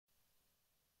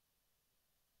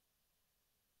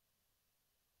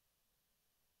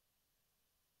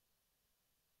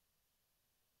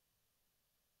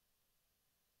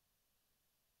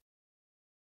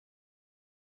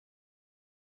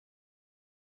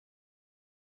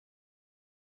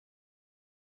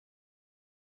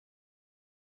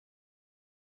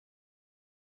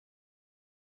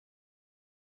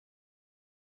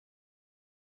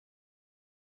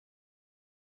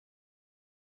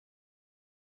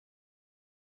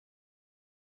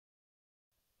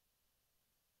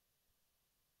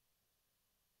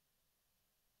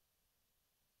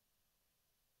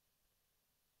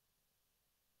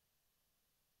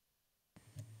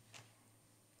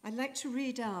I'd like to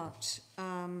read out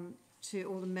to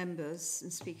all the members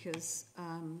and speakers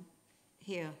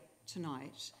here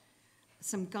tonight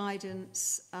some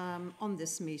guidance on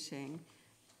this meeting,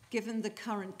 given the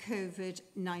current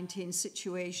COVID-19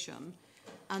 situation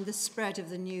and the spread of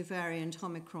the new variant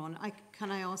Omicron. Can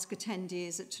I ask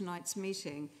attendees at tonight's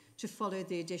meeting to follow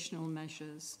the additional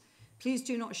measures? Please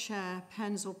do not share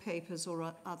pens or papers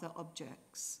or other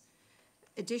objects.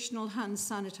 Additional hand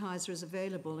sanitizer is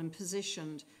available and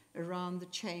positioned around the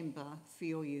chamber for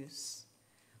your use.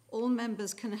 All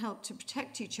members can help to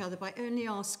protect each other by only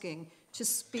asking to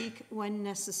speak when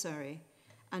necessary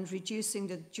and reducing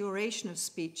the duration of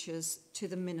speeches to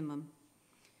the minimum.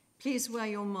 Please wear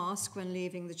your mask when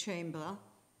leaving the chamber.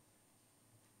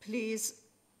 Please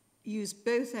use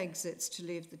both exits to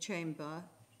leave the chamber.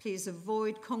 Please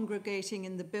avoid congregating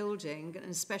in the building,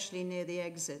 and especially near the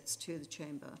exits to the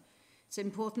chamber. It's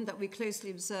important that we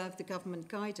closely observe the government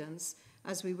guidance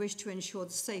as we wish to ensure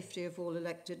the safety of all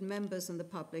elected members and the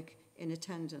public in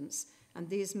attendance, and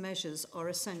these measures are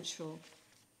essential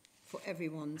for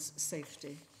everyone's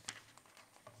safety.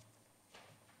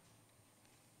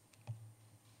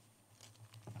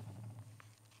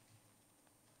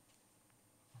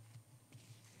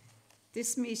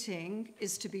 This meeting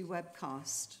is to be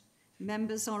webcast.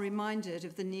 Members are reminded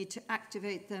of the need to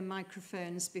activate their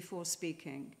microphones before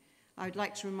speaking. I would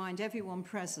like to remind everyone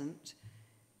present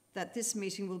that this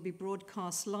meeting will be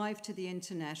broadcast live to the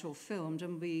internet or filmed,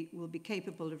 and we will be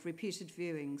capable of repeated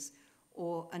viewings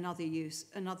or another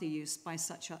use by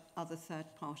such other third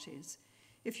parties.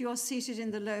 If you are seated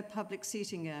in the low public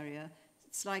seating area,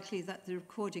 it's likely that the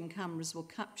recording cameras will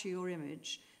capture your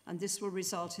image, and this will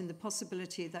result in the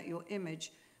possibility that your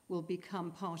image will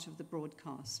become part of the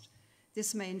broadcast.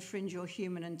 This may infringe your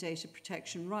human and data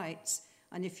protection rights,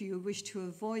 and if you wish to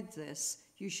avoid this,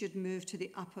 you should move to the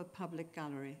upper public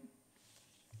gallery.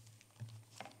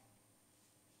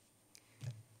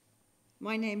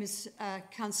 My name is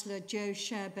Councillor Jo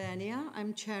Sher-Bernier.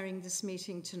 I'm chairing this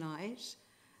meeting tonight,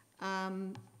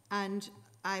 and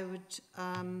I would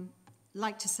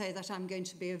like to say that I'm going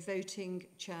to be a voting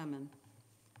chairman.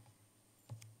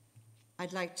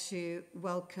 I'd like to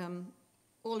welcome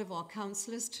all of our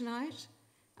councillors tonight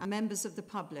and members of the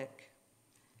public.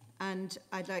 And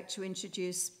I'd like to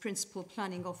introduce Principal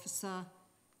Planning Officer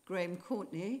Graham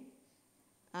Courtney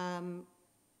and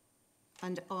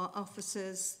our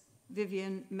officers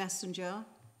Vivian Messenger,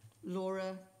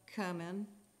 Laura Kerman,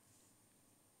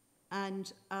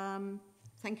 and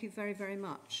thank you very, very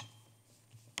much.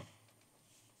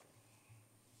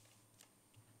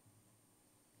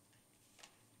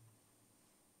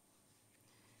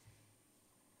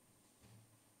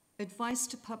 Advice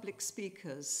to public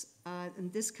speakers,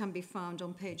 and this can be found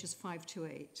on pages 5 to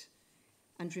 8.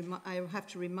 And I have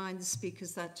to remind the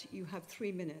speakers that you have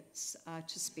 3 minutes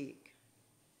to speak.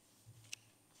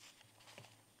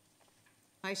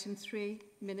 Item 3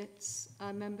 minutes,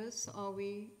 members, are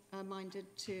we minded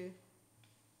to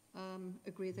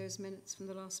agree those minutes from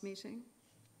the last meeting?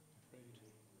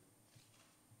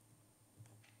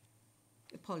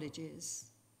 Apologies.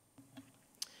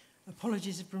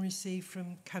 Apologies have been received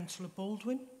from Councillor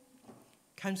Baldwin,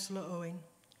 Councillor Owen,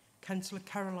 Councillor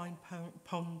Caroline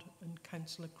Pond and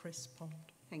Councillor Chris Pond.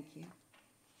 Thank you.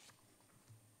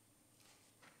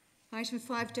 Item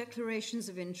 5, declarations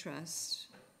of interest.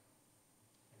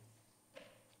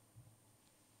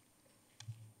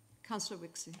 Councillor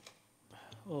Wixie.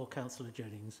 Or Councillor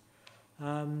Jennings.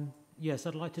 Yes,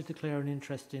 I'd like to declare an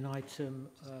interest in item,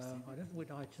 I don't know what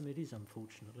item it is,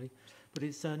 unfortunately, but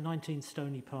it's 19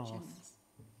 Stony Path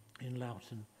in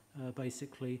Loughton.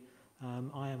 Basically,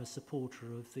 I am a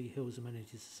supporter of the Hills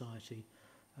Amenity Society,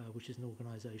 which is an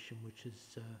organisation which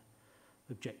has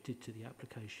objected to the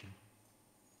application.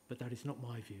 But that is not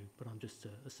my view, but I'm just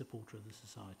a supporter of the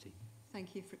society.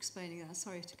 Thank you for explaining that.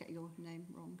 Sorry to get your name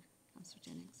wrong, Councillor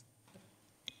Jennings.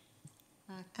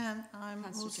 And I'm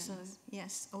also, Jennings.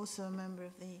 yes, also a member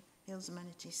of the Hills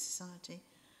Amenity Society,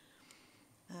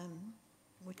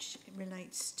 which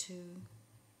relates to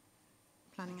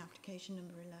planning application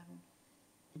number 11.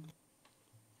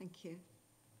 Thank you.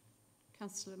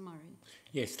 Councillor Murray.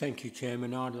 Yes, thank you,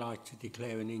 Chairman. I'd like to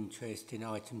declare an interest in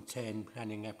item 10,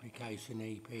 planning application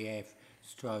EPF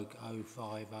stroke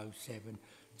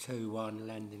 050721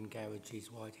 Landon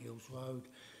Garages, White Hills Road.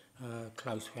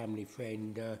 Close family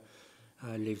friend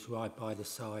lives right by the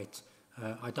site.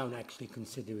 I don't actually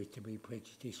consider it to be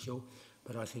prejudicial,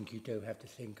 but I think you do have to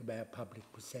think about public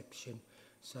perception,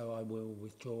 so I will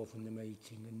withdraw from the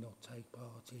meeting and not take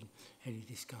part in any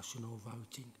discussion or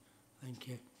voting. Thank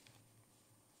you.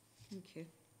 Thank you.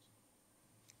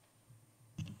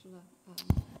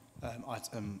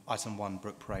 Item 1,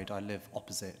 Brook Parade. I live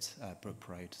opposite Brook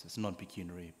Parade, so it's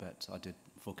non-pecuniary, but I did,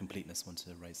 for completeness, want to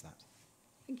raise that.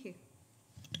 Thank you.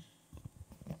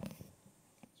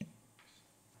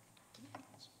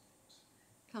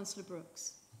 Councillor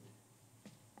Brooks.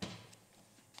 I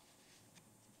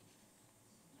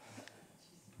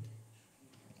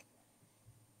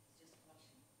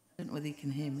don't know whether you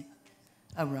can hear me.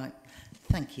 Oh, right.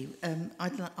 Thank you.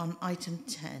 On item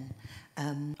 10,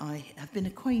 I have been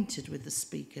acquainted with the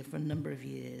speaker for a number of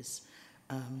years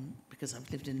because I've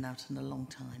lived in Loughton a long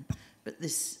time. But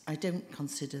this, I don't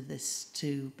consider this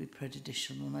to be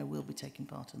prejudicial, and I will be taking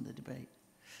part in the debate.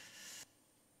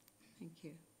 Thank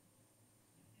you.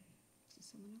 Is there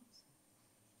someone else?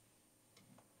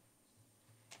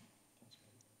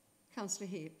 Councillor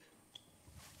Heap.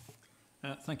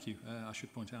 Thank you. I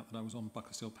should point out that I was on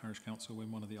Bucklershill Parish Council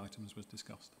when one of the items was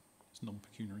discussed. It's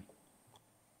non-pecuniary.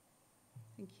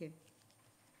 Thank you.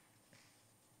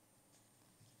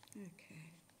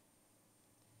 Okay.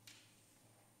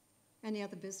 Any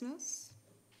other business?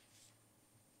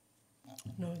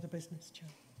 No other business, Chair.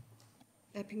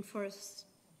 Epping Forest.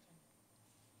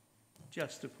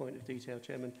 Just a point of detail,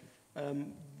 Chairman.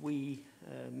 We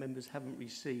members haven't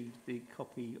received the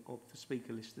copy of the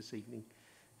speaker list this evening.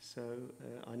 So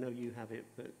I know you have it,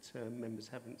 but members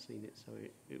haven't seen it, so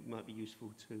it might be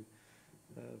useful to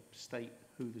state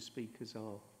who the speakers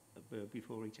are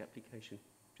before each application,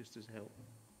 just as help.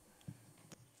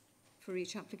 For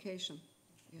each application?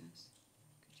 Yes.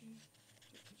 Could you do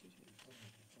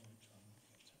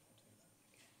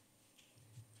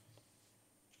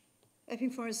that? Epping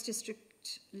Forest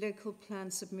District Local Plan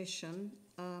Submission.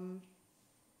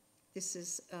 This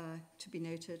is to be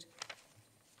noted.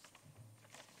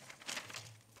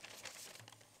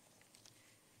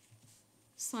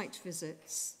 Site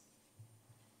visits.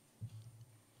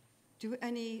 Do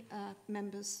any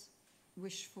members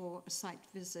wish for a site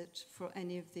visit for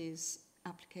any of these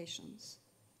applications?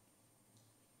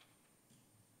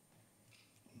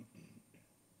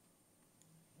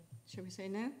 Shall we say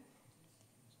no?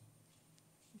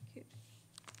 Thank you.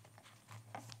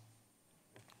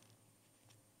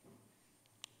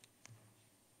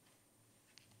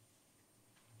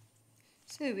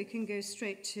 So we can go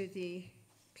straight to the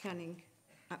planning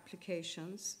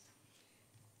applications.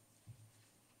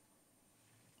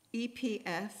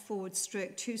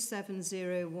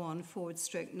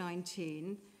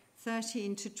 EPF/2701/19,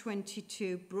 13 to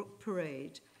 22 Brook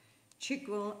Parade,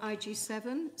 Chigwell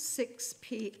IG7,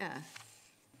 6PF.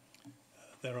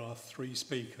 There are 3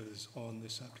 speakers on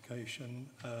this application.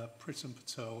 Pritam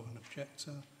Patel, an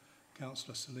objector,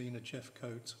 Councillor Selina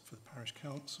Jeffcoat for the Parish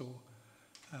Council,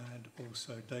 and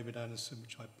also David Anderson,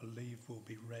 which I believe will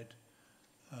be read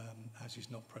as he's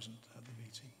not present at the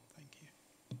meeting. Thank you.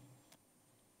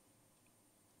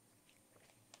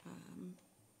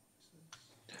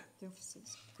 The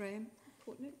officers. Graham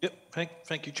Portnoy. Yep,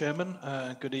 thank you, Chairman.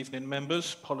 Good evening,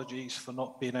 members. Apologies for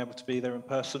not being able to be there in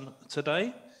person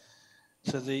today.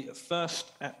 So the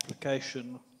first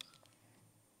application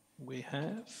we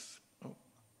have,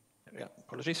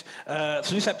 apologies.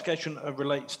 So this application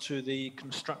relates to the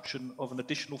construction of an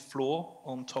additional floor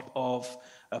on top of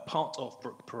a part of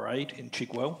Brook Parade in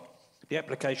Chigwell. The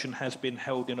application has been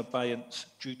held in abeyance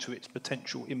due to its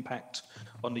potential impact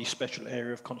on the special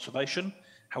area of conservation.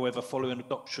 However, following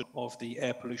adoption of the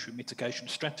air pollution mitigation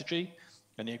strategy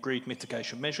and the agreed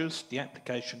mitigation measures, the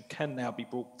application can now be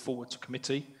brought forward to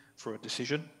committee for a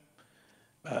decision.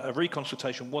 A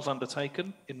reconsultation was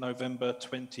undertaken in November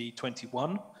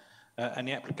 2021, and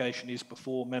the application is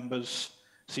before members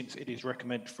since it is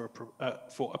recommended for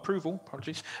approval,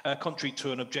 contrary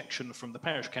to an objection from the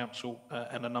Parish Council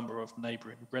and a number of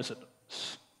neighbouring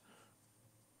residents.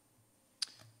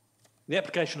 The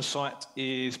application site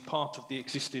is part of the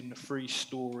existing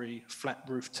 3-storey flat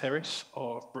roof terrace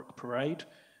of Brook Parade,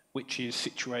 which is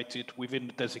situated within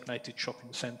the designated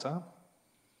shopping centre.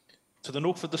 To the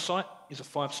north of the site is a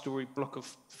 5-storey block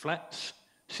of flats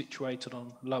situated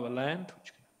on lower land,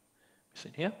 which can be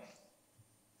seen here.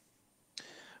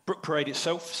 Brook Parade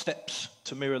itself steps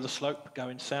to mirror the slope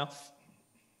going south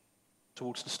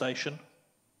towards the station.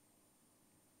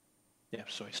 Yeah,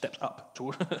 sorry, steps up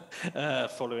toward,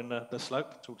 following the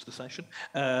slope towards the station.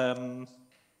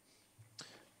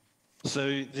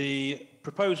 So the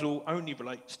proposal only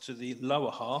relates to the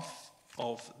lower half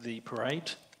of the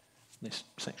parade, this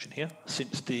section here,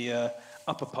 since the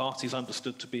upper part is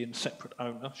understood to be in separate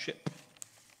ownership.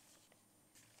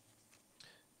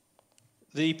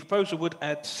 The proposal would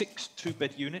add 6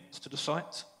 2-bed units to the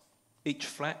site. Each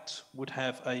flat would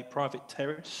have a private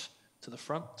terrace to the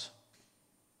front.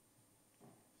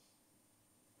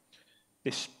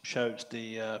 This shows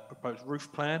the proposed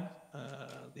roof plan.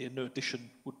 The new addition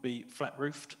would be flat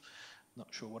roofed. Not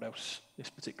sure what else this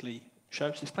particularly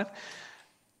shows, this plan.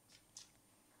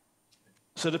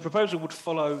 So the proposal would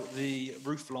follow the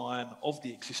roof line of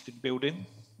the existing building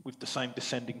with the same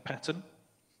descending pattern.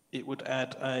 It would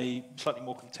add a slightly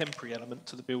more contemporary element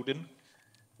to the building,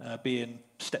 being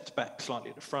stepped back slightly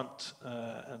at the front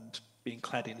and being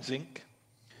clad in zinc.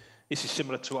 This is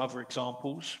similar to other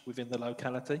examples within the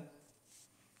locality.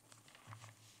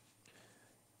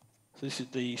 So this is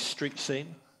the street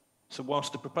scene. So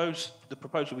whilst the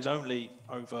proposal is only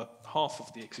over half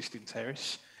of the existing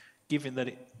terrace, given that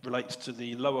it relates to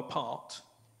the lower part,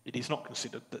 it is not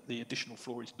considered that the additional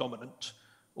floor is dominant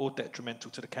or detrimental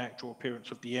to the character or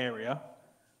appearance of the area.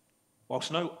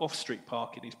 Whilst no off-street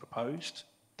parking is proposed,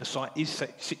 the site is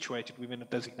situated within a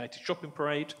designated shopping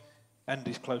parade and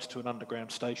is close to an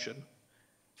underground station.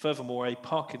 Furthermore, a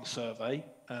parking survey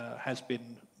has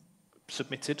been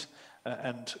submitted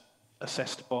and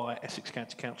assessed by Essex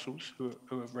County Councils, who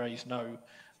have raised no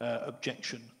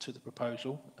objection to the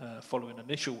proposal, following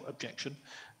initial objection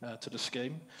to the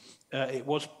scheme. It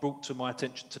was brought to my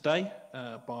attention today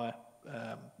by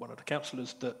one of the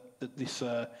councillors that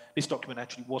this document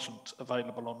actually wasn't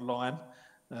available online,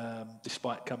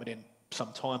 despite coming in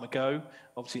some time ago.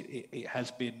 Obviously, it has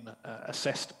been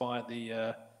assessed by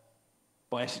the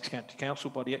by Essex County Council,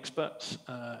 by the experts,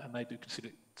 and they do consider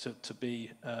it to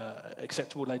be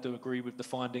acceptable. They do agree with the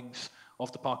findings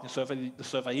of the parking survey. The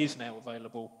survey is now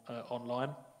available online.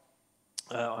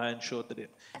 I ensured that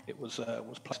it was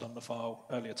placed on the file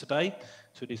earlier today,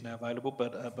 so it is now available,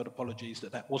 but apologies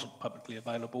that wasn't publicly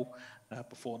available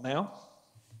before now.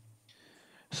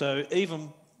 So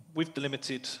even with the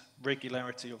limited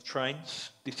regularity of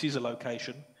trains, this is a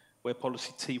location where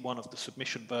policy T1 of the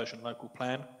submission version local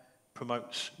plan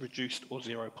promotes reduced or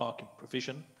zero parking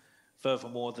provision.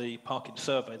 Furthermore, the parking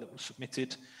survey that was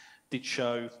submitted did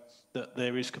show that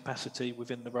there is capacity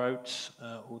within the roads,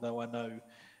 although I know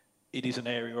it is an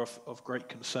area of great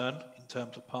concern in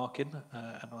terms of parking,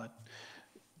 and I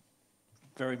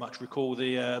very much recall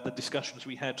the discussions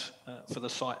we had for the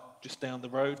site just down the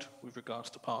road with regards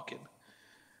to parking.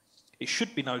 It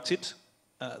should be noted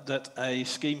that a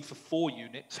scheme for 4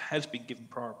 units has been given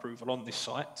prior approval on this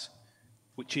site,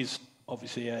 which is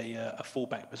obviously a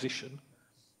fallback position.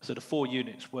 So the 4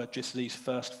 units were just these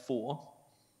first 4.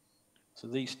 So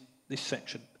this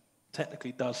section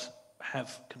technically does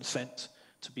have consent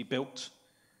to be built.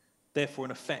 Therefore,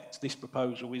 in effect, this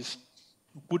proposal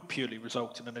would purely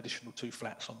result in an additional 2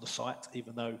 flats on the site,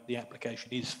 even though the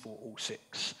application is for all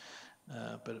 6.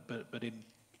 But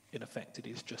in effect, it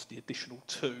is just the additional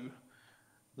 2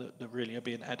 that really are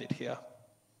being added here.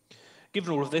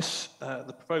 Given all of this,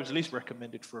 the proposal is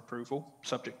recommended for approval,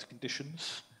 subject to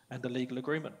conditions and a legal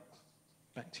agreement.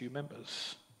 Back to you,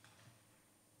 members.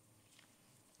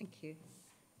 Thank you.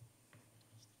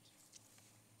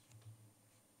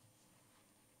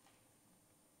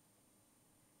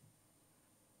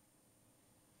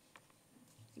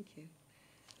 Thank you.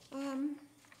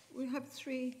 We have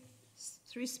three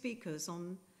speakers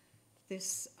on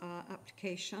this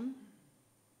application.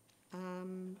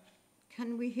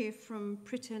 Can we hear from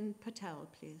Pritin Patel,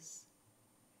 please?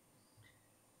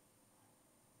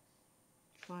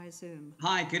 Via Zoom.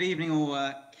 Hi, good evening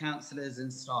all councillors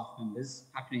and staff members.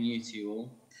 Happy New Year to you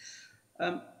all.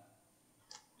 I'm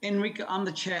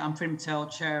the chair, I'm Pritin Patel,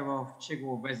 chair of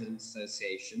Chigwell Residents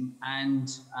Association, and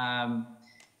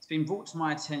it's been brought to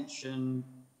my attention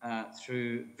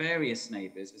through various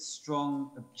neighbours with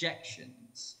strong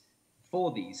objections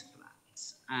for these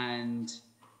flats, and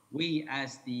we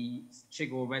as the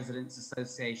Chigwell Residents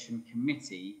Association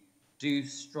committee do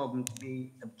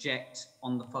strongly object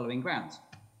on the following grounds.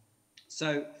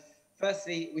 So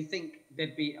firstly, we think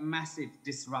there'd be a massive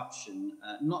disruption,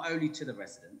 not only to the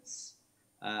residents,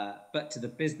 but to the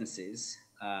businesses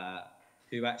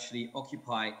who actually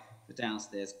occupy the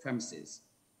downstairs premises.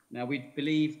 Now, we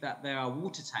believe that there are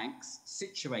water tanks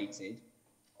situated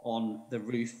on the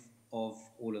roof of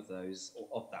all of those, or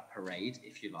of that parade,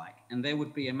 if you like, and there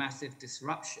would be a massive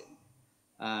disruption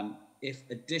if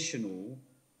additional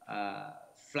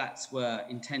flats were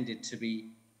intended to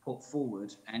be put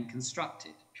forward and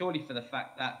constructed, purely for the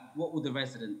fact that what would the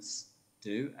residents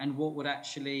do and what would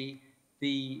actually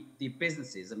the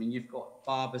businesses? I mean, you've got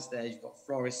barbers there, you've got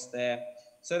florists there.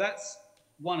 So that's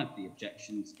one of the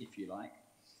objections, if you like.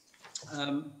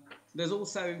 There's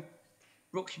also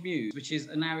Brook Mews, which is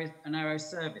a narrow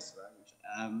service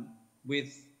road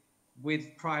with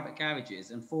private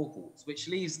garages and forecourts, which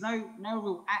leaves no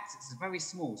real access. It's very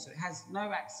small, so it has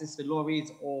no access for lorries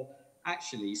or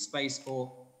actually space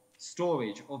for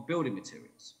storage of building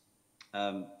materials.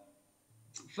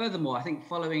 Furthermore, I think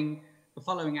the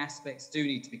following aspects do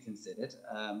need to be considered.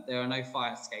 There are no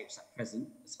fire escapes at present,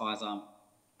 as far as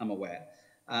I'm aware,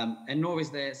 and nor is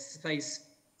there space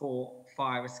for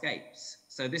fire escapes.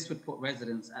 So this would put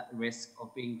residents at the risk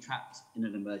of being trapped in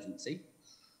an emergency.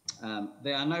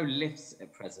 There are no lifts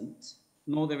at present,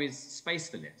 nor there is space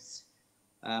for lifts.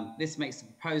 This makes the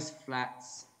proposed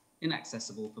flats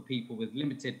inaccessible for people with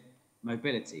limited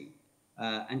mobility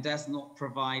and does not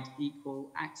provide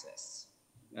equal access.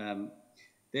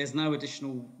 There's no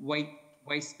additional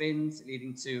waste bins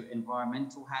leading to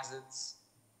environmental hazards.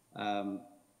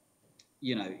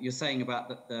 You know, you're saying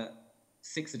about the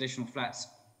 6 additional flats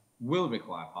will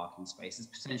require parking spaces,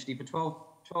 potentially for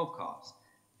 12 cars.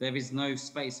 There is no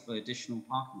space for additional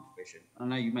parking provision. I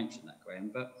know you mentioned that, Graham,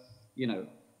 but, you know,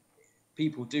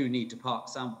 people do need to park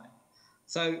somewhere.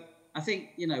 So I think,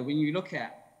 you know, when you look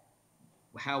at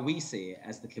how we see it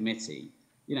as the committee,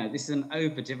 you know, this is an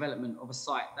overdevelopment of a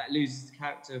site that loses the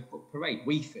character of Brook Parade,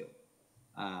 we feel.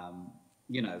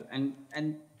 You know,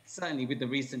 and certainly with the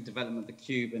recent development of the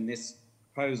Cube and this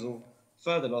proposal,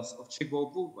 further loss of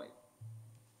Chigwell Broadway.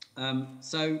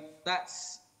 So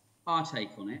that's our take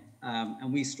on it,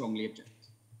 and we strongly object.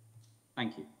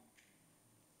 Thank you.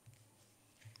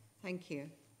 Thank you.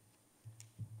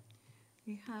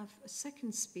 We have a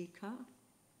second speaker,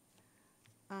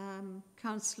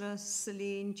 Councillor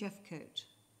Celine Jeffcoat,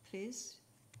 please.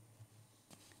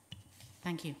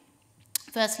 Thank you.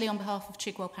 Firstly, on behalf of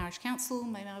Chigwell Parish Council,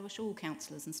 may I wish all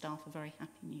councillors and staff a very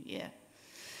happy new year.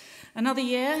 Another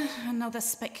year, another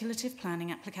speculative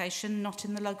planning application not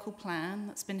in the local plan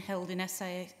that's been held in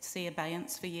SAC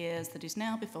abeyance for years that is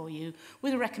now before you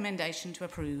with a recommendation to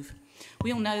approve.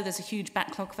 We all know there's a huge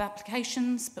backlog of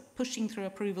applications, but pushing through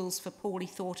approvals for poorly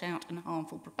thought out and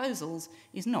harmful proposals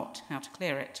is not how to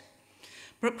clear it.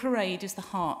 Brook Parade is the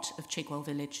heart of Chigwell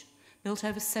Village. Built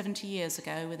over 70 years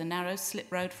ago with a narrow slip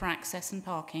road for access and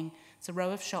parking, it's a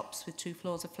row of shops with 2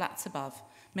 floors of flats above,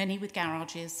 many with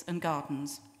garages and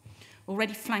gardens.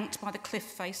 Already flanked by the cliff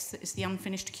face that is the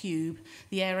unfinished Cube,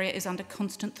 the area is under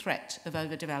constant threat of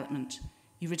overdevelopment.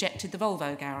 You rejected the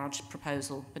Volvo garage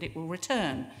proposal, but it will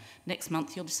return. Next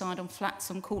month you'll decide on flats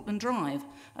on Cortland Drive,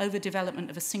 overdevelopment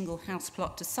of a single house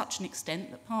plot to such an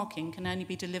extent that parking can only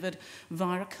be delivered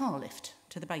via a car lift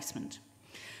to the basement.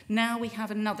 Now we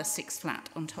have another 6 flat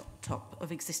on top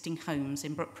of existing homes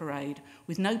in Brook Parade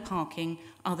with no parking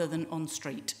other than on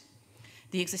street.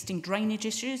 The existing drainage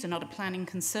issues are not a planning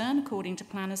concern, according to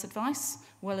planners' advice.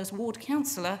 Well, as ward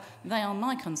councillor, they are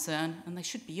my concern, and they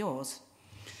should be yours.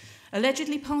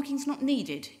 Allegedly, parking's not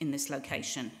needed in this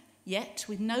location. Yet,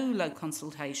 with no local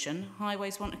consultation,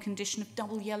 highways want a condition of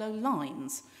double yellow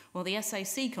lines, while the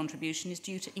SAC contribution is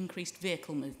due to increased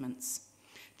vehicle movements.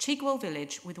 Chigwell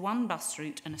Village, with 1 bus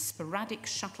route and a sporadic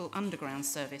shuttle underground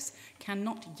service,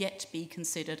 cannot yet be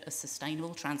considered a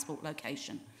sustainable transport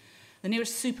location. The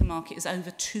nearest supermarket is over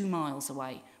 2 miles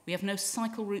away. We have no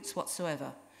cycle routes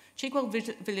whatsoever. Chigwell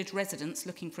Village residents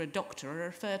looking for a doctor are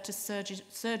referred to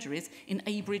surgeries in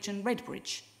Abridge and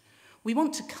Redbridge. We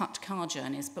want to cut car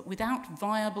journeys, but without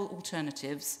viable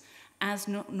alternatives, as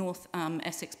North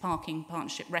Essex Parking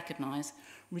Partnership recognise,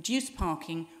 reduced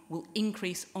parking will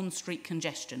increase on-street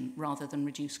congestion rather than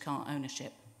reduce car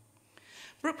ownership.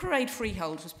 Brook Parade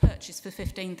freehold was purchased for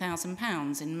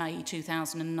 £15,000 in May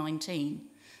 2019.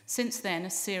 Since then, a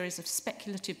series of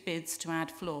speculative bids to add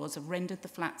floors have rendered the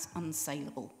flats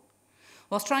unsaleable.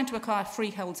 Whilst trying to acquire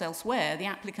freeholds elsewhere, the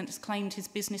applicant has claimed his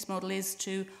business model is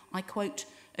to, I quote,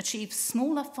 achieve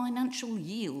smaller financial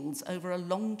yields over a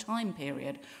long time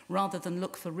period rather than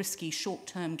look for risky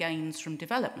short-term gains from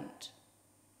development.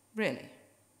 Really?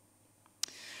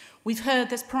 We've heard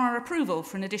there's prior approval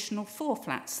for an additional 4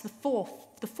 flats, the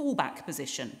fallback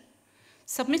position.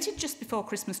 Submitted just before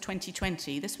Christmas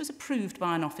 2020, this was approved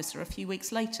by an officer a few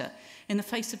weeks later in the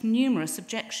face of numerous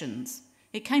objections.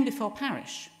 It came before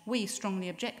parish. We strongly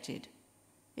objected.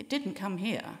 It didn't come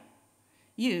here.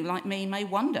 You, like me, may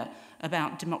wonder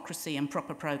about democracy and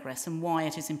proper progress and why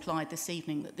it is implied this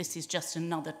evening that this is just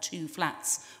another 2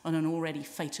 flats on an already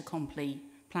fait accompli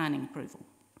planning approval.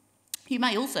 You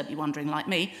may also be wondering, like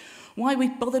me, why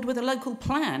we've bothered with a local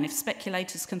plan if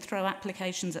speculators can throw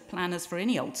applications at planners for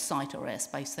any old site or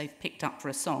airspace they've picked up for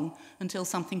a song until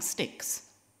something sticks.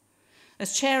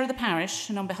 As chair of the parish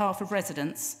and on behalf of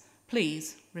residents,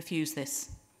 please refuse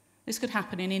this. This could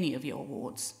happen in any of your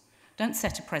wards. Don't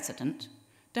set a precedent.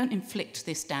 Don't inflict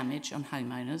this damage on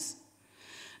homeowners.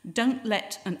 Don't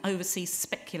let an overseas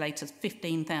speculator's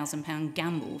 £15,000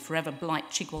 gamble forever blight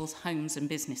Chigwell's homes and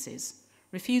businesses.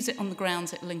 Refuse it on the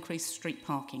grounds it will increase street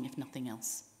parking, if nothing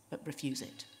else, but refuse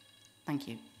it. Thank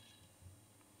you.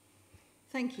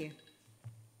 Thank you.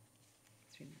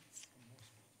 3 minutes.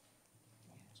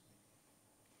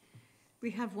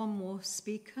 We have one more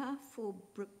speaker for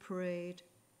Brook Parade,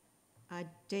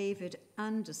 David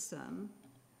Anderson,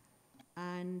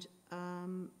 and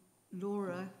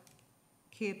Laura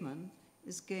Kierman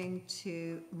is going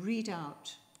to read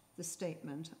out the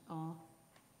statement, our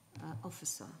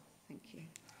officer. Thank you.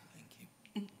 Thank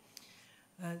you.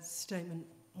 Statement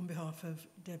on behalf of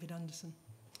David Anderson.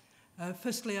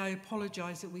 Firstly, I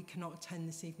apologise that we cannot attend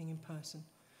this evening in person.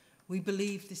 We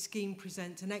believe the scheme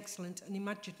presents an excellent and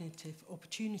imaginative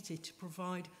opportunity to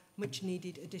provide much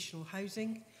needed additional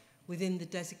housing within the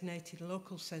designated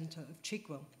local centre of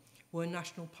Chigwell, where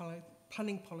national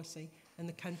planning policy and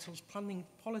the Council's planning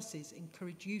policies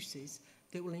encourage uses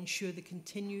that will ensure the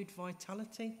continued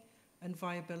vitality and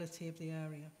viability of the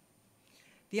area.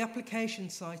 The application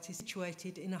site is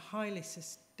situated in a highly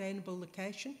sustainable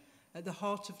location at the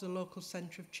heart of the local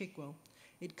centre of Chigwell.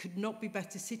 It could not be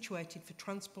better situated for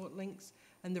transport links,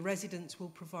 and the residents will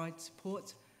provide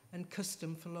support and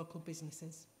custom for local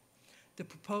businesses. The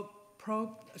proposals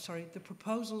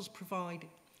provide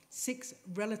 6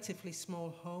 relatively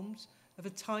small homes of a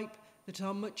type that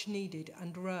are much needed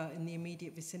and rare in the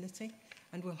immediate vicinity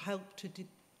and will help to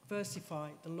diversify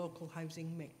the local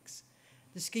housing mix.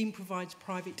 The scheme provides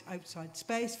private outside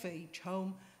space for each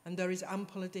home, and there is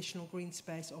ample additional green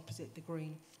space opposite the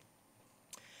green.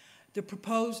 The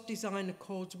proposed design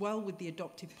accords well with the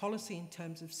adopted policy in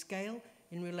terms of scale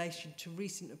in relation to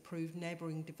recent approved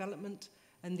neighbouring development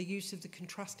and the use of the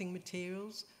contrasting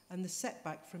materials, and the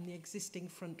setback from the existing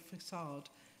front facade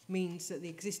means that the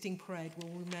existing parade will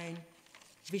remain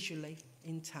visually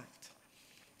intact.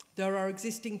 There are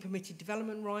existing permitted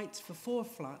development rights for 4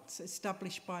 flats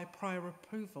established by prior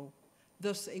approval.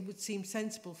 Thus, it would seem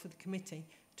sensible for the committee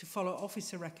to follow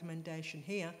officer recommendation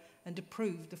here and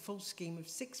approve the full scheme of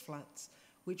 6 flats,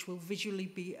 which will visually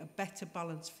be a better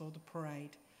balance for the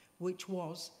parade, which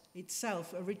was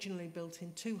itself originally built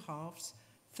in 2 halves,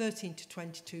 13 to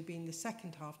 22 being the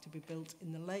second half to be built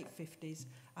in the late 50s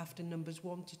after numbers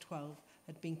 1 to 12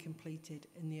 had been completed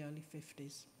in the early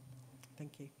 50s.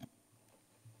 Thank you.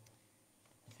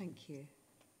 Thank you.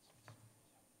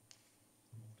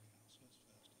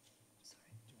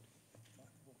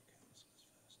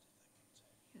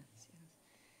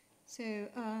 So,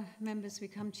 members, we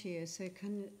come to you. So,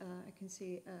 I can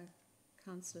see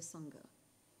Councillor Sangha,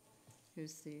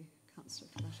 who's the councillor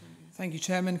for that area. Thank you,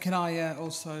 Chairman. Can I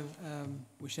also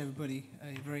wish everybody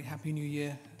a very happy New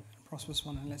Year, a prosperous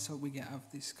one, and let's hope we get out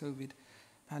of this COVID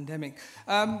pandemic.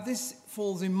 This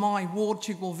falls in my ward,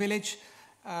 Chigwell Village.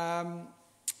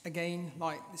 Again,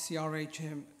 like the CRA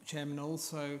chairman,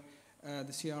 also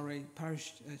the CRA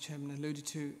parish chairman alluded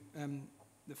to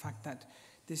the fact that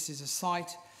this is a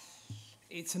site.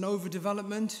 It's an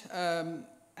overdevelopment,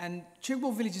 and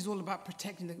Chigwell Village is all about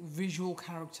protecting the visual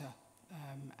character,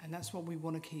 and that's what we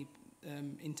want to keep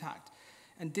intact.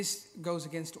 And this goes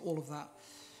against all of that.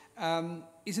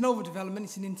 It's an overdevelopment,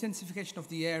 it's an intensification of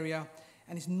the area,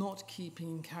 and it's not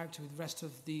keeping in character with the rest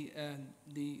of the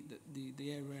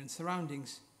area and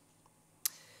surroundings.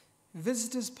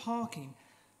 Visitors parking.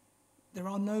 There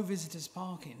are no visitors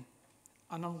parking,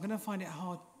 and I'm going to find it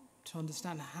hard to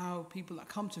understand how people that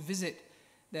come to visit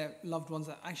their loved ones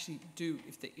that actually do,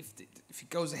 if it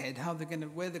goes ahead,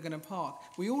 where they're gonna park.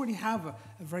 We already have a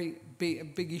very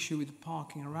big issue with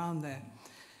parking around there,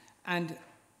 and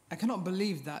I cannot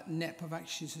believe that NEP have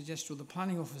actually suggested, or the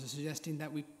planning officer suggesting,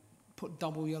 that we put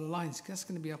double yellow lines. That's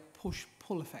going to be a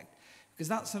push-pull effect, because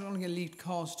that's not only going to lead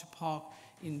cars to park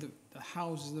in the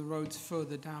houses, the roads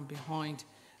further down behind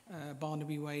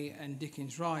Barnaby Way and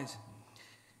Dickens Rise.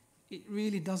 It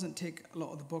really doesn't tick a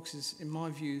lot of the boxes, in my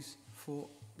views, for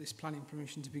this planning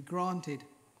permission to be granted.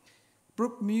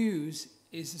 Brook Mews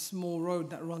is a small road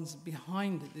that runs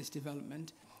behind this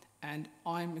development, and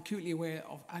I'm acutely aware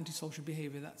of antisocial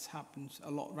behaviour that's happened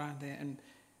a lot around there,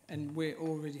 and we're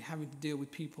already having to deal with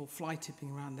people fly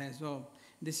tipping around there as well.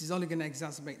 This is only going to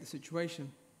exacerbate the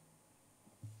situation.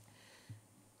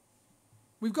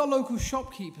 We've got local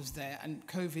shopkeepers there, and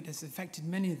COVID has affected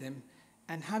many of them,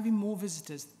 and having more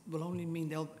visitors will only mean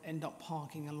they'll end up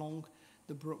parking along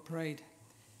the Brook Parade.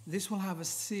 This will have a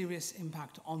serious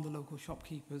impact on the local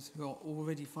shopkeepers who are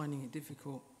already finding it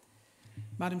difficult.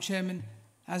 Madam Chairman,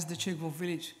 as the Chigwell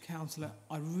Village Councillor,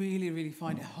 I really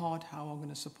find it hard how I'm going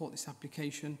to support this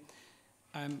application.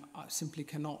 I simply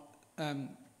cannot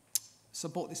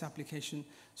support this application,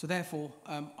 so therefore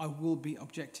I will be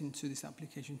objecting to this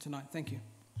application tonight. Thank you.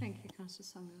 Thank you, Councillor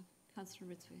Sangha. Councillor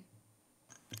Ritchie.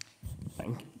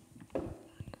 Thank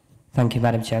Thank you,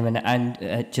 Madam Chairman,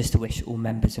 and just to wish all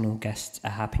members and all guests a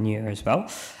Happy New Year as well.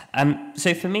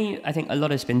 So for me, I think a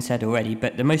lot has been said already,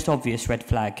 but the most obvious red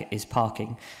flag is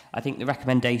parking. I think the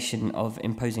recommendation of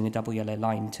imposing a double yellow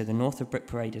line to the north of Brook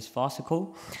Parade is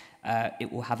farcical. It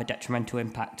will have a detrimental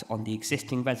impact on the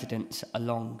existing residents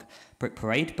along Brook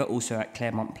Parade, but also at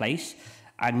Claremont Place.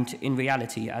 And in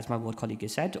reality, as my ward colleague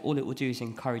has said, all it will do is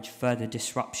encourage further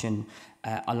disruption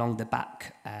along the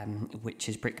back, which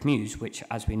is Brick Mews, which,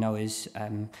 as we know, is,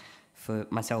 for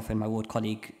myself and my ward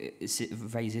colleague,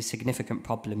 raises significant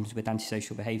problems with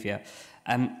antisocial behaviour.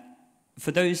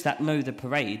 For those that know the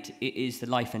parade, it is the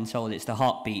life and soul, it's the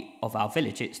heartbeat of our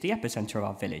village, it's the epicentre of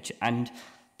our village. And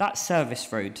that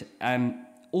service road,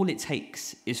 all it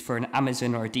takes is for an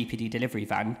Amazon or a DPD delivery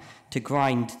van to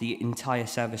grind the entire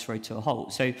service road to a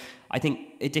halt. So I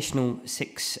think additional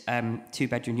 6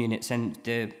 two-bedroom units and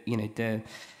the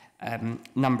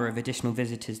number of additional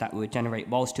visitors that would generate,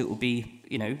 whilst it will be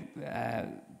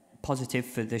positive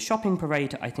for the shopping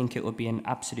parade, I think it would be an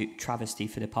absolute travesty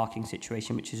for the parking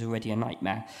situation, which is already a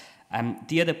nightmare.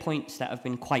 The other points that have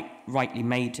been quite rightly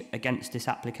made against this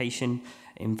application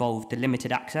involve the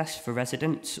limited access for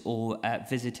residents or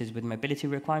visitors with mobility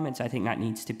requirements. I think that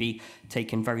needs to be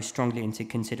taken very strongly into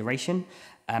consideration,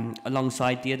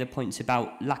 alongside the other points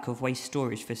about lack of waste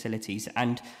storage facilities.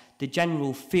 And the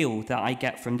general feel that I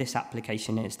get from this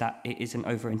application is that it is an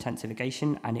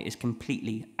over-intensification and it is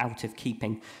completely out of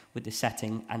keeping with the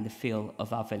setting and the feel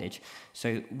of our village.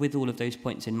 So with all of those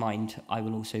points in mind, I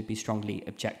will also be strongly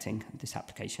objecting this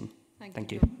application.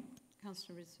 Thank you.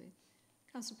 Councillor Rizvi.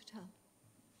 Councillor Patel.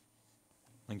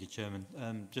 Thank you, Chairman.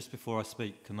 Just before I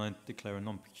speak, can I declare a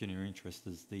non-pecuniary interest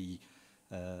as the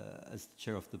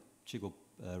chair of the Chigwell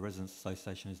Residents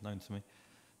Association is known to me,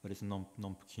 but it's a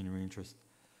non-pecuniary interest.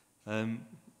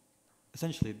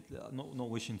 Essentially, not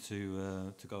wishing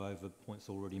to go over points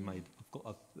already made.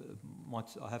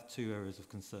 I have 2 areas of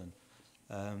concern.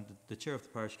 The chair of the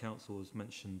parish council has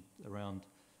mentioned around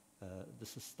the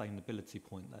sustainability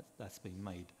point that's been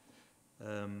made.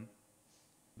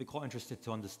 I'd be quite interested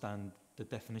to understand the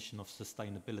definition of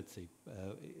sustainability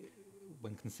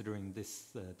when considering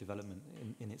this development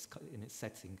in its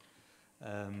setting.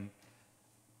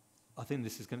 I think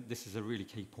this is a really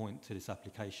key point to this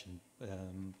application.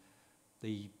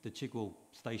 The Chigwell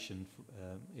station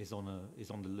is on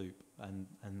the loop and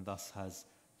thus has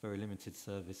very limited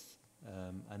service,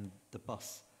 and the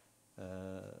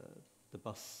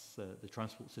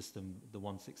transport system, the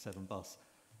 167 bus,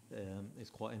 is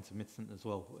quite intermittent as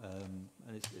well,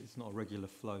 and it's not a regular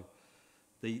flow.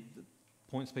 The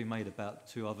points being made about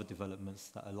 2 other developments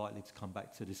that are likely to come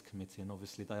back to this committee, and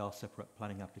obviously they are separate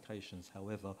planning applications.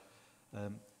 However,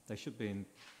 they should be in,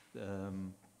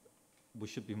 we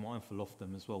should be mindful of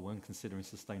them as well when considering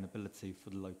sustainability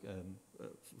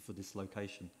for this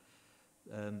location.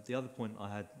 The other point I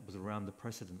had was around the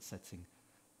precedent setting,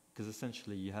 because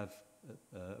essentially you have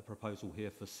a proposal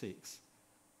here for 6.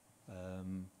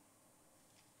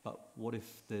 But what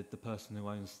if the person who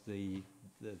owns the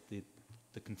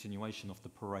continuation of the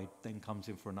parade then comes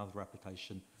in for another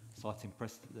application, citing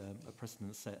a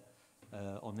precedent set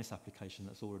on this application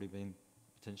that's already been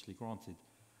potentially granted?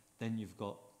 Then you've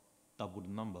got double the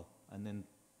number and then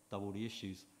double the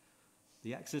issues.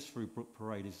 The access through Brook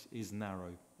Parade is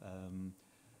narrow.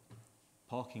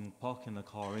 Parking a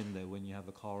car in there when you have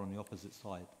a car on the opposite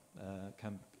side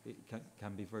can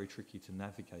be very tricky to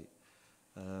navigate.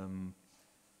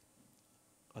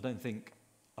 I don't think,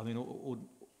 I mean,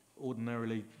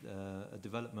 ordinarily a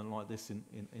development like this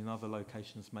in other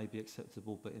locations may be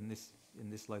acceptable, but in this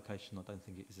location I don't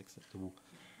think it is acceptable,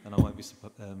 and I won't be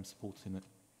supporting it.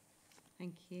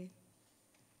 Thank you.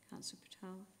 Councillor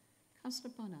Patel.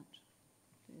 Councillor Barnett,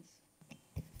 please.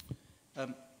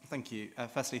 Thank you.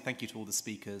 Firstly, thank you to all the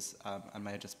speakers, and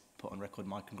may I just put on record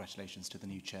my congratulations to the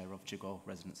new chair of Chigwell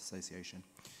Residents Association.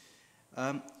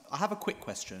 I have a quick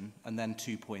question and then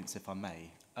 2 points, if I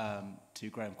may, to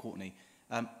Graham Courtney.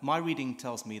 My reading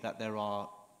tells me that there are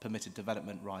permitted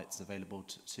development rights available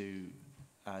to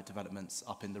developments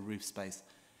up in the roof space.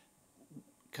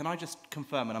 Can I just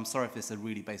confirm, and I'm sorry if this is a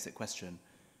really basic question,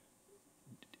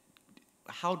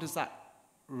 how does that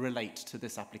relate to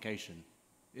this application?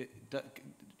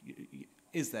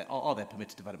 Are there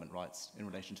permitted development rights in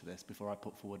relation to this before I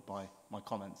put forward my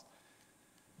comments?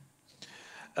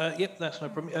 Yep, that's no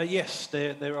problem. Yes,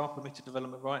 there are permitted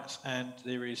development rights, and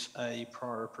there is a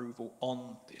prior approval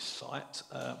on this site.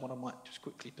 What I might just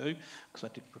quickly do, because I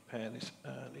did prepare this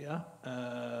earlier,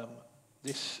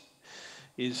 this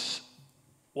is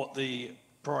what the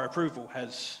prior approval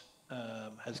has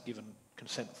given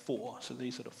consent for. So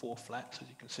these are the 4 flats. As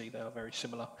you can see, they are very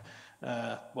similar.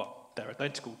 Well, they're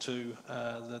identical to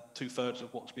the 2/3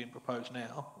 of what's being proposed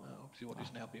now. Obviously, what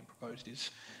is now being proposed is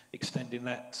extending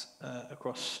that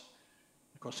across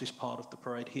this part of the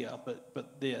parade here. But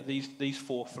yeah, these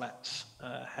 4 flats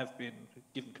have been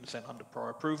given consent under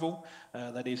prior approval.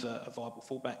 That is a viable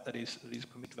fallback. That is a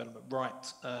permitted development right.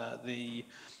 The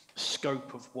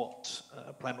scope of what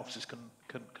plan officers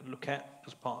can look at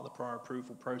as part of the prior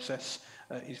approval process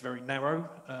is very narrow,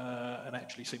 and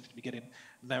actually seems to be getting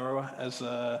narrower as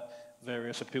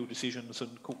various appeal decisions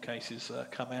and court cases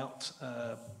come out.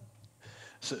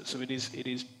 So it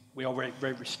is. We are very,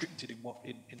 very restricted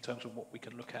in terms of what we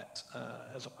can look at,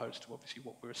 as opposed to obviously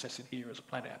what we're assessing here as a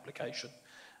planning application.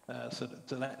 So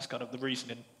that's kind of the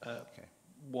reasoning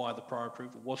why the prior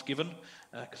approval was given,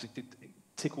 because it did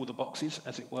tick all the boxes,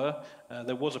 as it were.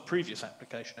 There was a previous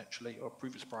application, actually, or a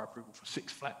previous prior approval for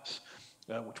 6 flats,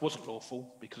 which wasn't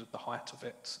lawful because of the height of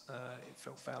it. It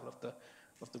fell foul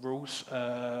of the rules,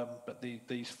 but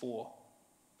these 4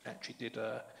 actually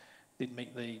did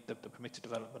meet the permitted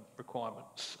development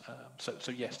requirements.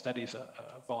 So yes, that is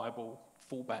a viable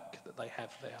fallback that they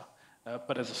have there.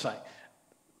 But as I say,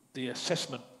 the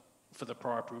assessment for the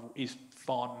prior approval is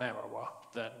far narrower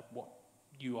than what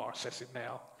you are assessing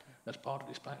now as part of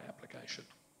this planning application.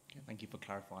 Okay, thank you for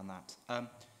clarifying that.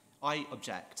 I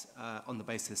object on the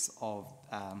basis of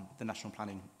the National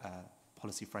Planning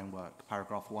Policy Framework,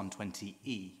 paragraph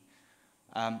 120E.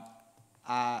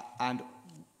 And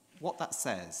what that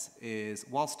says is,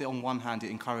 whilst on one hand it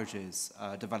encourages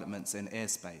developments in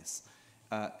airspace,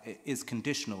 it is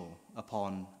conditional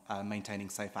upon maintaining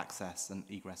safe access and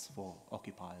egress for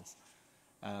occupiers.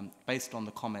 Based on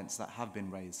the comments that have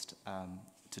been raised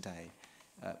today,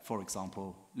 for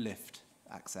example, lift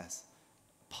access,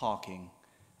 parking,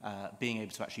 being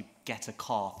able to actually get a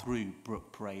car through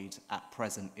Brook Parade at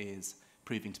present is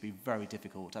proving to be very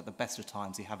difficult. At the best of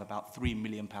times, you have about £3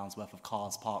 million worth of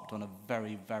cars parked on a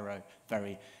very, very,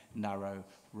 very narrow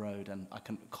road, and I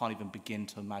can't even begin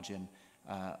to imagine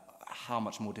how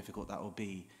much more difficult that will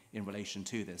be in relation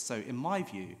to this. So in my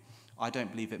view, I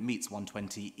don't believe it meets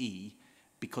 120E,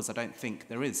 because I don't think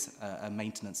there is a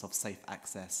maintenance of safe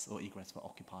access or egress for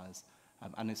occupiers.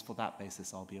 And it's for that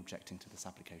basis I'll be objecting to this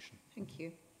application. Thank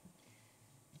you.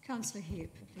 Councillor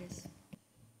Heap, please.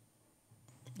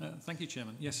 Thank you,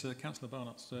 Chairman. Yes, Councillor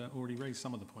Barnott's already raised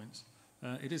some of the points.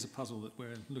 It is a puzzle that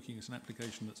we're looking at an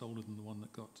application that's older than the one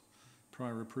that got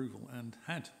prior approval, and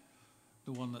had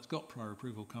the one that's got prior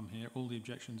approval come here, all the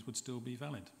objections would still be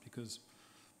valid, because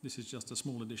this is just a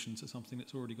small addition to something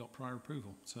that's already got prior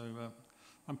approval. So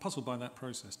I'm puzzled by that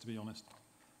process, to be honest.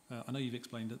 I know you've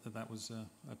explained it, that was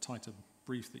a tighter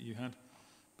brief that you had,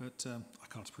 but I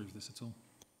can't approve this at all.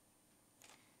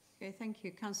 Okay, thank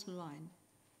you. Councillor Lyne.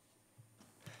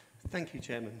 Thank you,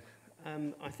 Chairman.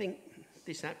 I think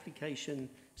this application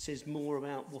says more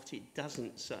about what it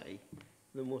doesn't say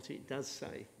than what it does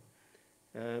say.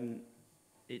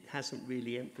 It hasn't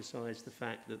really emphasised the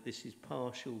fact that this is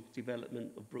partial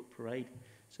development of Brook Parade,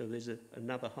 so there's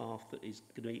another half that is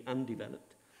going to be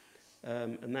undeveloped,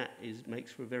 and that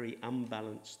makes for a very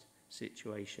unbalanced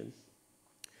situation.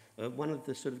 One of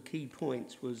the sort of key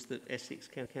points was that Essex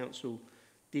Council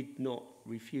did not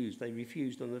refuse. They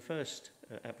refused on the first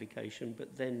application,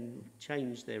 but then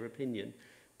changed their opinion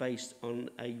based on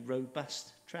a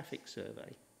robust traffic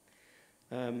survey.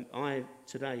 I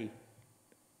today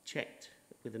checked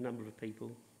with a number of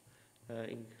people,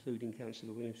 including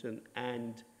Councillor Williamson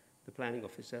and the planning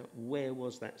officer, where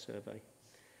was that survey?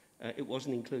 It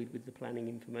wasn't included with the planning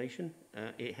information.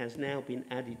 It has now been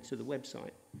added to the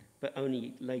website, but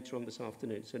only later on this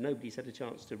afternoon, so nobody's had a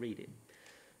chance to read it.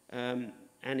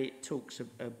 And it talks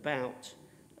about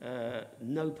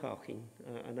no parking.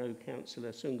 I know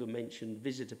Councillor Sunga mentioned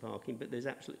visitor parking, but there's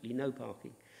absolutely no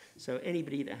parking. So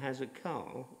anybody that has a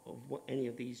car of any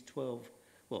of these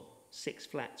 6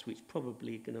 flats, which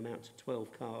probably can amount to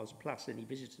 12 cars plus any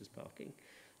visitors parking,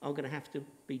 are going to have to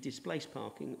be displaced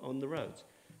parking on the roads.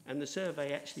 And the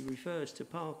survey actually refers to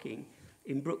parking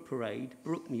in Brook Parade,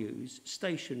 Brook Mews,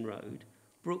 Station Road,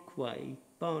 Brook Way,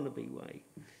 Barnaby Way.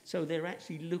 So they're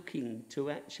actually looking to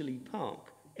actually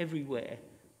park everywhere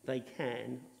they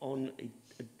can on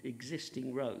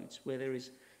existing roads where there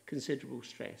is considerable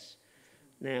stress.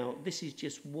 Now, this is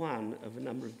just one of a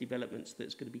number of developments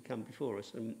that's going to become before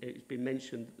us, and it's been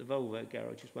mentioned that the Volvo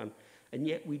garage is one, and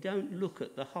yet we don't look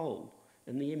at the whole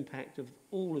and the impact of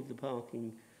all of the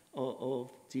parking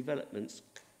of developments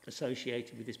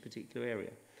associated with this particular area.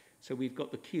 So we've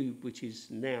got the Cube, which is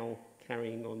now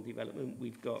carrying on development.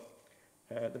 We've got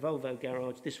the Volvo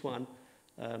garage. This one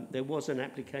There was an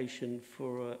application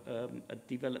for a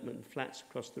development of flats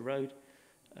across the road,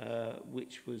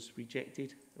 which was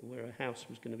rejected, where a house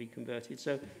was going to be converted.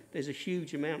 So there's a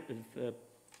huge amount of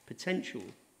potential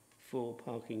for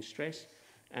parking stress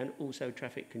and also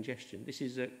traffic congestion. This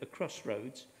is a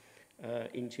crossroads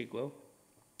in Chigwell.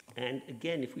 And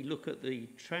again, if we look at the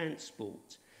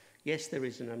transport, yes, there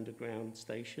is an underground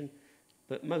station,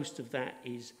 but most of that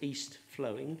is east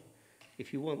flowing.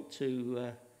 If you want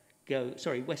to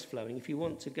west flowing. If you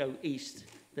want to go east,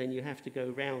 then you have to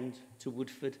go round to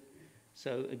Woodford.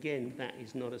 So again, that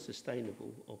is not a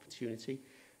sustainable opportunity.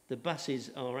 The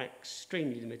buses are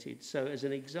extremely limited. So as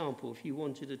an example, if you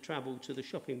wanted to travel to the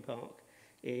shopping park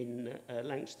in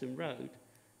Langston Road,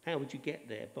 how would you get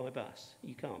there by bus?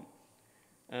 You can't.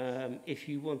 If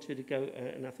you wanted to go,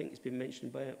 and I think it's been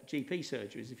mentioned by GP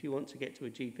surgeries, if you want to get to a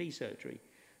GP surgery,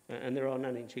 and there are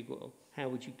none in Chigwell, how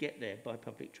would you get there by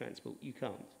public transport? You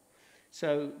can't.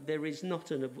 So there is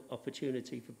not an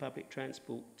opportunity for public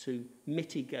transport to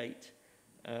mitigate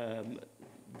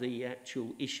the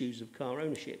actual issues of car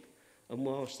ownership. And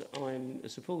whilst I'm a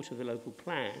supporter of the local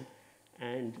plan,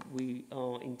 and we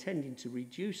are intending to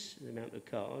reduce the amount of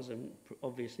cars and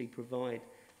obviously provide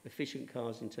efficient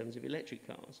cars in terms of electric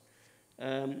cars,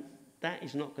 that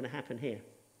is not going to happen here.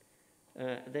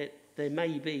 There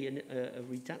may be a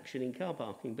reduction in car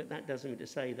parking, but that doesn't mean to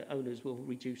say that owners will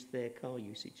reduce their car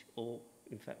usage or,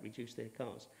 in fact, reduce their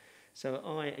cars. So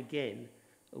I, again,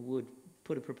 would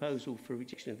put a proposal for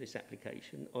rejection of this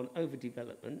application on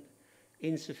overdevelopment,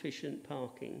 insufficient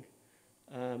parking,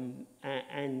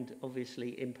 and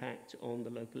obviously impact on the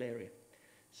local area.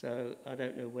 So I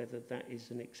don't know whether that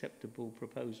is an acceptable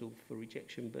proposal for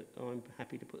rejection, but I'm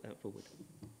happy to put that forward.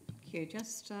 Thank you.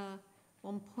 Just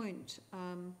one point,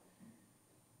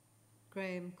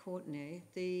 Graham Courtney,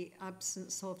 the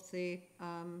absence of the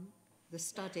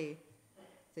study,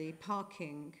 the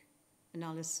parking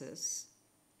analysis,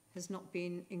 has not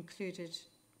been included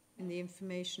in the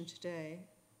information today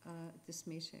at this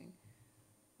meeting.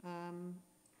 Can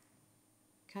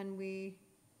we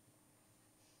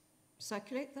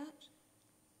circulate that?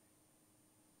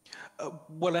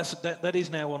 Well, that is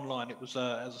now online. It was,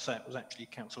 as I say, it was actually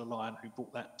Councillor Lyon who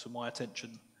brought that to my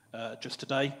attention just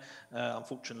today.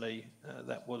 Unfortunately,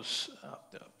 that was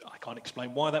I can't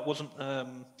explain why that wasn't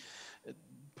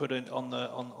put in on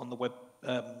the web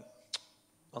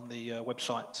on the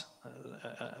website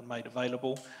and made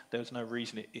available. There was no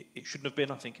reason it shouldn't have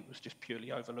been. I think it was just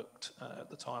purely overlooked at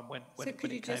the time when it came in. So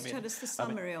could you just tell us the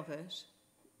summary of it?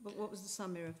 What was the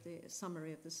summary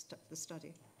of the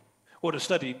study? Well, the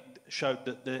study showed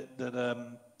that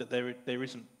there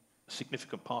isn't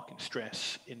significant parking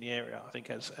stress in the area. I think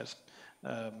as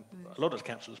a lot of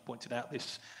councillors pointed out,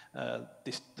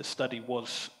 the study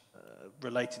was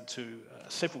relating to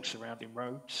several surrounding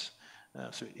roads.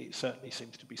 So it certainly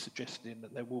seems to be suggesting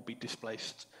that there will be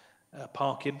displaced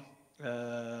parking,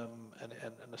 and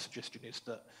the suggestion is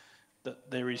that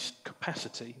there is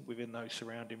capacity within those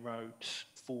surrounding roads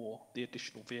for the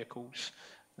additional vehicles.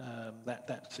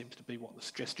 That seems to be what the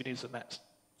suggestion is, and that's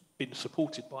been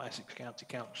supported by Essex County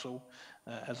Council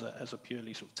as a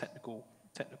purely sort of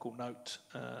technical note.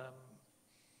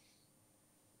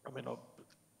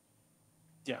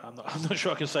 I'm not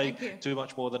sure I can say too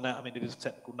much more than that. I mean, it is a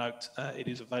technical note. It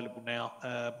is available now,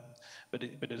 but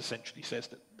it essentially says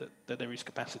that there is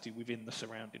capacity within the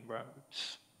surrounding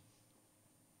roads.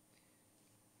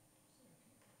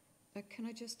 Can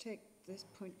I just take this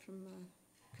point from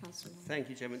Councillor? Thank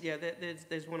you, Chairman. Yeah,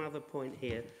 there's one other point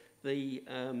here. The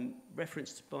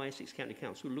reference by Essex County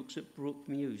Council looks at Brook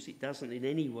Mews. It doesn't in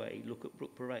any way look at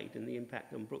Brook Parade and the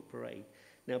impact on Brook Parade.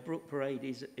 Now, Brook Parade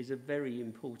is a very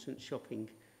important shopping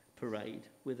parade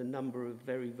with a number of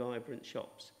very vibrant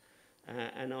shops.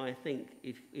 And I think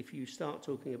if you start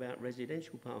talking about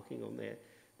residential parking on there,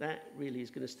 that really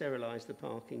is going to sterilise the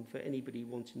parking for anybody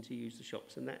wanting to use the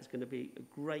shops. And that's going to be a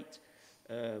great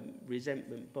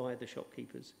resentment by the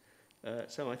shopkeepers.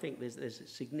 So I think there's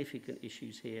significant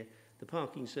issues here. The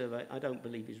parking survey, I don't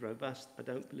believe is robust. I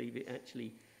don't believe it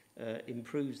actually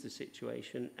improves the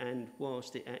situation. And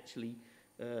whilst it actually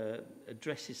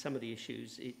addresses some of the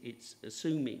issues, it's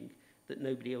assuming that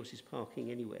nobody else is parking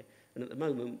anywhere. And at the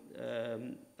moment,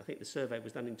 I think the survey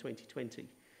was done in 2020,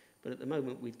 but at the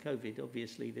moment with COVID,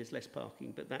 obviously there's less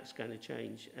parking, but that's going to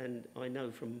change. And I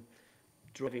know from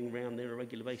driving around there on a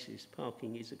regular basis,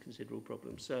 parking is a considerable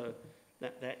problem. So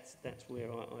that's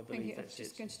where I believe that's it. I'm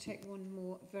just going to take one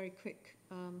more very quick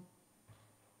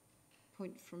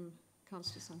point from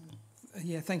Councillor Sunderland.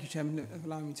 Yeah, thank you, Chairman, for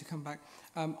allowing me to come back.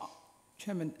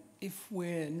 Chairman, if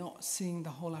we're not seeing the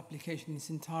whole application in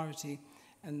its entirety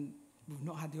and we've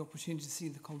not had the opportunity to see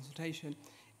the consultation.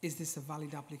 Is this a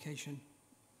valid application?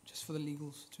 Just for the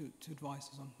legals to advise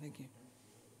us on. Thank you.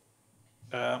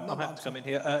 I'm happy to come in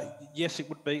here. Yes, it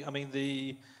would be. I mean,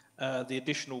 the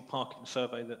additional parking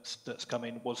survey that's come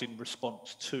in was in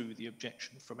response to the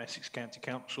objection from Essex County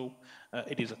Council.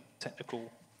 It is a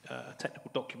technical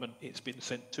document. It's been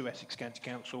sent to Essex County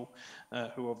Council,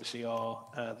 who obviously are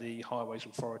the Highways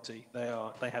Authority.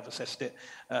 They have assessed it.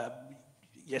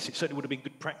 Yes, it certainly would have been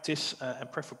good practice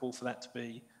and preferable for that to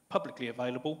be publicly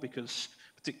available, because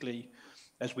particularly,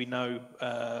 as we know,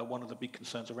 one of the big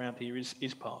concerns around here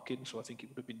is parking, so I think it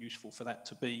would have been useful for that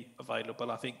to be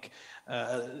available. I think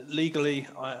legally,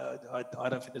 I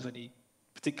don't think there's any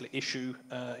particular issue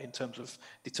in terms of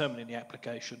determining the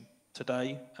application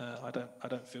today. I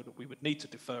don't feel that we would need to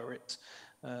defer it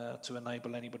to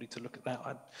enable anybody to look at that.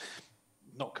 I'm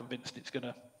not convinced it's going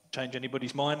to change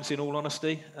anybody's minds, in all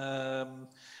honesty,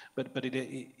 but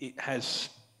it has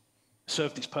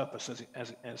served its purpose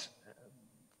as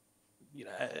you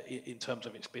know, in terms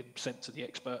of it's been sent to the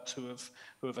experts who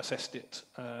have assessed it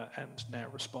and now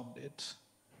responded.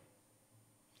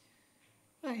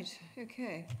 Right,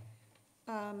 okay.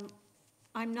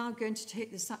 I'm now going to take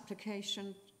this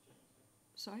application.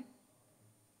 Sorry?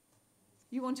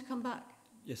 You want to come back?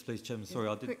 Yes, please, Chairman. Sorry,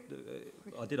 I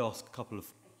did ask a couple of...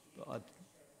 Yeah, I've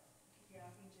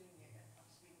been doing it.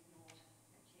 I've been ignored.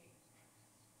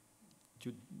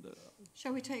 Thank you.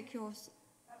 Shall we take yours?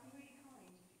 That'd be really kind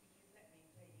if you'd let me,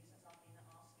 please, as I've been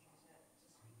asking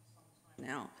to speak for some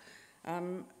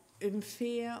time now. In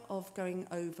fear of going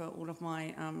over all of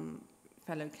my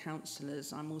fellow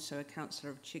councillors, I'm also a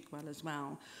councillor of Chigwell as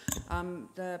well.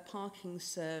 The parking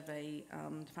survey,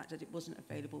 the fact that it wasn't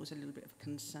available was a little bit of a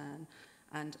concern.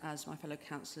 And as my fellow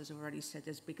councillors have already said,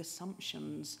 there's big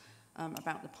assumptions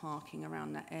about the parking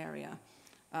around that area.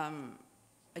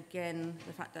 Again,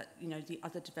 the fact that, you know, the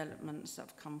other developments that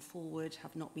have come forward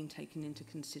have not been taken into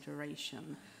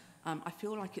consideration. I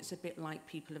feel like it's a bit like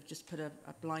people have just put a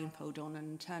blindfold on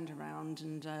and turned around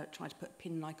and tried to put a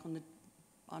pin like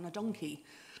on a donkey.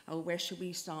 Or where should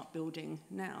we start building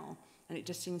now? And it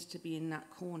just seems to be in that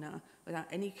corner without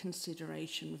any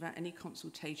consideration, without any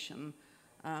consultation.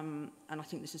 And I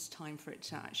think this is time for it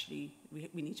to actually,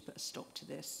 we need to put a stop to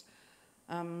this.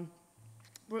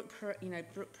 Brook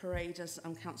Parade, as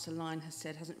Councillor Lyon has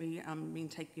said, hasn't really been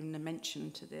given a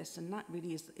mention to this, and that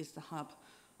really is the hub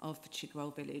of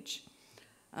Chigwell Village.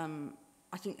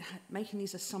 I think making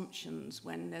these assumptions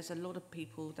when there's a lot of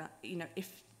people that, you know,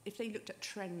 if they looked at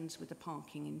trends with the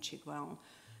parking in Chigwell,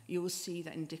 you will see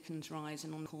that in Dickens Rise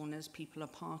and on the corners people are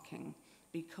parking,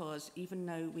 because even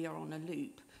though we are on a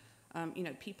loop, you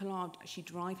know, people are actually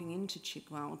driving into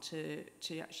Chigwell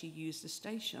to actually use the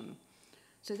station.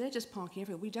 So they're just parking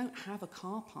everywhere. We don't have a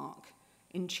car park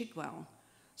in Chigwell,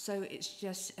 so it's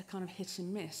just a kind of hit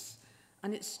and miss.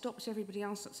 And it stops everybody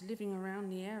else that's living around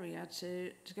the area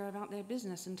to go about their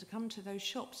business and to come to those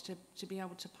shops to be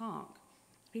able to park.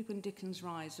 People in Dickens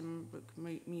Rise and Brook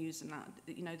Mews and that,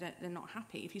 you know, they're not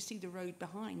happy. If you see the road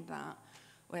behind that,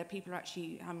 where people are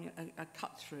actually having a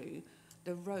cut through,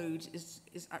 the road is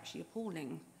actually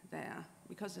appalling there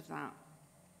because of that.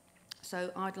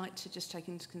 So I'd like to just take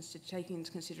into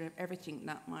consideration everything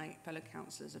that my fellow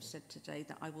councillors have said today,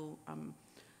 that I will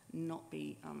not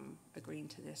be agreeing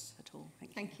to this at all.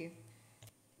 Thank you.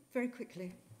 Very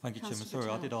quickly. Thank you, Chairman. Sorry,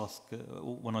 I did ask,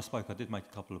 when I spoke, I did make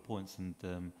a couple of points, and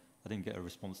I didn't get a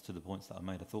response to the points that I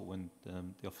made. I thought when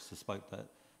the officer spoke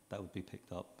that would be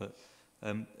picked up. But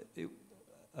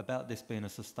about this being a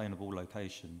sustainable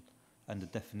location and the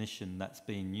definition that's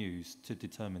being used to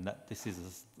determine that this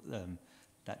is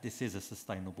a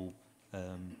sustainable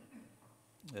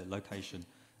location.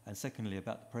 And secondly,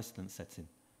 about the precedent setting.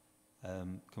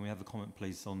 Can we have a comment,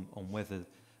 please, on whether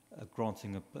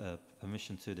granting a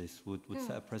permission to this would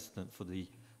set a precedent for the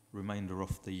remainder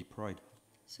of the parade?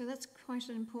 So that's quite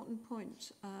an important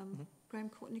point. Graham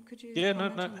Courtney, could you? Yeah,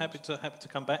 no, happy to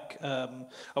come back. I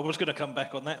was going to come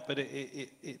back on that, but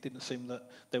it didn't seem that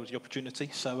there was the opportunity,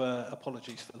 so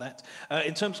apologies for that.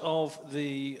 In terms of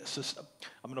the,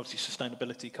 I mean, obviously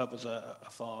sustainability covers a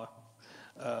far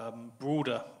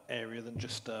broader area than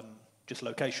just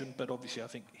location, but obviously I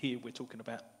think here we're talking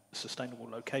about sustainable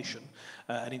location,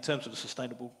 and in terms of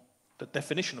the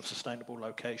definition of sustainable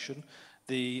location,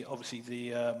 obviously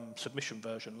the submission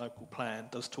version local plan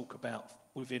does talk about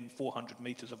within 400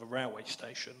 metres of a railway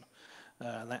station,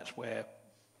 and that's where,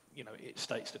 you know, it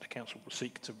states that the council will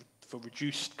seek for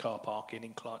reduced car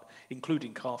parking,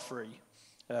 including car-free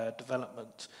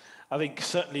development. I think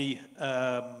certainly,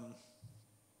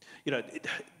 you know,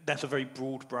 that's a very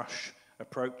broad brush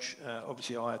approach.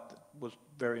 Obviously, was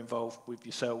very involved with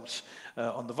yourselves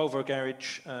on the Volvo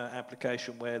garage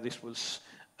application, where this was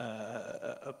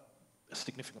a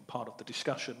significant part of the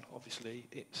discussion. Obviously,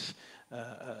 it's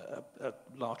a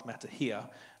large matter here,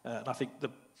 and I think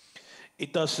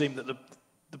it does seem that the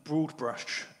broad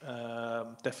brush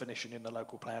definition in the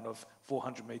local plan of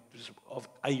 400 metres of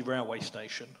a railway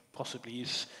station possibly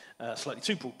is slightly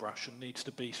too broad brush and needs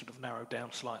to be sort of narrowed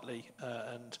down slightly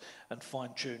and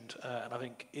fine-tuned. And I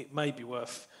think it may be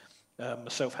worth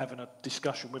myself having a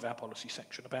discussion with our policy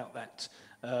section about that,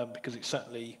 because it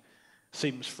certainly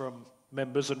seems from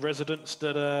members and residents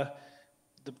that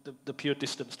the pure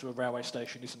distance to a railway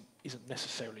station isn't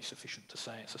necessarily sufficient to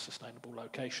say it's a sustainable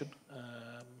location.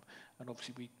 And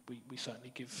obviously we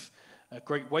certainly give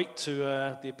great weight to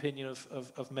the opinion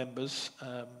of members.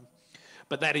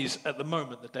 But that is, at the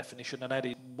moment, the definition, and that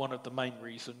is one of the main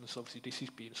reasons. Obviously, this is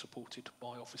being supported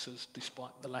by officers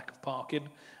despite the lack of parking,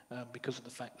 because of the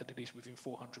fact that it is within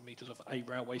 400 metres of a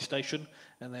railway station,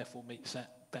 and therefore meets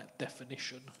that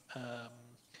definition.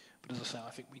 But as I say,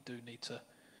 I think we do need to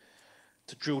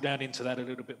drill down into that a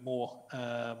little bit more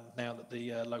now that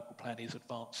the local plan is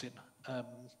advancing.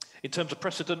 In terms of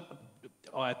precedent,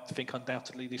 I think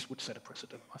undoubtedly this would set a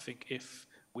precedent. I think if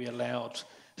we allowed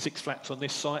 6 flats on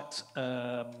this site,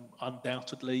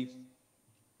 undoubtedly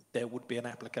there would be an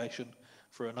application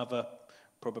for another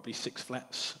probably 6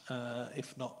 flats,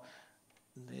 if not,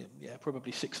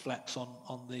 probably 6 flats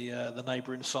on the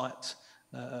neighbouring site.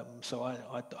 So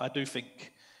I do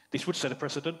think this would set a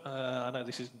precedent. I know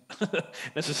this isn't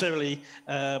necessarily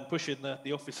pushing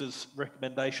the officer's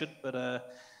recommendation, but I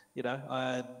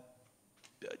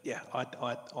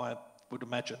would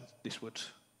imagine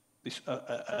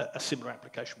a similar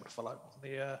application would follow on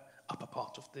the upper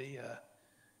part of the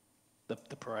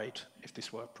parade if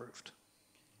this were approved.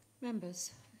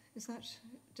 Members, does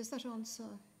that answer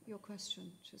your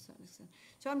question to a certain extent?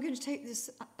 So I'm going to take this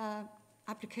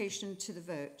application to the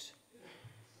vote,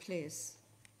 please.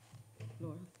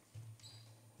 Laura.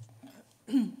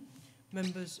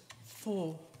 Members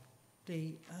for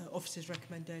the officer's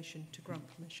recommendation to grant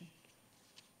permission.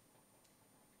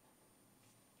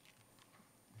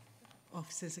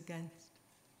 Officers against.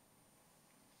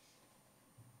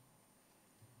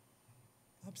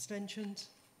 Abstentions.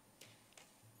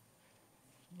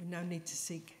 We now need to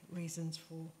seek reasons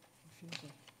for refusal.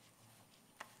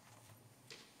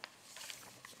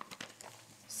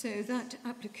 So that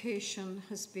application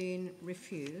has been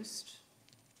refused.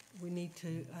 We need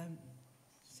to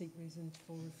seek reasons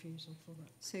for refusal for that.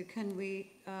 So can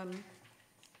we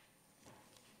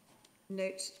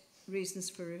note reasons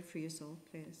for refusal,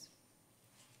 please?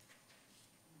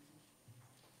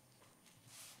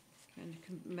 Can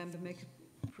a member make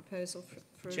a proposal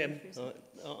for a refusal?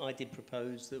 I did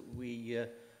propose that we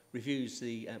refuse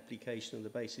the application on the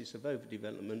basis of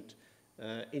overdevelopment,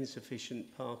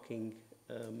 insufficient parking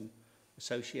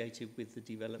associated with the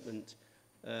development,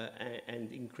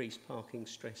 and increased parking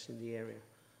stress in the area.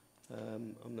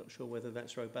 I'm not sure whether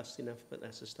that's robust enough, but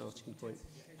that's a starting point.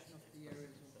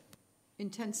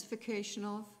 Intensification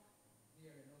of?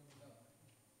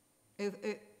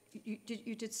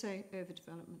 You did say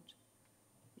overdevelopment.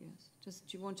 Yes.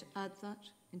 Do you want to add that,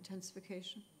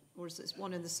 intensification? Or is it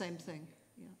one and the same thing?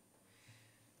 Yeah.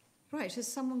 Right, is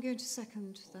someone going to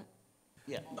second that?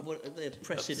 Yeah, well, the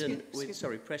precedent,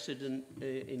 precedent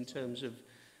in terms of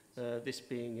this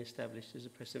being established as a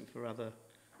precedent for other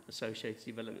associated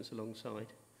developments alongside.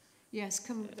 Yes,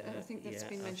 I think that's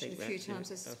been mentioned a few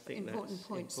times as an important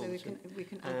point, so we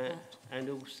can add that. And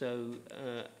also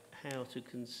how to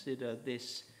consider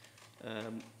this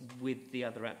with the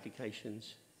other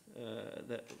applications,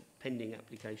 pending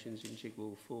applications in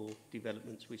Chigwell for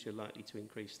developments which are likely to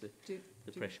increase the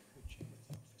pressure.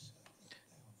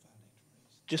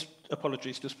 Just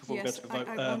apologies, just before we go to the vote.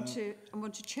 I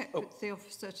want to check with the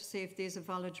officer to see if these are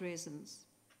valid reasons.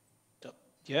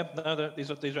 Yeah, no, these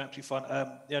are absolutely fine.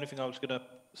 The only thing I was going to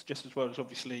suggest as well is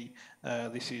obviously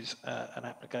this is an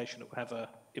application that will have an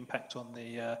impact on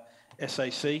the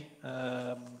SAC,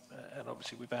 and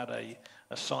obviously without a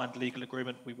signed legal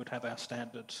agreement, we would have our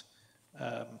standard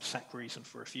SAC reason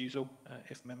for refusal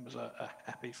if members are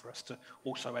happy for us to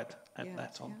also add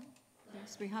that on. Yeah.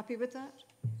 Yes, we happy with that?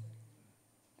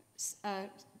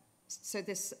 So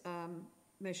this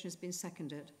motion has been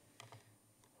seconded.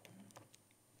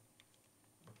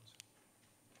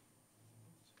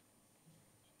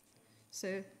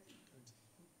 So,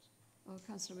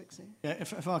 Councillor Wixie. Yeah,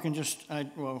 if I can just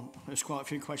add, well, there's quite a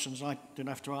few questions I didn't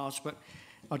have to ask, but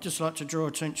I'd just like to draw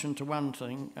attention to one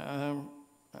thing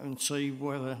and see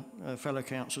whether fellow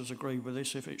councillors agree with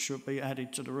this, if it should be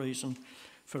added to the reason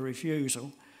for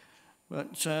refusal.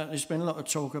 But there's been a lot of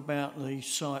talk about the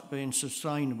site being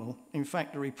sustainable. In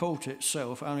fact, the report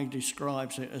itself only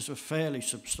describes it as a fairly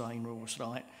sustainable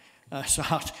site. So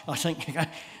I think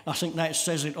that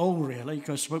says it all, really,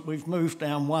 because we've moved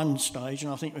down one stage,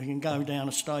 and I think we can go down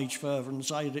a stage further and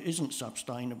say that it isn't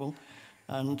sustainable.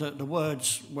 And the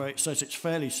words where it says it's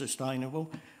fairly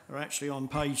sustainable are actually on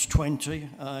page 20,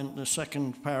 and the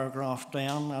second paragraph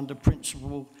down under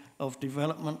principle of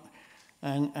development,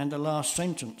 and the last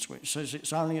sentence, which says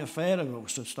it's only a fairly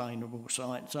sustainable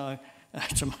site. So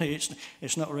to me,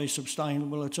 it's not really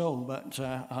sustainable at all, but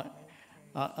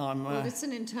I'm... well, it's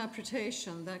an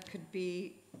interpretation that could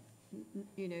be,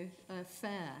 you know,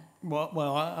 fair.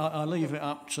 Well, I leave it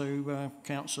up to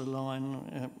Councillor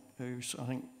Lyon, who's, I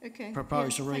think,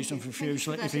 proposed a reason for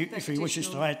refusal, if he wishes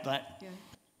to add that. Yeah.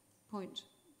 Point.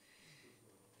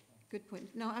 Good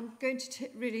point. Now, I'm going to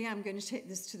really am going to take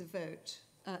this to the vote.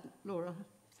 Laura,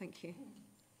 thank you.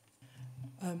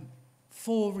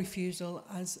 For refusal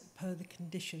as per the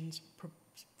conditions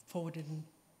forwarded and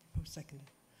seconded.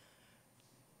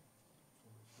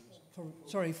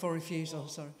 For refusal,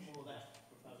 sorry.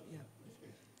 Yeah.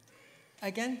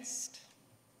 Against?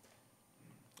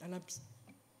 And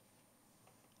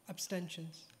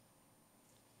abstentions?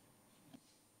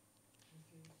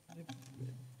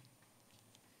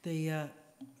 The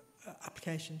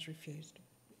application's refused.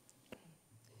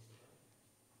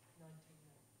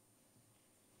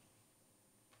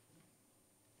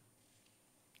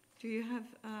 Do you have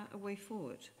a way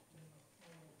forward?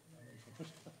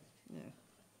 No.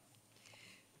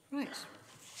 Right.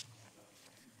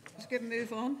 Let's go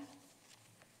move on.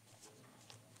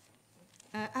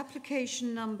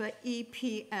 Application number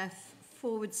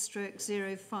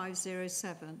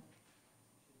EPF/0507.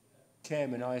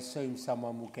 Chairman, I assume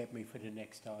someone will get me for the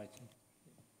next item.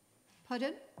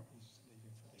 Pardon?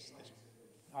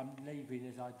 I'm leaving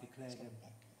as I declared a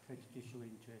prejudicial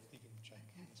interest.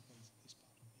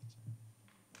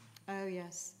 Oh,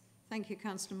 yes. Thank you,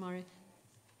 Councillor Murray.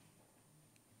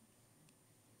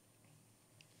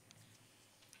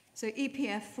 So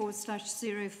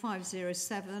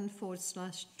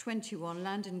EPF/0507/21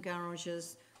 Land and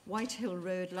Garages, Whitehill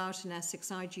Road, Loughton, Essex,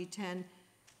 IG10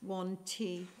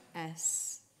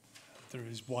 1TS. There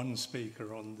is one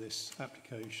speaker on this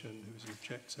application who is an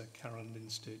objector, Karen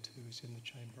Linstead, who is in the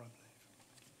chamber, I believe.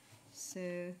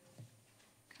 So,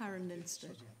 Karen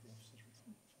Linstead.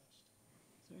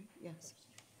 Sorry, yes.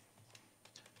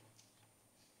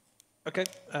 Okay,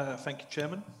 thank you,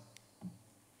 Chairman.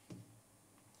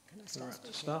 All right,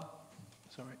 to start.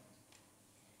 Sorry.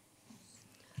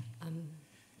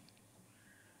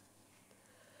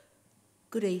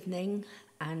 Good evening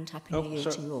and Happy New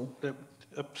Year to you all.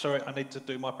 Sorry, I need to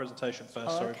do my presentation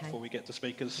first, sorry, okay. before we get to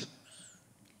speakers.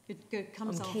 It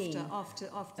comes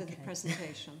after the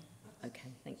presentation. Okay,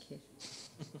 thank you.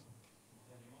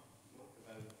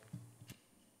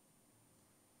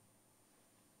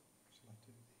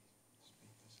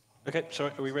 Okay,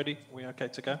 sorry, are we ready? Are we okay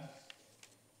to go?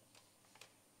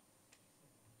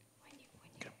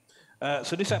 Okay.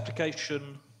 So this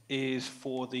application is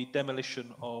for the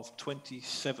demolition of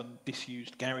 27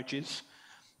 disused garages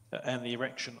and the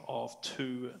erection of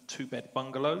two-bed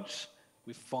bungalows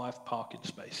with 5 parking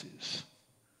spaces.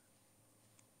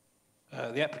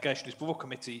 The application is before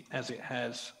committee as it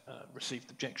has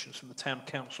received objections from the Town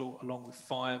Council along with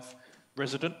 5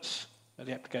 residents.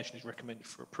 The application is recommended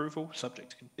for approval, subject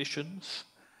to conditions.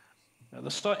 The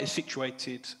site is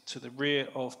situated to the rear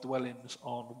of dwellings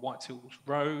on Whitehills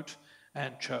Road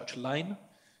and Church Lane.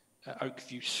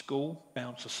 Oakview School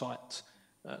bounds the site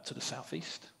to the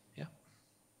southeast. Yeah.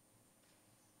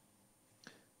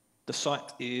 The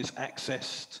site is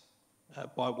accessed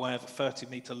by way of a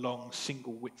 30-metre long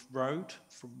single-width road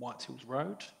from Whitehills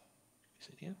Road. Is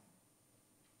it here?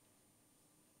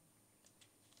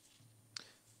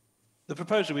 The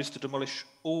proposal is to demolish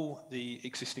all the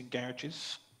existing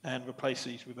garages and replace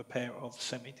these with a pair of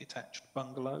semi-detached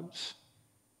bungalows.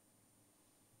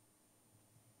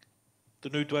 The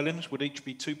new dwellings would each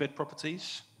be 2-bed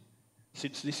properties.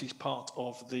 Since this is part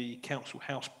of the council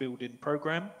house building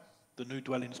programme, the new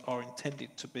dwellings are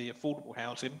intended to be affordable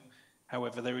housing.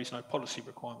 However, there is no policy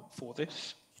requirement for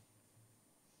this.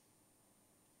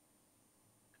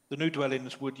 The new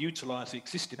dwellings would utilise the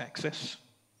existing access.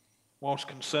 Whilst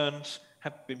concerns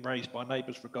have been raised by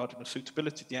neighbours regarding the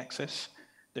suitability of the access,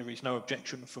 there is no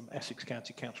objection from Essex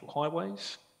County Council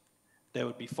Highways. There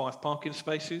would be 5 parking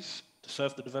spaces to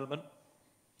serve the development,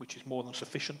 which is more than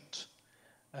sufficient,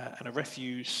 and a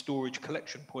refuse storage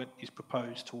collection point is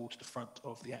proposed towards the front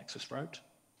of the access road.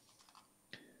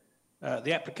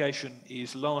 The application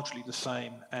is largely the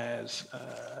same as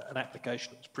an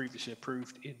application that was previously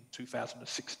approved in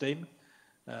 2016.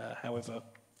 However,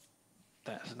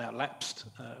 that has now lapsed,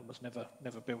 was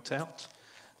never built out.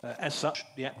 As such,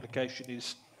 the application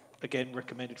is again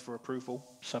recommended for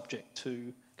approval, subject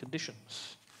to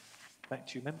conditions. Back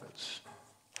to you, members.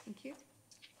 Thank you.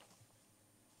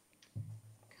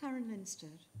 Karen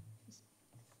Linstead.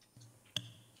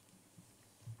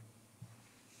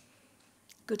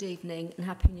 Good evening and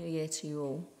Happy New Year to you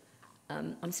all.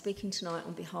 I'm speaking tonight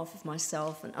on behalf of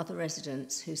myself and other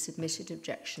residents who submitted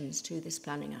objections to this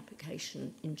planning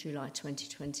application in July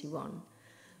 2021.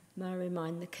 May I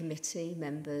remind the committee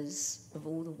members of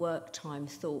all the work, time,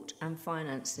 thought and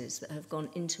finances that have gone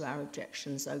into our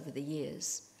objections over the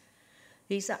years.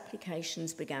 These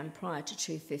applications began prior to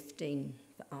 2015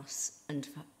 for us, and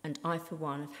I for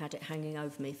one have had it hanging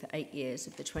over me for 8 years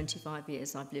of the 25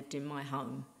 years I've lived in my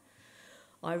home.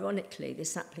 Ironically,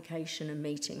 this application and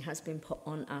meeting has been put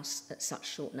on us at such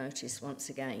short notice once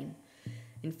again.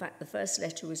 In fact, the first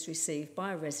letter was received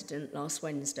by a resident last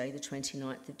Wednesday, the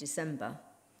 29th of December,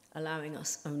 allowing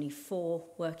us only 4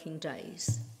 working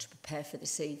days to prepare for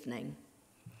this evening.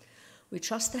 We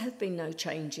trust there have been no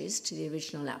changes to the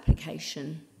original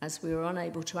application, as we were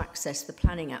unable to access the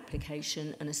planning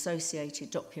application and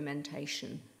associated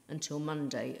documentation until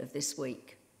Monday of this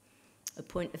week. A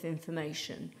point of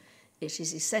information: it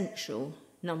is essential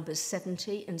numbers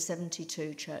 70 and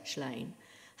 72 Church Lane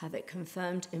have it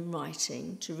confirmed in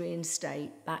writing to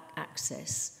reinstate back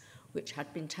access, which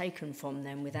had been taken from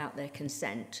them without their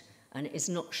consent, and it is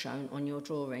not shown on your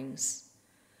drawings.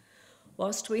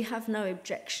 Whilst we have no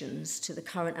objections to the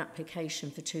current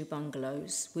application for 2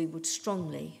 bungalows, we would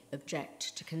strongly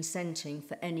object to consenting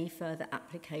for any further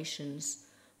applications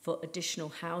for additional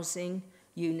housing,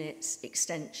 units,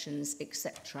 extensions,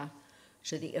 etc.,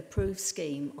 to the approved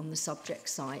scheme on the subject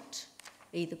site,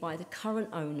 either by the current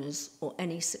owners or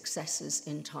any successors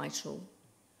in title.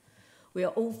 We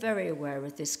are all very aware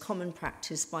of this common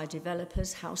practice by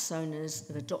developers, house owners,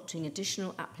 of adopting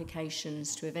additional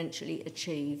applications to eventually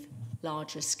achieve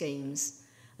larger schemes.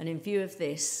 And in view of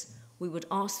this, we would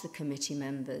ask the committee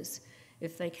members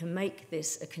if they can make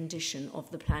this a condition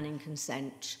of the planning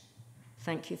consent.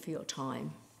 Thank you for your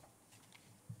time.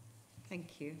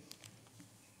 Thank you.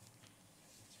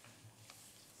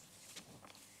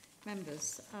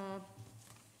 Members,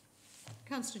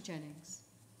 Councillor Jennings.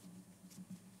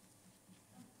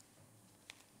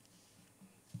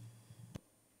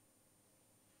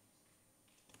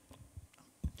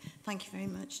 Thank you very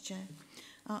much, Chair.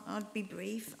 I'll be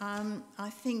brief.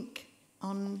 I think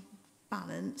on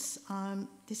balance,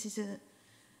 this is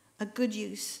a good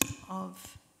use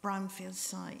of brownfield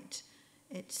site.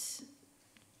 It's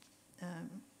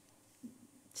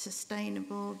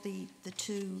sustainable. The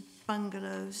 2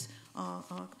 bungalows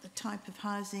are the type of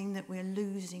housing that we're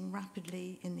losing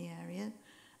rapidly in the area,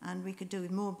 and we could do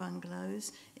with more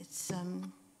bungalows. It's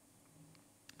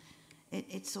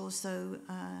also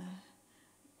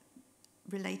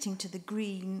relating to the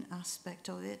green aspect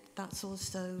of it. That's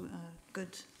also a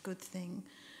good thing.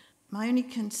 My only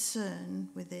concern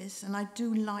with this, and I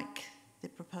do like the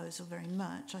proposal very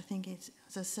much, I think it's,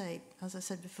 as I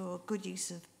said before, good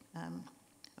use of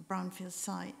a brownfield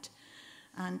site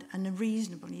and a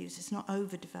reasonable use. It's not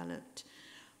overdeveloped.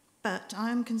 But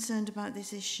I'm concerned about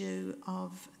this issue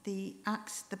of the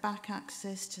back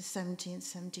access to 70 and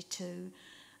 72.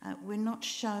 We're not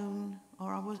shown,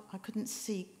 or I couldn't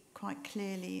see quite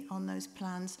clearly on those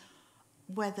plans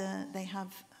whether they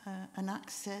have an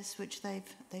access, which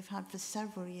they've had for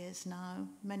several years now,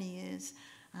 many years,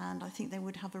 and I think they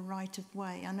would have a right of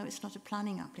way. I know it's not a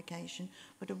planning application,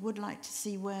 but I would like to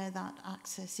see where that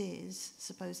access is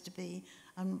supposed to be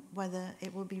and whether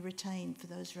it will be retained for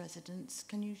those residents.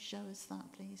 Can you show us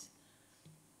that, please?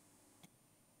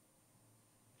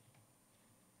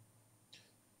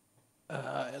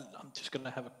 I'm just going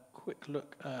to have a quick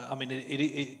look. I mean,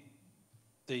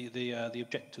 the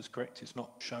objector's correct. It's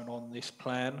not shown on this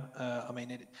plan. I mean,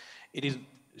 it isn't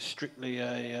strictly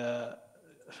a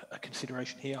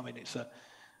consideration here. I mean, it's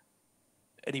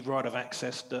any right of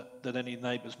access that any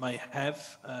neighbours may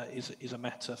have is a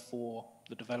matter for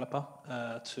the developer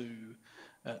to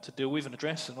deal with and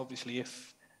address. And obviously,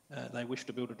 if they wish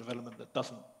to build a development that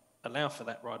doesn't allow for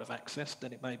that right of access,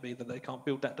 then it may be that they can't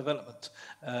build that development.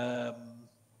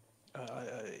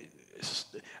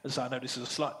 As I know, this is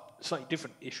a slightly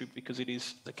different issue because it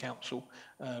is the council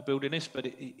building this, but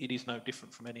it is no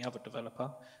different from any other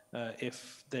developer.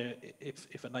 If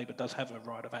a neighbour does have a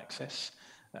right of access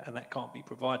and that can't be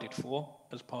provided for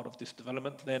as part of this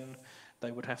development, then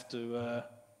they would have to,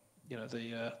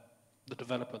 the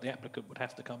developer, the applicant, would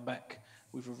have to come back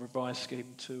with a revised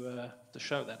scheme to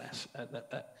show that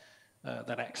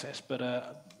access. But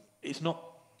it's not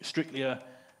strictly a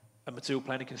material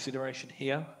planning consideration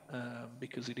here,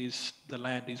 because the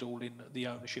land is all in the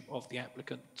ownership of the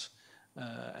applicant,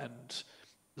 and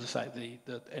as I say,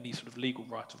 any sort of legal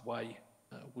right of way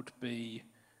would be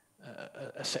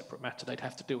a separate matter they'd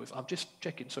have to deal with. I'm just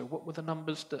checking. So, what were the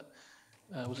numbers that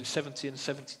was it 70 and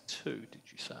 72? Did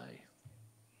you say?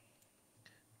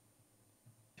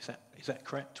 Is that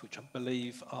correct? Which I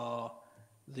believe are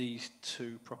these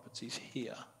two properties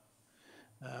here.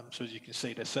 So as you can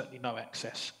see, there's certainly no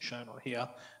access shown on here,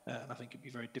 and I think it'd be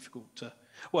very difficult to.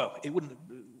 Well, it would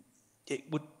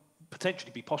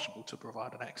potentially be possible to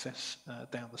provide an access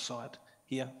down the side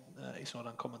here. It's not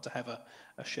uncommon to have a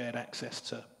shared access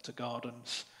to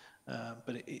gardens,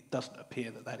 but it doesn't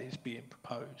appear that is being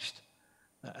proposed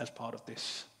as part of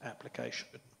this application.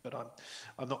 But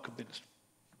I'm not convinced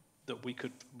that we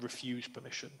could refuse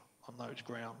permission on those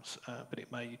grounds, but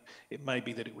it may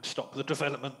be that it would stop the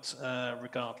development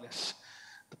regardless,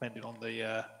 depending on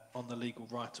the legal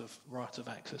right of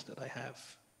access that they have.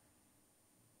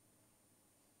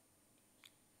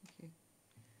 Thank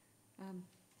you.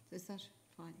 Is that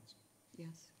fine?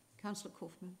 Yes. Councillor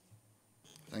Kaufman.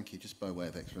 Thank you. Just by way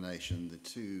of explanation, the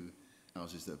two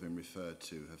houses that have been referred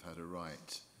to have had a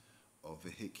right of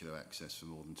vehicular access for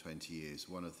more than 20 years.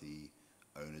 One of the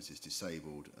owners is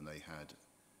disabled, and they had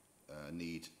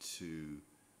need to,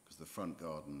 because the front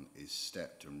garden is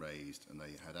stepped and raised, and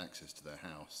they had access to their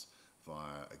house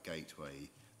via a gateway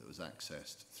that was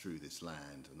accessed through this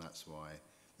land, and that's why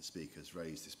the speakers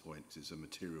raised this point, because it's a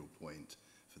material point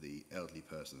for the elderly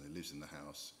person who lives in the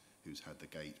house who's had the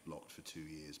gate blocked for 2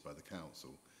 years by the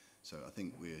council. So I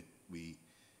think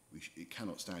it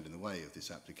cannot stand in the way of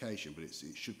this application, but it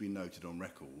should be noted on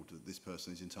record that this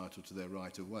person is entitled to their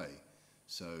right of way.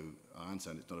 So I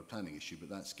understand it's not a planning issue, but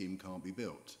that scheme can't be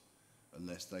built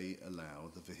unless they allow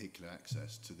the vehicular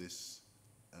access to this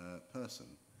person.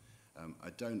 I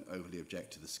don't overly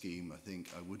object to the scheme. I think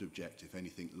I would object if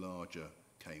anything larger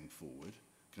came forward.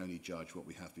 Can only judge what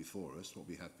we have before us. What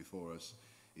we have before us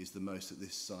is the most that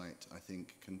this site, I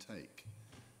think, can take.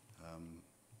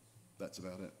 That's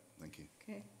about it. Thank you.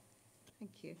 Okay.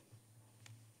 Thank you.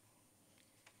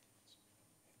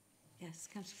 Yes,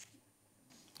 Councillor.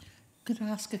 Could I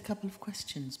ask a couple of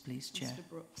questions, please, Chair? Mr.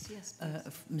 Brooks, yes, please.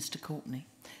 Of Mr. Courtney.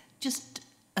 Just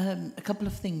a couple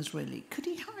of things, really. Could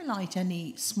he highlight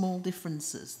any small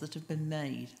differences that have been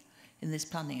made in this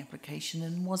planning application,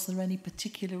 and was there any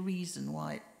particular reason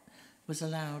why it was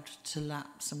allowed to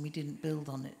lapse and we didn't build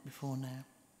on it before now?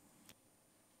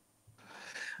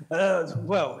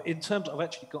 Well, in terms, I've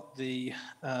actually got the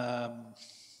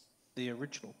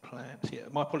original plans here.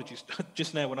 My apologies.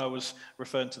 Just now, when I was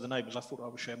referring to the neighbours, I thought I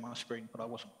was sharing my screen, but I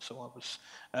wasn't. So I was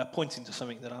pointing to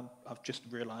something that I've just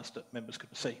realised that members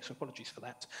couldn't see. So apologies for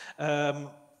that. I'm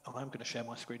going to share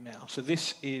my screen now. So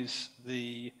this is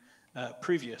the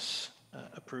previous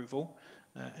approval.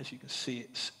 As you can see,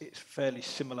 it's fairly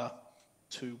similar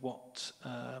to what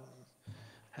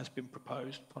has been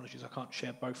proposed. Apologies, I can't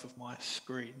share both of my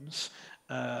screens.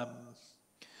 But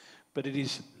it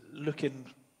is looking,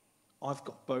 I've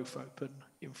got both open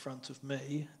in front of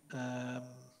me. And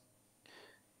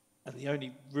the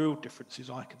only real differences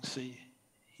I can see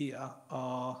here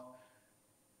are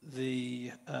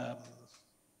the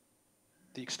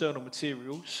external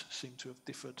materials seem to have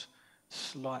differed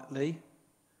slightly.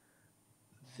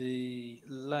 The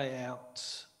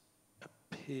layout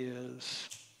appears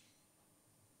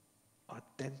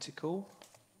identical.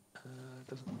 It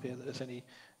doesn't appear that there's any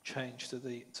change to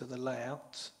the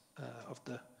layout of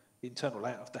the internal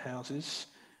layout of the houses.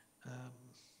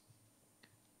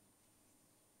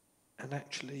 And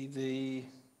actually the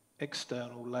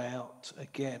external layout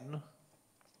again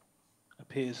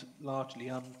appears largely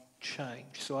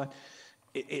unchanged. So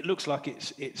it looks like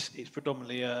it's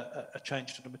predominantly a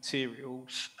change to the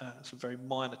materials, some very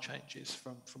minor changes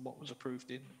from what was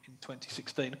approved in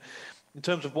 2016. In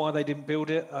terms of why they didn't build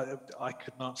it, I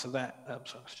couldn't answer that,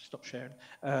 so I should stop sharing.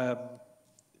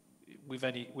 With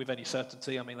any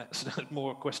certainty. I mean, that's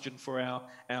more a question for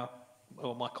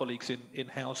my colleagues in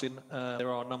housing. There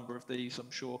are a number of these.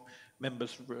 I'm sure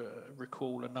members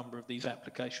recall a number of these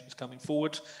applications coming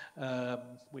forward.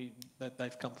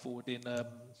 They've come forward in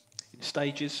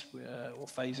stages or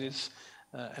phases,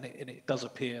 and it does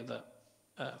appear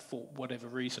that for whatever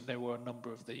reason there were a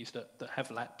number of these that have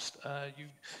lapsed.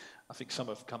 I think some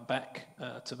have come back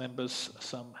to members,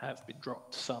 some have been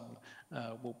dropped, some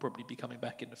will probably be coming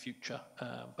back in the future,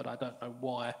 but I don't know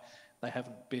why they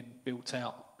haven't been built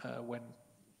out when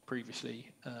previously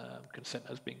consent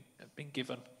has been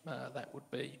given. That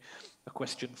would be a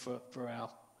question for our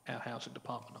housing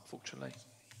department, unfortunately.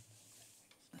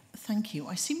 Thank you.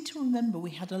 I seem to remember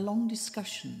we had a long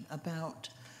discussion about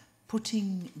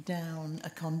putting down a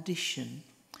condition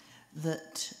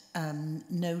that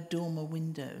no dormer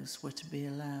windows were to be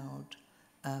allowed.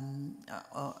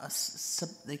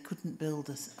 They couldn't build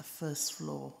a first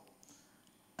floor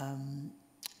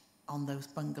on those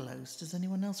bungalows. Does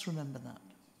anyone else remember that?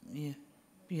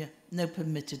 Yeah. No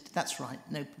permitted. That's right.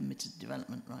 No permitted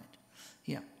development. Right.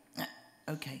 Yeah.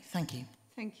 Okay. Thank you.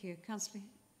 Thank you, Councillor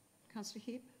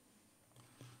Heap.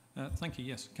 Thank you.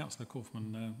 Yes, Councillor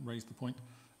Kaufman raised the point.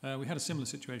 We had a similar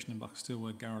situation in Buckstill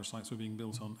where garage sites were being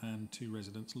built on and 2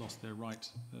 residents lost their right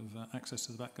of access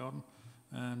to the back garden,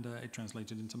 and it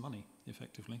translated into money,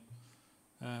 effectively.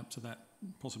 So that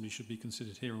possibly should be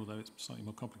considered here, although it's slightly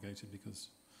more complicated because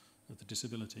of the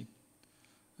disability.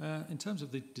 In terms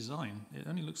of the design, it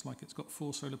only looks like it's got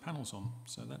 4 solar panels on,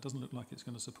 so that doesn't look like it's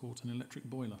going to support an electric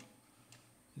boiler.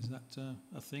 Is that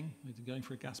a thing? Are they going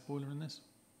for a gas boiler in this?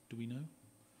 Do we know?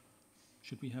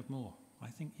 Should we have more? I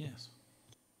think yes.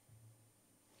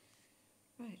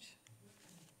 Right.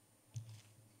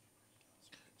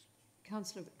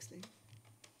 Councillor Wixley.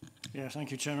 Yeah, thank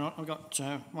you, Chairman. I've got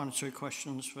 1 or 2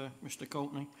 questions for Mr.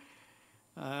 Courtney.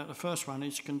 The first one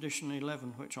is condition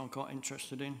 11, which I'm quite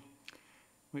interested in,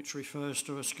 which refers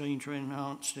to a scheme to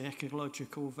enhance the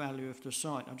ecological value of the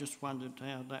site. I just wondered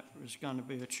how that was going to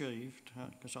be achieved,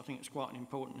 because I think it's quite an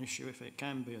important issue if it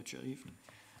can be achieved.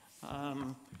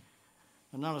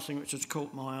 Another thing which has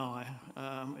caught my eye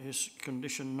is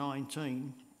condition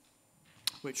 19,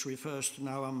 which refers to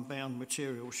no unbound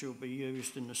material shall be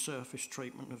used in the surface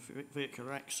treatment of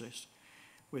vehicular access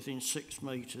within 6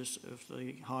 metres of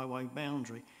the highway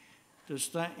boundary. Does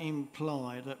that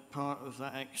imply that part of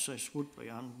that access would be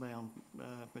unbound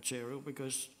material?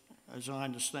 Because, as I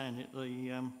understand it,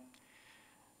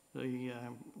 the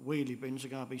wheelie bins are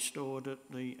going to be stored at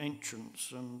the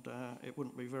entrance, and it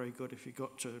wouldn't be very good if you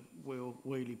got to wheel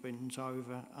wheelie bins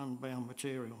over unbound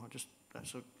material.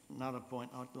 That's another point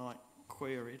I'd like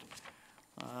queried,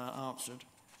 answered.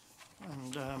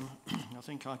 And I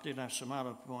think I did have some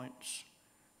other points,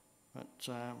 but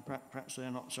perhaps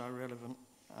they're not so relevant.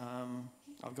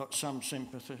 I've got some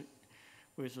sympathy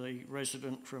with the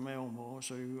resident from Elmore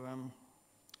who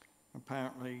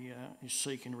apparently is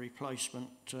seeking a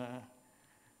replacement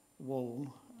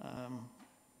wall.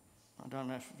 I don't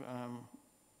know if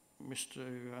Mr.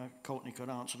 Courtney could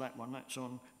answer that one. That's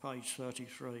on page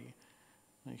 33,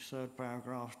 the 3rd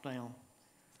paragraph down.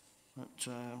 But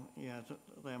yeah,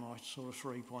 they're my sort of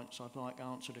 3 points I'd like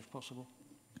answered if possible.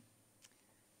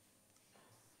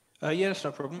 Yes,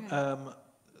 no problem.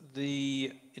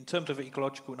 In terms of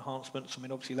ecological enhancements, I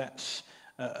mean, obviously that's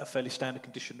a fairly standard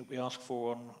condition that we ask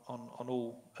for on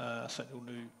all certainly all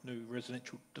new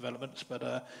residential developments,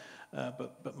 but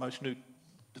most new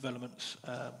developments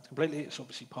completely. It's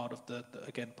obviously part of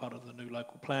part of the new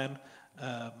local plan.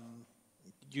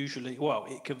 Usually, well,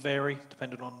 it can vary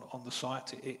depending on the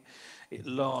site. It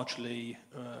largely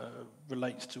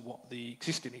relates to what the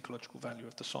existing ecological value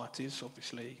of the site is.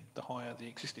 Obviously, the higher the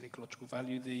existing ecological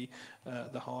value, the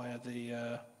higher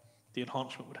the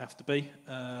enhancement would have to be.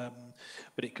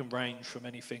 But it can range from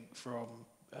anything from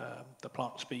the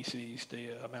plant species,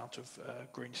 the amount of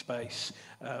green space,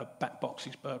 bat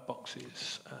boxes, bird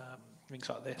boxes, things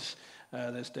like this.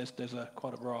 There's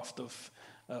quite a raft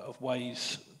of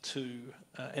ways to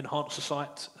enhance the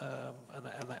site,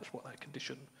 and that's what that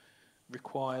condition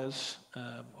requires.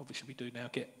 Obviously, we do now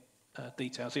get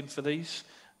details in for these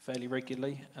fairly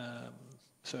regularly.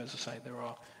 So, as I say, there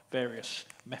are various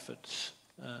methods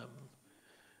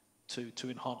to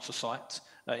enhance the site.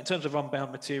 In terms of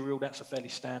unbound material, that's a fairly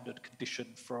standard condition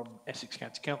from Essex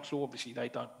County Council. Obviously, they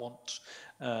don't want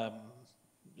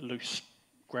loose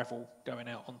gravel going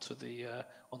out onto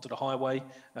the highway.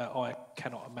 I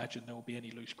cannot imagine there will be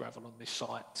any loose gravel on this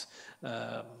site.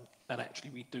 And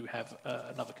actually, we do have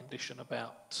another condition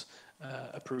about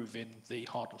approving the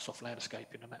hard and soft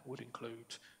landscaping, and that would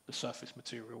include the surface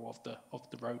material of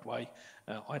the roadway.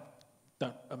 I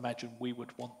don't imagine we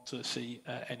would want to see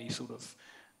any sort of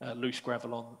loose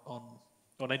gravel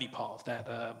on any part of that,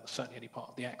 certainly any part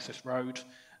of the access road.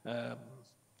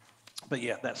 But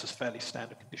yeah, that's a fairly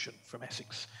standard condition from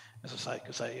Essex, as I say,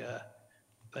 because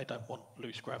they don't want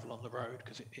loose gravel on the road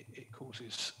because it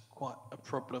causes quite a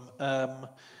problem.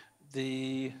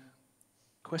 The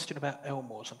question about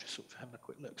Elmore's, I'm just sort of having a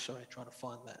quick look, sorry, trying to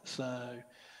find that. So,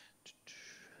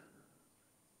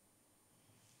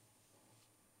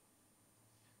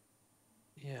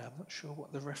 Yeah, I'm not sure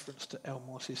what the reference to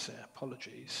Elmos is there.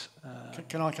 Apologies.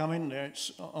 Can I come in there?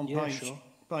 It's on yeah, page, sure.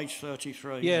 page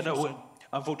 33. Yeah, as I no, said. well,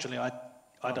 unfortunately,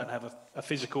 I don't have a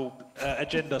physical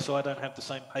agenda, so I don't have the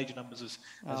same page numbers as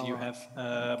Oh, you right.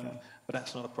 have. Okay. But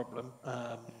that's not a problem.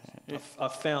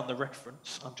 I've found the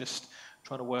reference. I'm just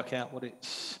trying to work out what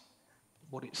it's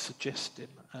suggesting.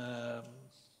 I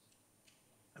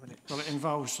mean, Well, it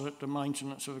involves the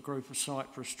maintenance of a group of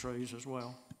cypress trees as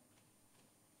well.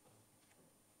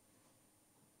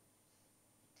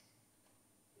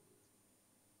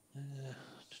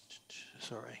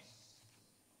 Sorry.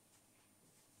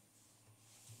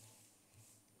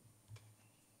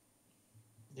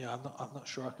 Yeah, I'm not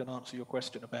sure I can answer your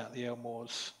question about the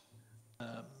Elmore's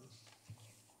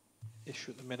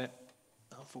issue at the minute,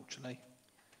 unfortunately.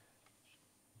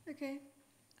 Okay.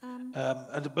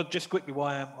 But just quickly,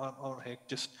 why I'm on here,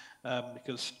 just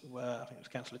because I think it was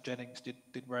Councillor Jennings did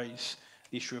raise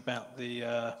the issue about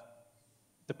the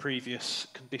previous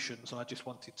conditions, and I just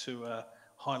wanted to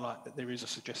highlight that there is a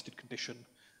suggested condition,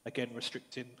 again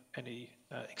restricting any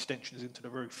extensions into the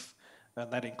roof,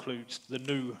 and that includes the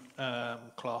new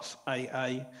Class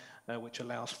AA, which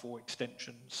allows for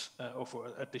extensions or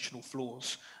for additional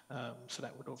floors. So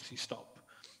that would obviously stop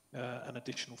an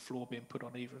additional floor being put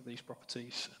on either of these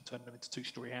properties and turn them into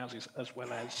two-storey houses, as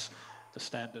well as the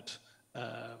standard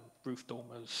roof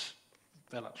dormers,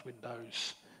 Velux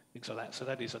windows, things like that. So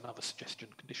that is another suggestion,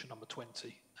 condition number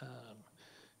 20.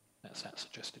 That's that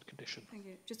suggested condition. Thank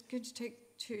you. Just could you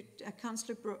take to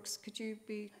Councillor Brooks? Could you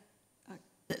be?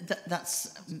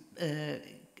 That's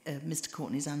Mr.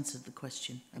 Courtney's answered the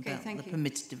question about the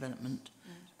permitted development.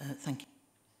 Right. Thank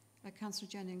you. Councillor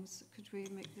Jennings, could we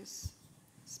make this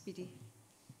speedy?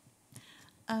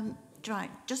 Right.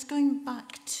 Just going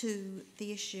back to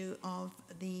the issue of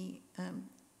the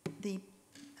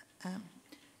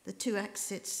two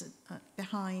exits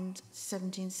behind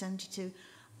 1772.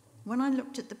 When I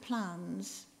looked at the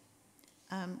plans,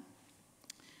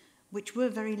 which were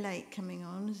very late coming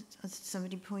on, as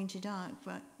somebody pointed out,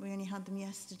 but we only had them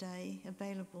yesterday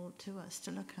available to us to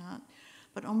look at.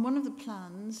 But on one of the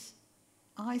plans,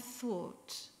 I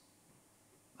thought,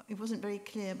 it wasn't very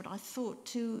clear, but I thought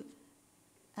two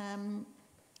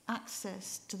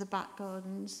access to the back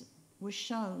gardens was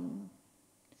shown.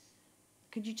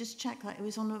 Could you just check that? It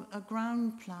was on a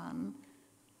ground plan,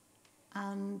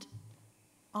 and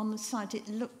on the site it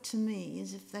looked to me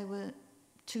as if there were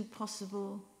two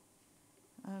possible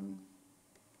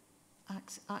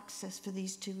access for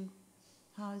these two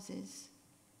houses.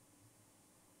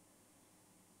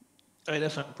 Oh,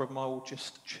 that's not a problem. I will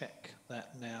just check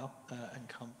that now and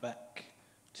come back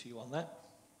to you on that.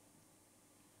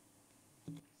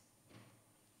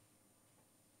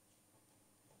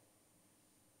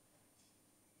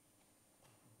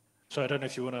 So I don't know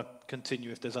if you want to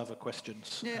continue if there's other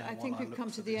questions. No, I think while we've come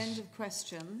look to for the this. end of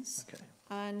questions. Okay.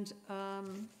 And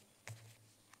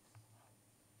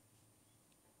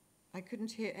I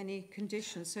couldn't hear any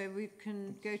conditions, so we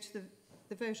can go to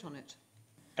the vote on it.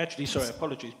 Actually, sorry,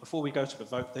 apologies. Before we go to the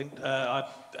vote then, I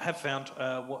have found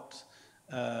what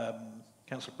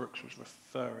Councillor Brooks was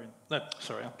referring... No,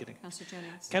 sorry, I'm kidding. Councillor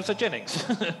Jennings. Councillor Jennings.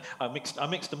 I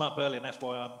mixed them up earlier, and that's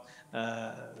why I'm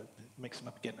mixing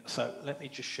them up again. So let me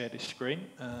just share this screen.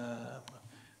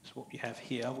 So what we have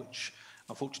here, which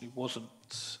unfortunately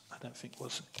wasn't, I don't think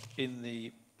was in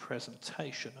the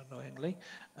presentation, annoyingly.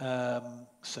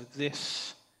 So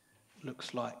this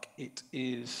looks like it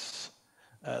is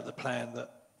the plan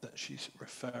that she's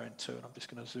referring to, and I'm just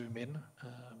going to zoom in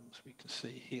so we can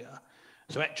see here.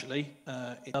 So actually,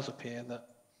 it does appear that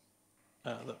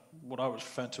what I was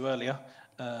referring to earlier,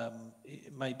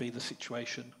 it may be the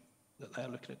situation that they're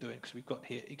looking at doing, because we've got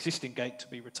here existing gate to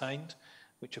be retained,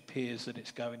 which appears that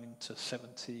it's going into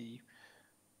 70,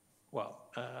 well,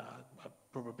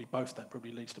 probably both, that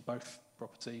probably leads to both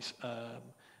properties.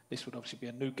 This would obviously be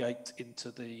a new gate into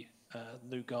the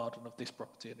new garden of this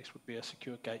property, and this would be a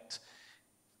secure gate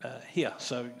here.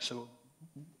 So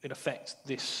in effect,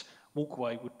 this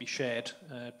walkway would be shared,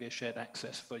 be a shared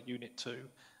access for Unit 2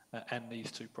 and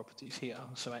these two properties here.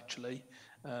 So actually,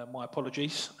 my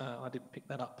apologies, I didn't pick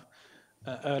that up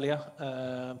earlier,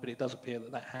 but it does appear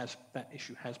that that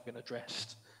issue has been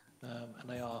addressed,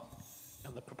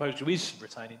 and the proposal is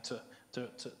retaining to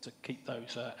keep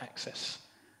those access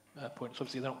points.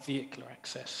 Obviously, they're not vehicular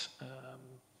access.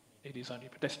 It is only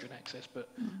pedestrian access, but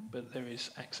there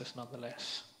is access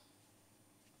nonetheless.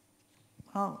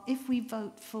 Well, if we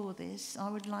vote for this, I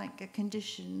would like a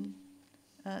condition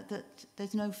that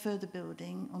there's no further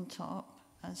building on top,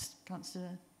 as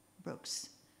Councillor Brooks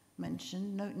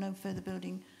mentioned, no further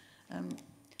building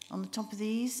on the top of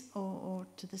these or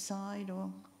to the side, or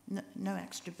no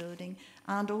extra building,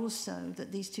 and also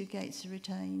that these two gates are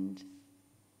retained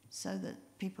so that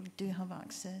people do have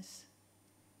access.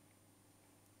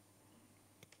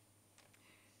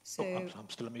 So I'm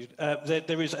still amused.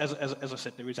 There is, as I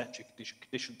said, there is actually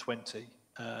condition 20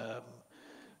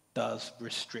 does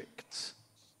restrict.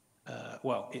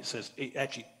 Well, it says it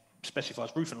actually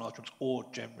specifies roof enlargements or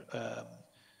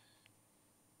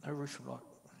no roof enlargement.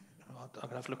 I'm going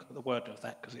to have a look at the word of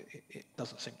that because it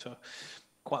doesn't seem to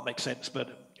quite make sense.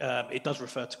 But it does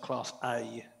refer to Class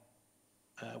A,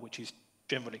 which is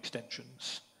general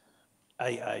extensions.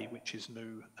 AA, which is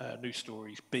new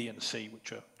stories. B and C,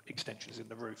 which are extensions in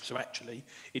the roof. So actually,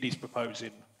 it is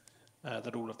proposing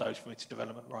that all of those permitted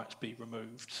development rights be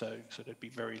removed. So there'd be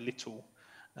very little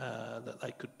that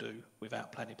they could do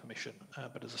without planning permission.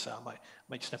 But as I say, I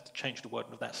may just have to change the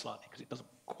wording of that slightly because it doesn't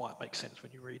quite make sense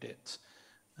when you read it.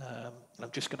 And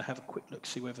I'm just going to have a quick look,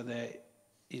 see whether there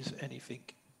is anything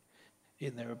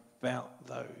in there about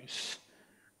those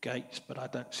gates, but I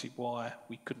don't see why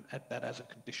we couldn't add that as a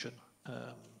condition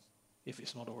if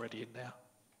it's not already in there.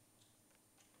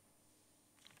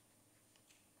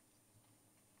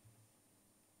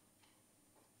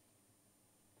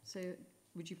 So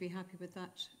would you be happy with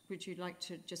that? Would you like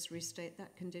to just restate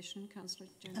that condition, Councillor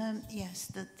Jones? Yes,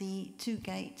 that the two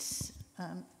gates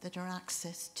that are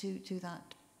access to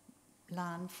that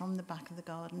land from the back of the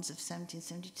gardens of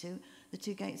 1772, the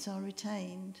two gates are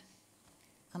retained.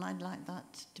 And I'd like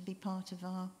that to be part of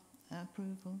our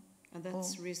approval. And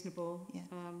that's reasonable, yeah.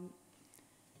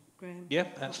 Graham? Yeah,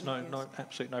 that's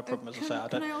absolutely no problem, as I say.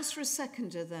 Can I ask for a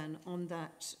seconder then on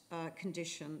that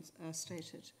condition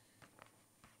stated?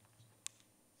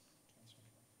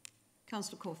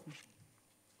 Councillor Kaufman.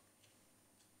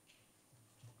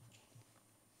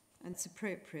 And it's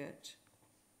appropriate.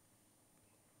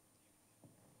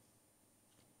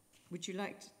 Would you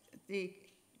like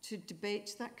to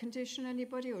debate that condition,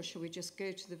 anybody, or shall we just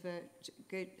go to the vote?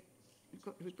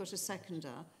 We've got a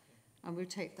seconder, and we'll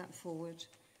take that forward.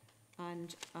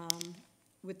 And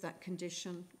with that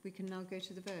condition, we can now go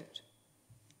to the vote.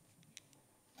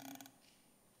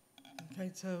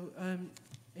 Okay, so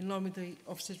in line with the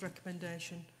officer's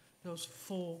recommendation, those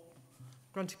for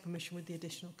granting permission with the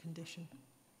additional condition.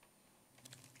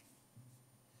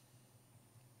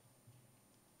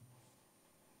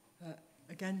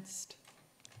 Against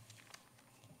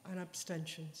and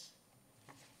abstentions.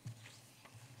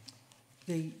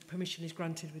 The permission is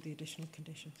granted with the additional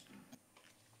condition.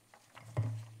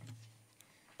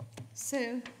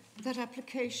 So that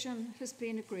application has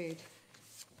been agreed.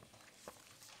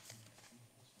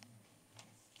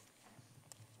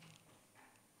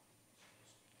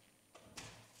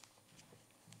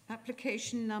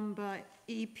 Application number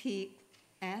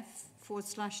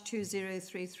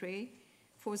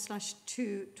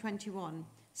EPF/2033/221,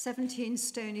 17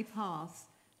 Stony Path,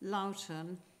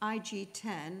 Loughton,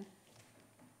 IG10,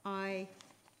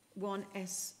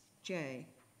 I1SJ.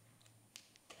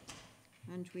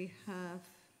 And we have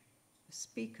a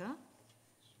speaker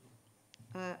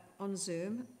on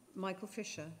Zoom, Michael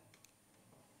Fisher.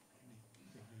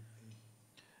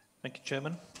 Thank you,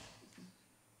 Chairman.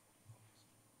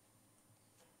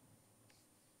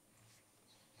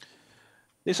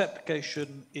 This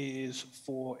application is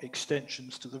for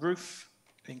extensions to the roof,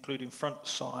 including front,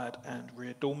 side and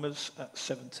rear dormers at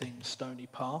 17 Stony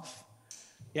Path.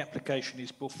 The application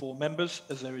is before members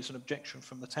as there is an objection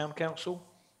from the Town Council,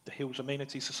 the Hills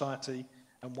Amenity Society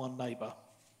and one neighbour.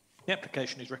 The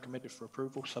application is recommended for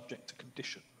approval subject to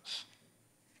conditions.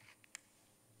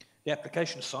 The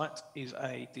application site is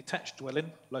a detached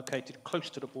dwelling located close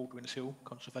to the Baldwins Hill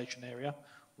Conservation Area,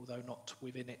 although not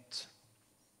within it.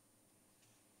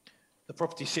 The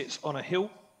property sits on a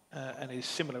hill and is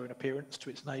similar in appearance to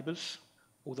its neighbours,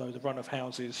 although the run of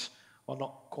houses are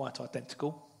not quite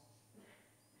identical.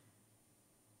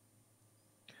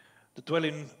 The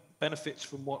dwelling benefits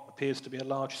from what appears to be a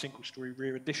large single-storey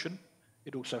rear addition.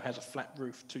 It also has a flat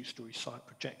roof, two-storey side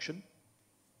projection.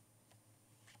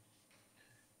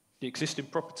 The existing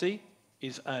property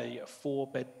is a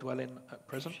 4-bed dwelling at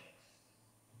present.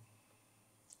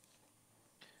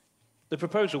 The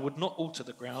proposal would not alter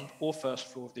the ground or first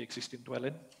floor of the existing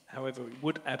dwelling. However, it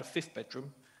would add a 5th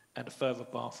bedroom and a further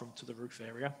bathroom to the roof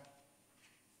area.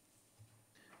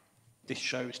 This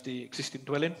shows the existing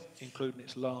dwelling, including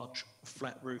its large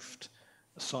flat-roofed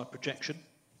side projection.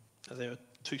 There are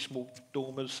 2 small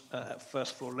dormers at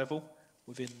first floor level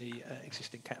within the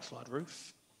existing cat-slide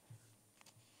roof.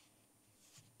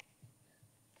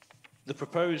 The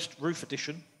proposed roof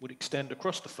addition would extend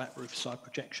across the flat roof side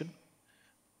projection,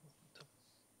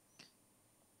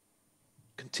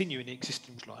 continuing the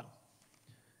existing line.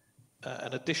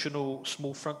 An additional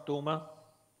small front dormer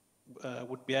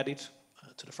would be added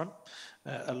to the front,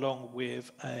 along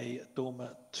with a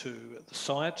dormer to the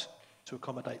side to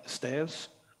accommodate the stairs.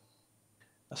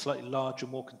 A slightly larger,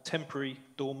 more contemporary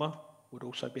dormer would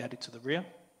also be added to the rear.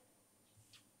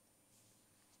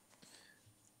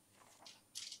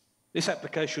 This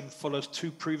application follows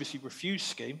two previously refused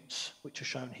schemes, which are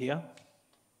shown here.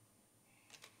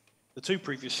 The two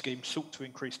previous schemes sought to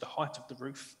increase the height of the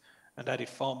roof and added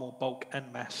far more bulk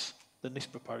and mass than this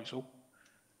proposal.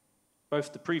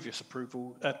 Both the previous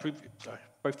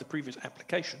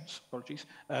applications,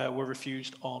 were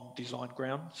refused on design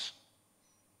grounds.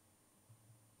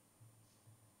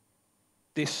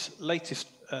 This latest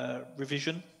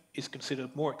revision is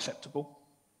considered more acceptable.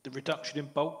 The reduction in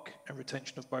bulk and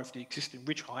retention of both the existing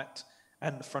ridge height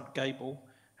and the front gable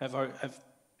have,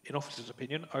 in officers'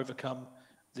 opinion, overcome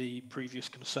the previous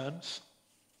concerns.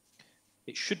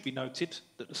 It should be noted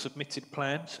that the submitted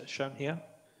plans, as shown here,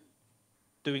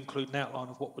 do include an outline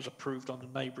of what was approved on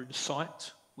the neighbouring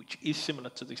site, which is similar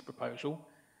to this proposal.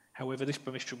 However, this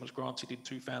permission was granted in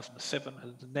 2007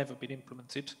 and has never been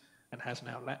implemented and has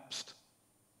now lapsed.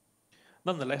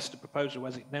 Nonetheless, the proposal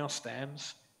as it now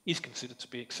stands is considered to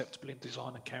be acceptable in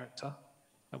design and character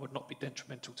and would not be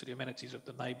detrimental to the amenities of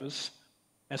the neighbours.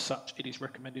 As such, it is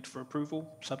recommended for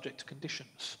approval, subject to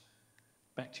conditions.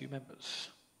 Back to you, members.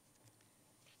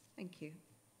 Thank you.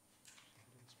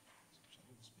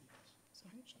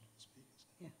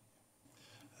 Sorry?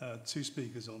 Yeah. Two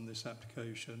speakers on this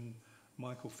application,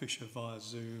 Michael Fisher via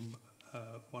Zoom,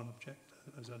 one objector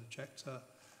as an objector,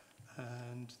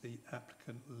 and the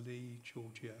applicant Lee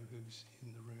Giorgio, who's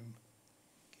in the room.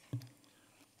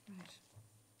 Right,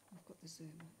 I've got the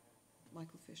Zoom.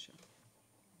 Michael Fisher.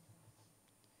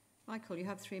 Michael, you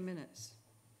have 3 minutes.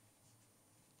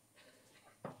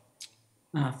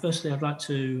 Firstly, I'd like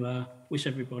to wish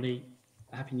everybody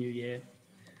a Happy New Year.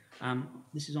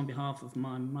 This is on behalf of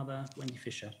my mother, Wendy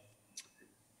Fisher.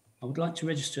 I would like to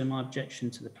register my objection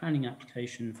to the planning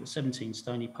application for 17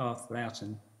 Stony Path,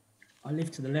 Loughton. I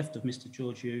live to the left of Mr.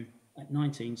 Georgiou at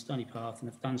 19 Stony Path and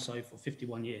have done so for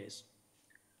 51 years.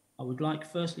 I would like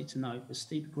firstly to note the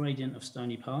steep gradient of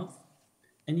Stony Path.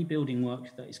 Any building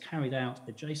work that is carried out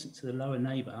adjacent to the lower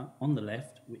neighbour on the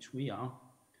left, which we are,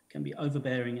 can be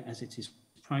overbearing as it is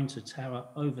prone to tower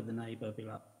over the neighbour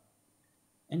below.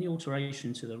 Any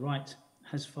alteration to the right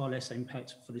has far less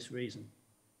impact for this reason.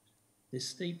 This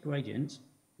steep gradient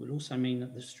will also mean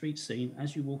that the street scene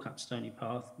as you walk up Stony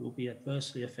Path will be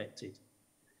adversely affected.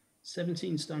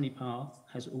 17 Stony Path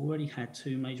has already had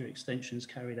 2 major extensions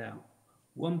carried out,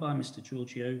 one by Mr.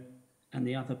 Giorgio and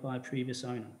the other by a previous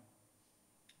owner.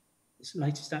 This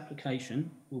latest application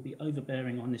will be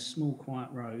overbearing on this small quiet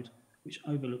road which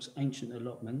overlooks ancient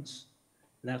allotments,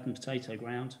 Loughton Potato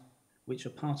Ground, which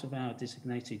are part of our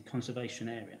designated conservation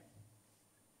area.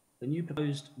 The new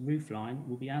proposed roofline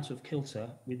will be out of kilter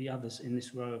with the others in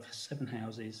this row of 7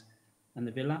 houses, and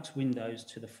the Velux windows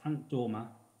to the front dormer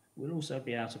will also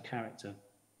be out of character.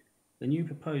 The new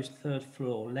proposed 3rd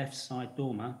floor left side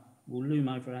dormer will loom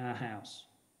over our house,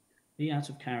 be out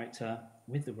of character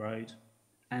with the road,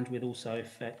 and will also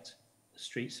affect the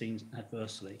street scenes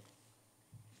adversely.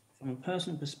 From a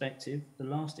personal perspective, the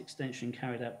last extension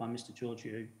carried out by Mr.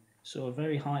 Giorgio saw a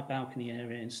very high balcony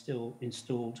area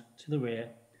installed to the rear,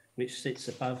 which sits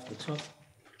above the top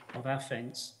of our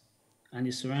fence and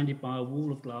is surrounded by a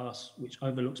wall of glass which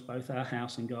overlooks both our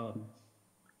house and garden.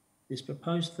 This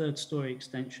proposed 3rd storey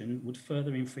extension would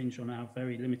further infringe on our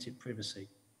very limited privacy.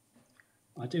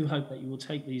 I do hope that you will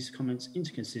take these comments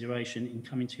into consideration in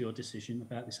coming to your decision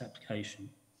about this application.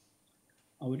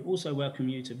 I would also welcome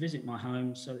you to visit my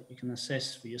home so that you can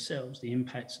assess for yourselves the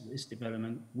impacts that this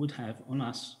development would have on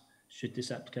us should this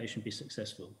application be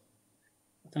successful.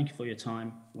 Thank you for your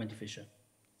time, Wendy Fisher.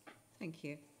 Thank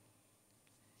you.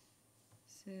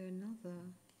 So another,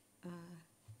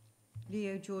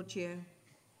 Leo Giorgio.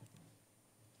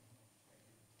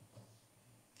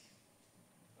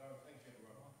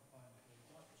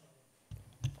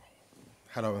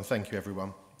 Hello and thank you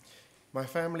everyone. My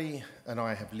family and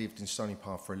I have lived in Stony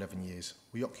Path for 11 years.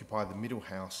 We occupy the middle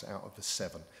house out of the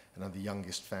 7 and are the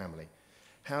youngest family.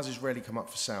 Houses rarely come up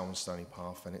for sale on Stony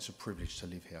Path and it's a privilege to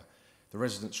live here. The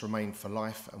residents remain for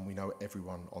life and we know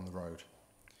everyone on the road.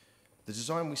 The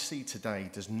design we see today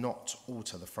does not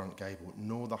alter the front gable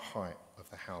nor the height of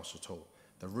the house at all.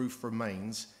 The roof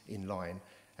remains in line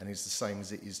and is the same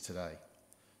as it is today.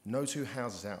 No 2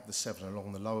 houses out of the 7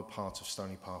 along the lower part of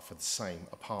Stony Path are the same,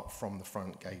 apart from the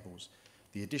front gables.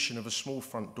 The addition of a small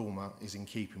front dormer is in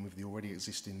keeping with the already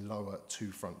existing lower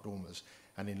 2 front dormers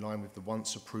and in line with the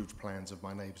once approved plans of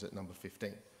my neighbours at number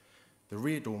 15. The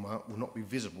rear dormer will not be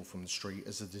visible from the street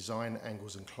as the design,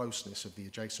 angles and closeness of the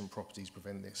adjacent properties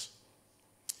prevent this.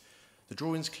 The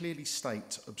drawings clearly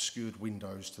state obscured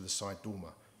windows to the side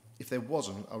dormer. If there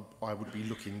wasn't, I would be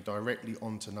looking directly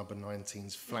onto number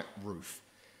 19's flat roof.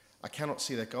 I cannot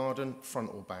see their garden, front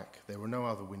or back. There were no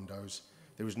other windows.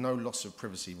 There is no loss of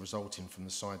privacy resulting from the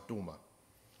side dormer.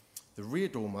 The rear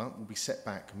dormer will be set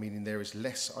back, meaning there is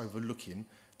less overlooking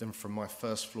than from my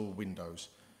first floor windows.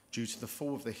 Due to the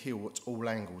fall of the hill at all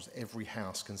angles, every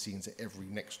house can see into every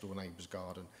next door neighbour's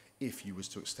garden if you was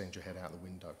to extend your head out the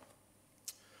window.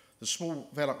 The small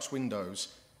Velux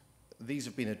windows, these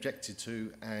have been objected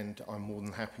to and I'm more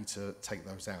than happy to take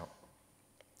those out.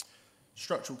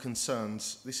 Structural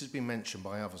concerns, this has been mentioned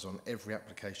by others on every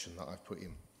application that I've put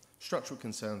in. Structural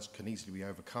concerns can easily be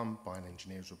overcome by an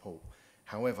engineer's report.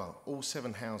 However, all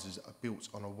 7 houses are built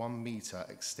on a 1 metre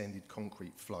extended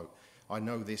concrete float. I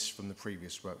know this from the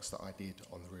previous works that I did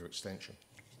on the rear extension.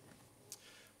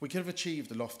 We could have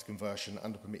achieved a loft conversion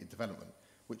under permitted development,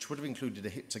 which would have included a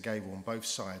hip to gable on both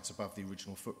sides above the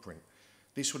original footprint.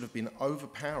 This would have been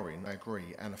overpowering, I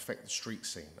agree, and affect the street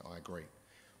scene, I agree.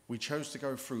 We chose to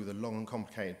go through the long and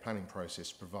complicated planning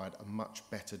process to provide a much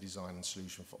better design and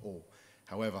solution for all.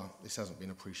 However, this hasn't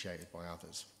been appreciated by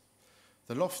others.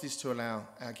 The loft is to allow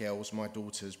our girls, my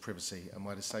daughters, privacy and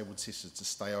my disabled sisters to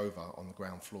stay over on the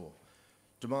ground floor.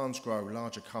 Demands grow,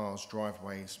 larger cars,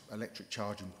 driveways, electric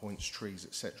charging points, trees,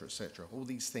 etc., etc. All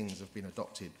these things have been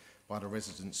adopted by the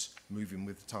residents moving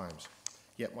with the times.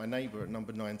 Yet my neighbour at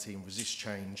number 19 resists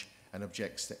change and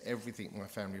objects to everything my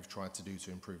family have tried to do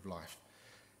to improve life.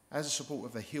 As a support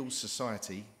of the Hills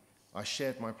Society, I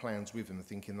shared my plans with them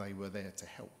thinking they were there to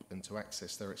help and to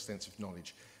access their extensive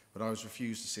knowledge, but I was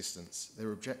refused assistance.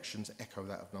 Their objections echo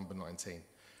that of number 19.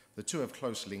 The two have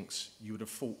close links. You would have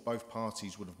thought both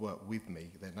parties would have worked with me,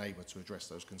 their neighbour, to address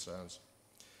those concerns.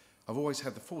 I've always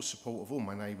had the full support of all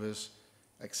my neighbours,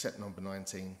 except number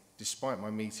 19, despite my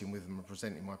meeting with them and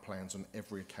presenting my plans on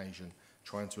every occasion,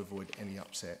 trying to avoid any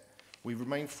upset. We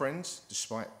remain friends,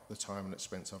 despite the time and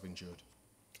expense I've endured.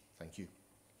 Thank you.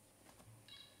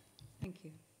 Thank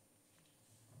you.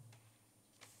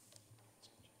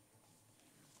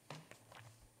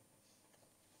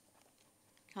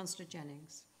 Councillor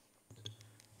Jennings.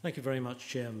 Thank you very much,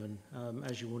 Chairman.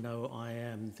 As you all know, I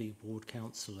am the ward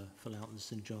councillor for Loughton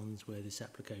St John's, where this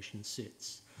application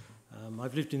sits.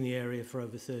 I've lived in the area for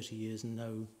over 30 years and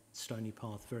know Stony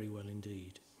Path very well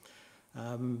indeed.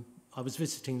 I was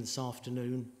visiting this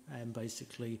afternoon and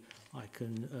basically I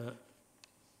can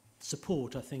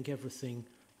support, I think, everything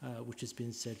which has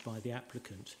been said by the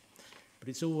applicant. But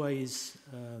it's always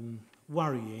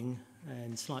worrying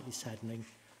and slightly saddening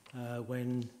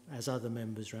when, as other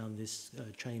members around this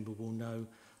chamber will know,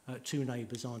 2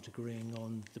 neighbours aren't agreeing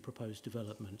on the proposed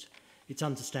development. It's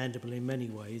understandable in many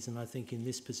ways, and I think in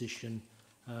this position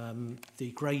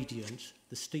the gradient,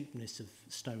 the steepness of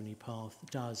Stony Path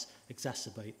does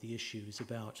exacerbate the issues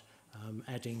about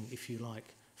adding, if you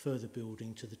like, further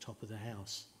building to the top of the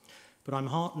house. But I'm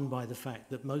heartened by the fact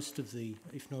that most of the,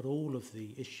 if not all of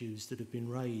the issues that have been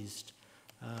raised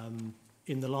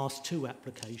in the last 2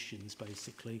 applications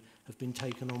basically have been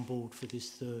taken on board for this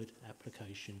 3rd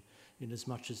application, in as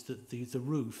much as that the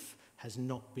roof has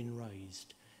not been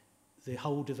raised. The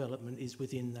whole development is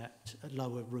within that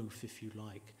lower roof, if you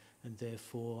like, and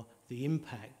therefore the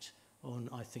impact on,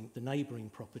 I think, the neighbouring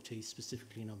property,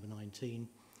 specifically number 19,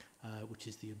 which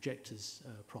is the objector's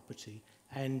property,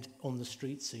 and on the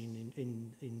street scene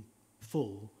in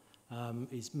full,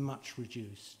 is much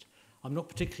reduced. I'm not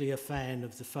particularly a fan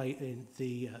of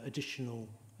the additional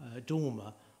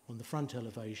dormer on the front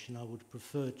elevation. I would have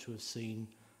preferred to have seen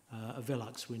a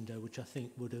Velux window, which I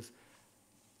think would have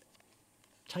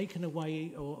taken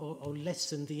away or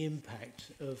lessened the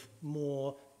impact of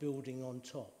more building on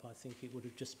top. I think it would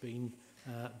have just been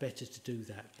better to do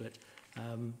that, but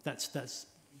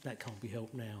that can't be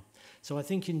helped now. So I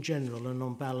think in general and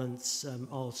on balance,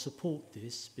 I'll support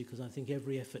this because I think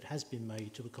every effort has been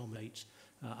made to accommodate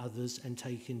others and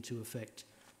take into effect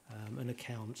and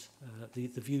account the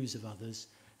views of others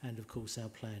and of course our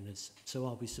planners. So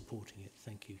I'll be supporting it.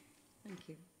 Thank you. Thank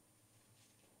you.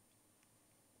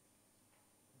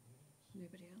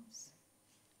 Anybody else?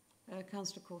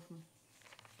 Councillor Kaufman.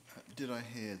 Did I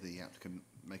hear the applicant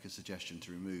make a suggestion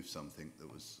to remove something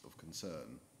that was of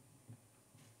concern?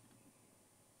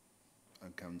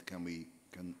 And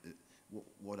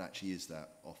what actually is that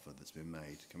offer that's been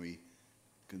made?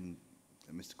 Can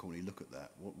Mr. Corney look at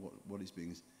that?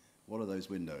 What are those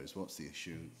windows? What's the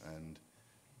issue? And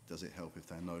does it help if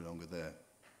they're no longer there?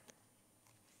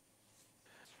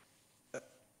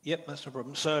 Yep, that's no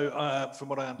problem. So, from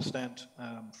what I understand,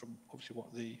 from obviously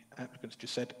what the applicants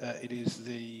just said, it is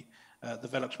the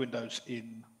Velux windows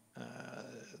in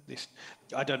this.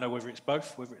 I don't know whether it's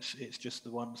both, whether it's just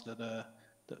the ones that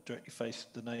directly face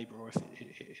the neighbour, or if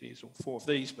it is all four of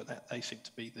these. But they seem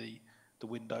to be the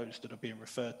windows that are being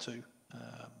referred to.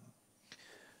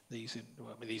 These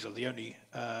are the only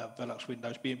Velux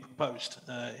windows being proposed.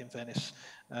 In fairness,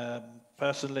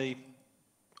 personally,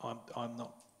 I'm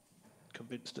not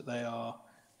convinced that they are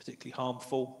particularly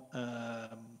harmful.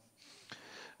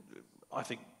 I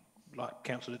think, like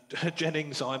Councillor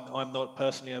Jennings, I'm not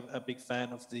personally a big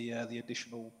fan of the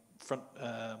additional front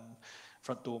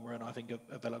dormer, and I think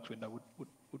a Velux window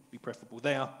would be preferable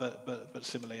there. But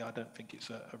similarly, I don't think it's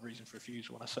a reason for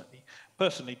refusal, and I certainly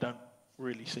personally don't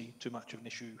really see too much of an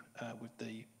issue with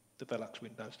the Velux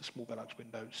windows, the small Velux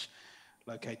windows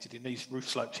located in these roof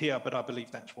slopes here. But I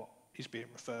believe that's what is being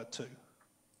referred to.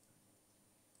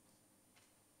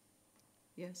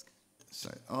 Yes. So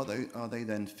are they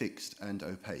then fixed and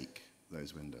opaque,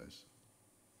 those windows?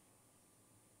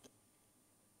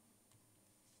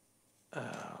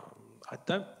 I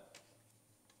don't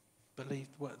believe.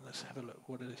 Well, let's have a look.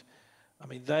 What it is. I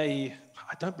mean, I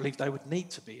don't believe they would need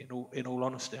to be. In all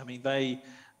honesty, I mean, they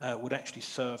would actually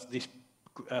serve this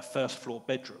first floor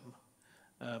bedroom.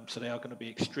 So they are going to be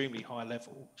extremely high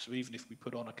level. So even if we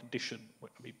put on a condition, I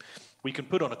mean, we can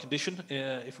put on a condition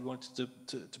if we wanted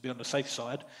to be on the safe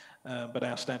side, but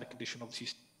our standard condition obviously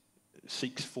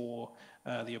seeks for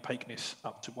the opaqueness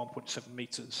up to 1.7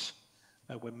 metres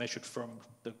when measured from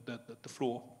the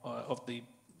floor of the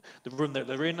room that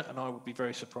they're in, and I would be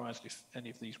very surprised if any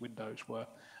of these windows were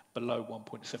below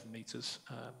 1.7 metres,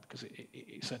 because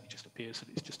it certainly just appears that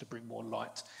it's just to bring more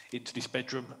light into this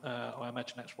bedroom. I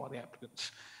imagine that's why the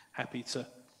applicant's happy to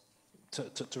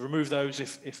remove those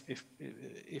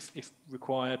if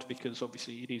required, because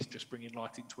obviously it is just bringing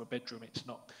light into a bedroom.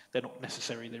 They're not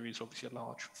necessary. There is obviously a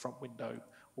large front window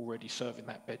already serving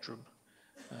that bedroom,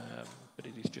 but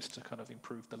it is just to kind of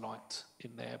improve the light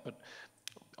in there. But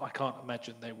I can't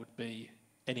imagine there would be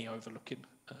any overlooking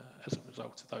as a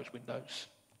result of those windows.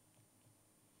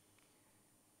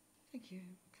 Thank you.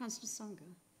 Councillor Sanga.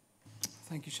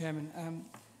 Thank you, Chairman.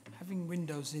 Having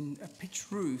windows in a pitched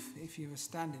roof, if you have a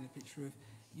stand in a pitched roof,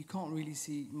 you can't really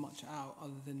see much out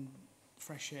other than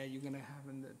fresh air you're going to have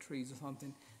in the trees or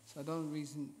something. So I don't really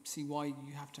see why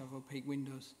you have to have opaque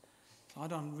windows. So I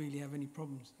don't really have any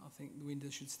problems. I think the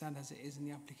windows should stand as it is in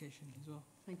the application as well.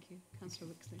 Thank you.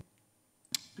 Councillor Wixley.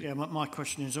 Yeah, my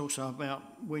question is also about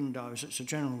windows. It's a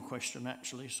general question,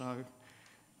 actually, so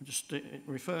it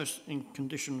refers in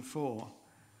condition 4.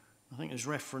 I think there's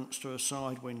reference to a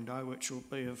side window which will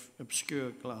be of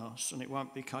obscured glass and it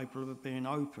won't be capable of being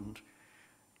opened.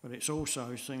 But it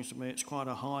also seems to me it's quite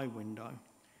a high window.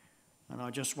 And I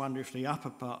just wonder if the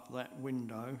upper part of that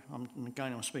window,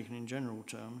 again I'm speaking in general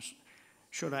terms,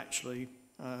 should actually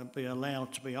be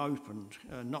allowed to be opened,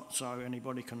 not so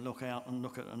anybody can look out and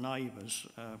look at a neighbour's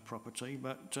property,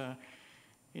 but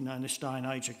in this day and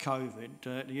age of COVID,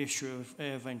 the issue of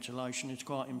air ventilation is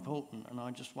quite important, and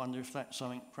I just wonder if that's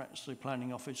something perhaps the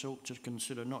Planning Office ought to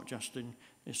consider, not just in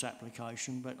this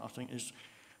application, but I think there's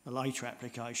a later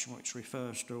application which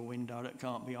refers to a window that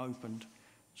can't be opened.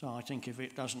 So I think if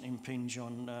it doesn't impinge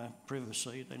on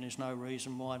privacy, then there's no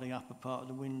reason why the upper part of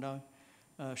the window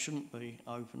shouldn't be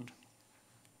opened.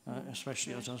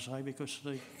 Especially, as I say, because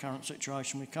of the current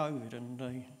situation with COVID and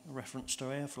the reference to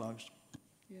airflows.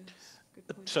 Yes, good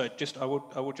point. So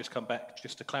I would just come back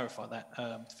just to clarify that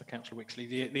for Councillor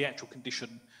Wixley. The actual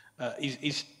condition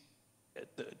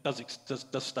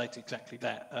does state exactly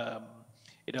that.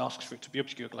 It asks for it to be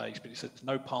obscure glaze, but it says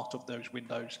no part of those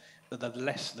windows that are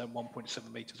less than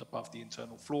 1.7 metres above the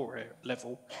internal floor area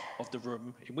level of the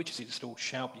room in which it's installed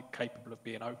shall be capable of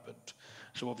being opened.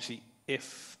 So obviously,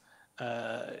 if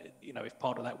if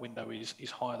part of that window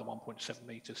is higher than 1.7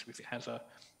 metres, if it has a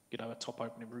top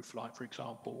opening roof light, for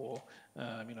example, or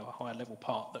a higher level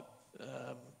part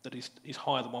that is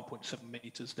higher than 1.7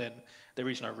 metres, then there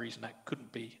is no reason that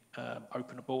couldn't be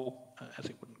openable, as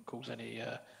it wouldn't cause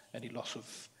any loss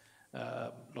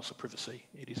of privacy.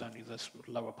 It is only the sort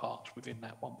of lower part within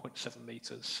that 1.7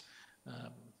 metres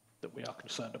that we are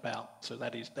concerned about. So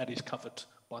that is covered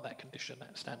by that condition,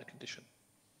 that standard condition.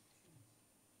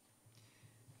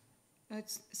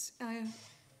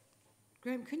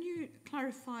 Graham, can you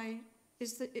clarify,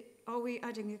 are we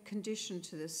adding a condition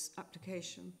to this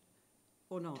application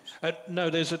or not? No,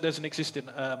 there's an existing,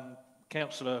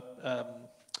 Councillor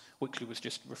Wixley was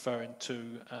just referring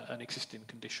to an existing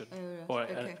condition, Oh,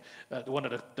 right. or one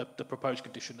of the proposed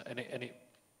condition, and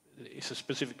it's a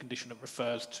specific condition that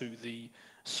refers to the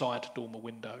side dormer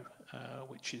window,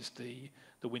 which is the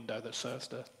window that serves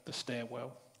the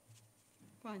stairwell.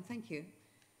 Fine, thank you.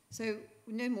 So,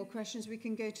 with no more questions, we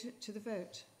can go to the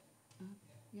vote.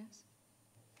 Yes?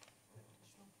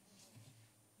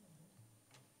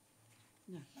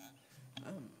 No.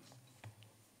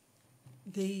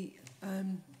 The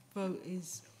vote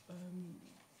is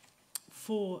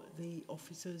for the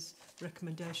officer's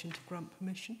recommendation to grant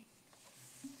permission.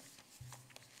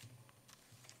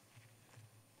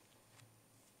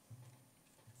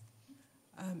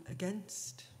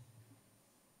 Against?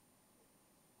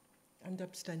 And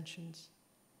abstentions?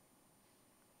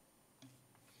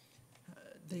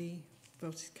 The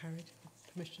vote is carried.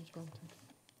 Permission is granted.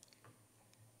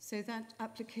 So that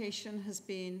application has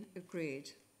been agreed.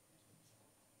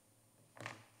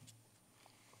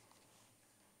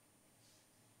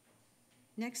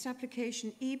 Next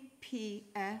application,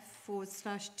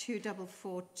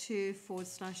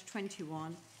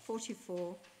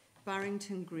 EPF/2442/21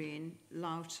 Barrington Green,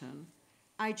 Loughton,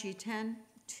 IG10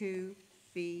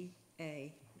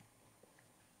 2BA.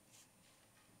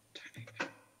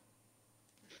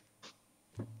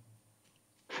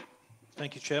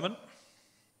 Thank you, Chairman.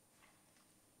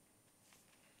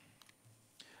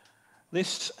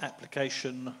 This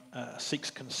application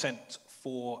seeks consent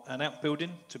for an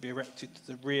outbuilding to be erected to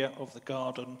the rear of the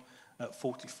garden at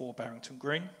 44 Barrington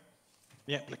Green.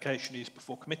 The application is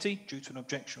before committee due to an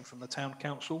objection from the Town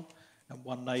Council and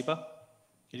one neighbour.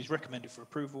 It is recommended for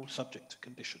approval subject to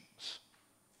conditions.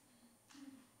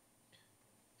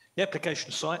 The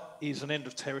application site is an end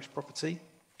of terrace property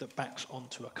that backs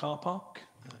onto a car park.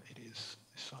 It is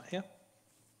this site here.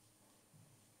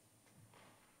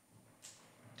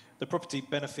 The property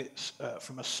benefits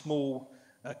from a small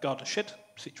garden shed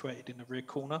situated in the rear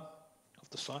corner of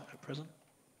the site at present.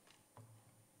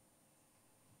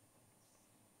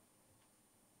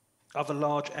 Other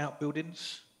large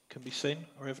outbuildings can be seen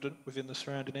or evident within the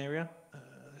surrounding area.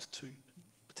 There's two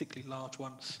particularly large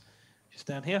ones just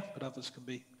down here, but others can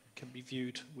be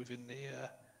viewed within the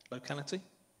locality.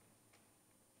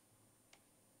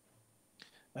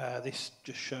 This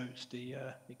just shows the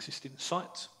existing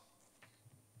site.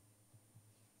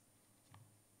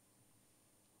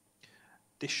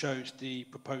 This shows the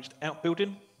proposed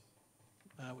outbuilding,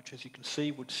 which, as you can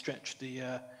see, would stretch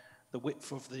the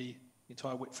width of the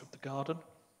entire width of the garden.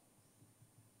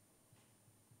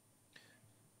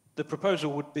 The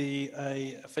proposal would be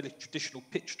a fairly traditional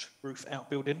pitched roof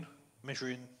outbuilding,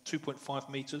 measuring 2.5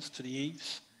 metres to the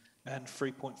eaves and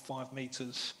 3.5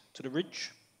 metres to the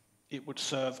ridge. It would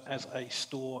serve as a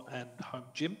store and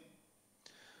home gym.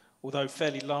 Although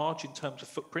fairly large in terms of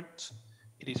footprint,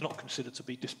 it is not considered to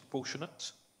be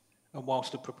disproportionate, and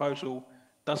whilst the proposal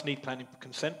does need planning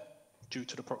consent due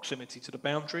to the proximity to the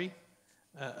boundary,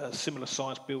 a similar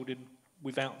sized building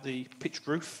without the pitched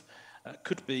roof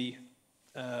could be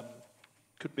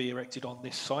erected on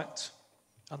this site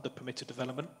under permitted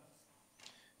development.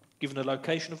 Given the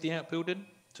location of the outbuilding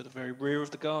to the very rear of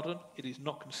the garden, it is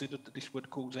not considered that this would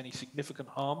cause any significant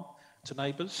harm to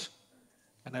neighbours,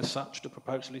 and as such the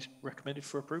proposal is recommended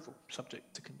for approval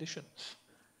subject to conditions.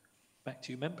 Back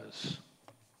to you, members.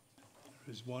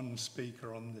 There is one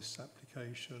speaker on this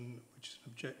application, which is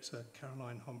an objector,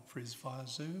 Caroline Humphreys, via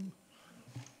Zoom.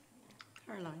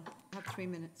 Caroline, you have 3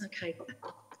 minutes. Okay.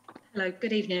 Hello,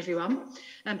 good evening, everyone.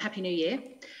 Happy New Year.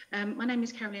 My name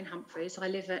is Caroline Humphreys. I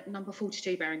live at number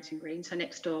 42 Barrington Green, so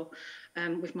next door,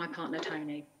 with my partner,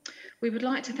 Tony. We would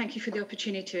like to thank you for the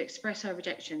opportunity to express our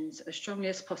objections as strongly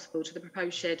as possible to the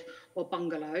proposed shed or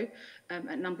bungalow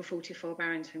at number 44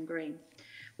 Barrington Green.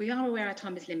 We are aware our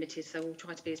time is limited, so we'll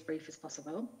try to be as brief as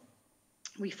possible.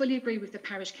 We fully agree with the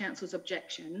Parish Council's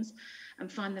objections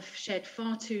and find the shed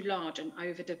far too large and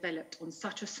overdeveloped on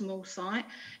such a small site,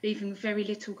 leaving very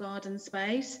little garden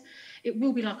space. It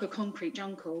will be like a concrete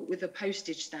jungle with a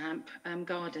postage stamp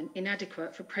garden,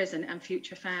 inadequate for present and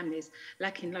future families,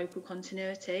 lacking local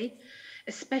continuity,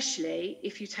 especially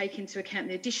if you take into account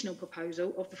the additional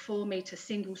proposal of the 4-metre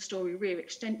single-storey rear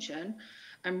extension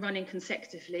and running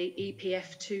consecutively,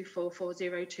 EPF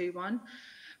 244021.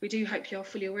 We do hope you're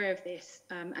fully aware of this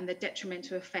and the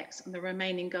detrimental effects on the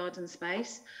remaining garden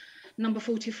space. Number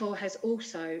 44 has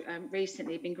also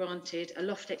recently been granted a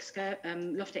loft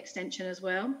extension as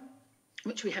well,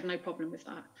 which we had no problem with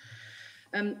that.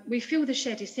 We feel the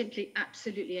shed is simply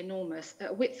absolutely enormous, at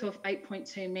a width of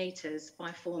 8.2 metres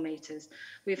by 4 metres.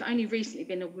 We've only recently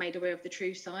been made aware of the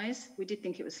true size. We did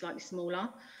think it was slightly smaller.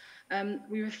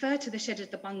 We refer to the shed as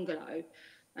the bungalow,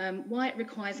 Why it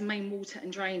requires main water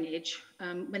and drainage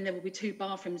when there will be 2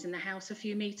 bathrooms in the house a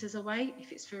few metres away,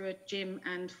 if it's for a gym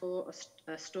and for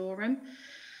a storeroom.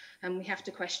 We have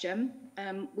to question.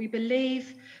 We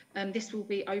believe this will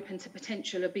be open to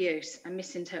potential abuse and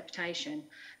misinterpretation,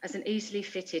 as an easily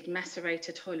fitted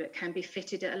macerator toilet can be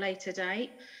fitted at a later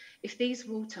date. If these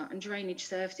water and drainage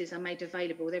services are made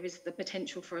available, there is the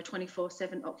potential for a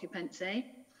 24/7 occupancy.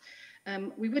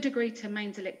 We would agree to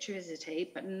mains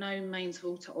electricity, but no mains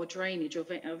water or drainage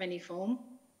of any form.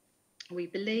 We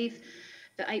believe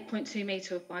that 8.2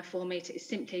 metre by 4 metre is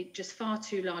simply just far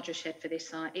too large a shed for this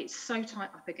site. It's so tight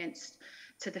up against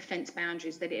to the fence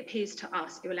boundaries that it appears to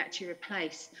us it will actually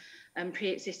replace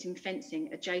pre-existing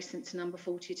fencing adjacent to number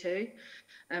 42,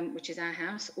 which is our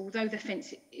house. Although the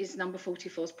fence is number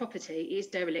 44's property, it is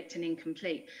derelict and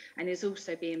incomplete, and is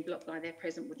also being blocked by their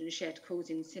present wooden shed,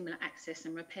 causing similar access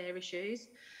and repair issues.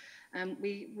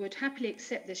 We would happily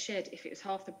accept the shed if it was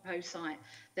half the proposed site,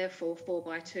 therefore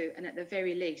 4x2, and at the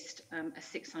very least a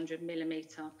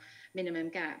 600mm minimum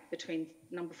gap between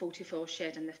number 44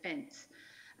 shed and the fence,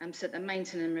 so that the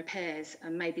maintenance and repairs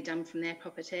may be done from their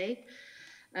property.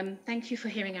 Thank you for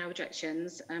hearing our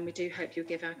objections, and we do hope you'll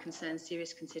give our concerns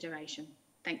serious consideration.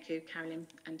 Thank you, Carolyn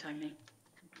and Tony.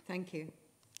 Thank you.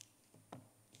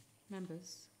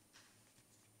 Members?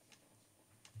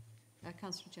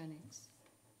 Councillor Jennings.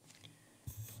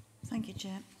 Thank you,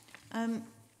 Chair.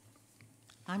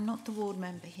 I'm not the ward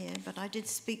member here, but I did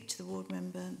speak to the ward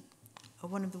member, or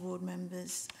one of the ward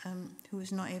members, who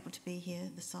was not able to be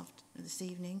here this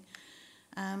evening.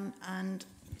 And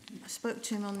I spoke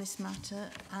to him on this matter,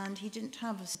 and he didn't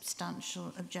have a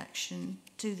substantial objection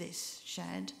to this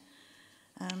shed.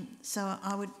 So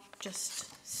I would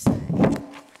just say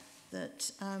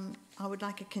that I would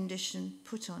like a condition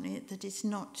put on it that it's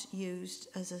not used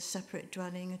as a separate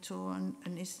dwelling at all,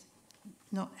 and is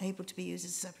not able to be used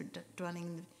as a separate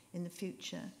dwelling in the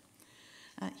future.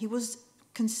 He was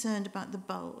concerned about the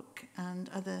bulk, and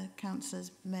other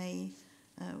councillors may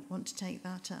want to take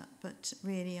that up, but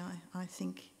really I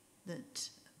think that,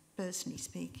 personally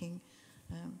speaking,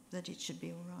 that it should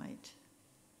be all right.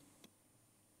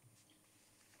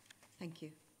 Thank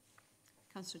you.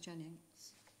 Councillor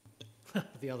Jennings.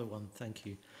 The other one, thank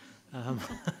you.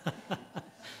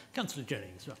 Councillor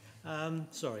Jennings, right.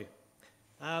 Sorry.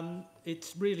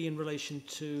 It's really in relation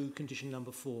to condition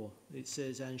number 4. It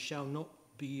says, and shall not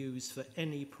be used for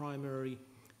any primary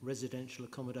residential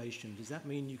accommodation. Does that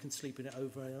mean you can sleep in it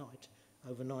overnight?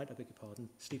 Overnight, I beg your pardon.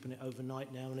 Sleep in it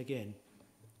overnight now and again?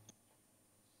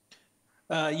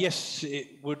 Yes,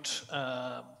 it would.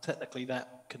 Technically,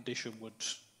 that condition would,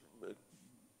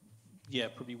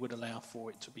 probably would allow for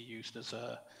it to be used as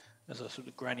a sort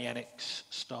of granny annex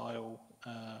style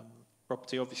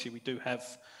property. Obviously, we do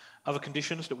have other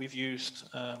conditions that we've used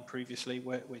previously,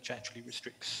 which actually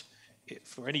restricts it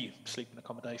for any sleeping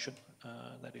accommodation.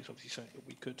 That is obviously something that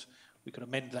we could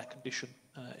amend that condition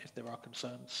if there are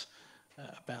concerns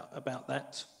about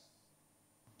that.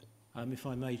 If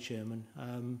I may, Chairman,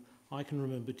 I can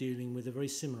remember dealing with a very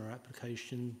similar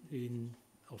application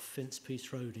off Fence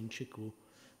Piece Road in Chigwell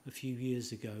a few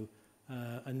years ago,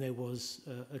 and there was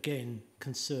again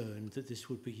concern that this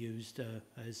would be used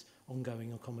as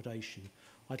ongoing accommodation.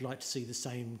 I'd like to see the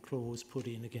same clause put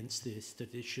in against this,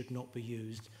 that it should not be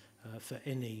used for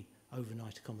any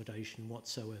overnight accommodation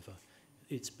whatsoever.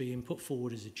 It's being put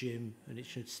forward as a gym, and it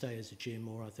should stay as a gym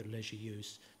or other leisure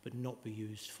use, but not be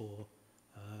used for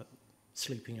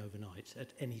sleeping overnight at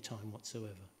any time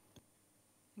whatsoever.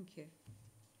 Thank you.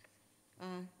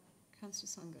 Councillor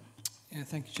Sanger. Yeah,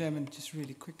 thank you, Chairman. Just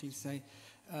really quickly to say,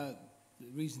 the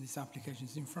reason this application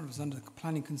is in front of us under the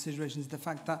planning considerations is the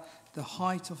fact that the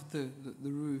height of the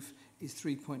roof is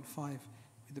 3.5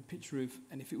 with the pitch roof,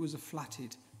 and if it was a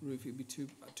flatted roof, it would be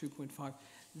 2.5.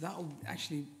 That will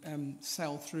actually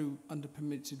sell through under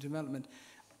permitted development.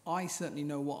 I certainly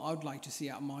know what I'd like to see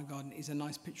out of my garden is a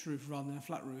nice pitch roof rather than a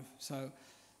flat roof. So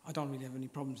I don't really have any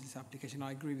problems with this application.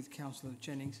 I agree with Councillor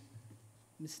Jennings,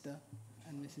 Mr.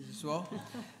 and Mrs. as well,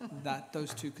 that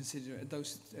those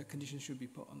conditions should be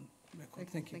put on record.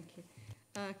 Thank you. Thank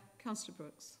you. Councillor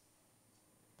Brooks.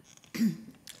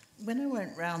 When I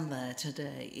went round there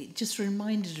today, it just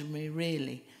reminded me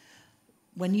really,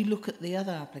 when you look at the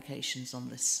other applications on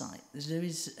this site, there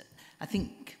is, I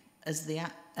think, as the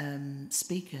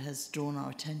speaker has drawn our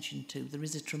attention to, there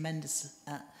is a tremendous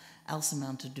else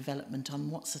amount of development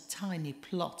on what's a tiny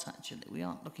plot, actually. We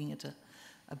aren't looking at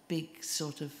a big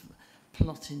sort of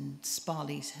plot in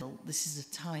Sparley's Hill. This is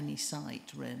a tiny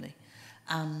site, really.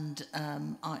 And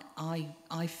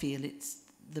I feel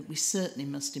that we certainly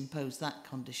must impose that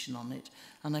condition on it.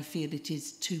 And I feel it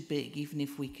is too big, even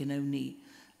if we can only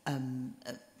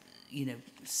you know,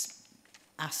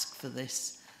 ask for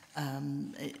this.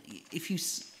 If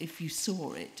you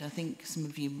saw it, I think some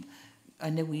of you, I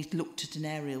know we looked at an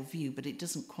aerial view, but it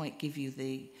doesn't quite give you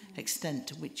the extent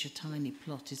to which a tiny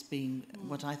plot is being,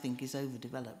 what I think is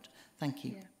overdeveloped. Thank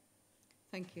you. Yeah.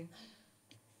 Thank you.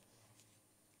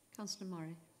 Councillor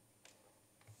Murray.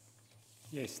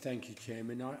 Yes, thank you,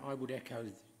 Chairman. I would echo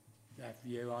that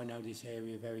view. I know this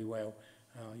area very well.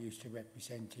 I used to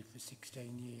represent it for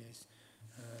 16 years,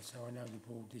 so I know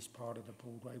this part of the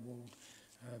Broadway ward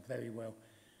very well.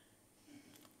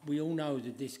 We all know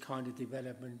that this kind of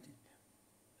development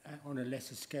on a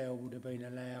lesser scale would have been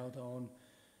allowed on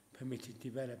permitted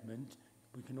development.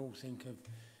 We can all think of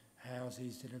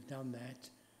houses that have done that.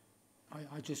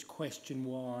 I just question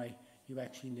why you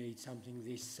actually need something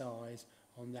this size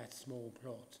on that small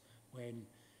plot when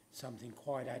something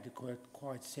quite adequate,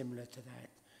 quite similar to that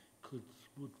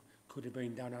could have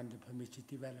been done under permitted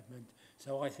development.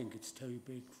 So I think it's too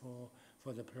big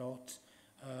for the plot.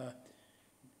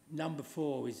 Number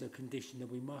 4 is a condition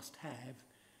that we must have,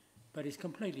 but it's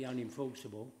completely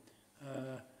unenforceable.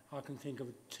 I can think of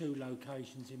 2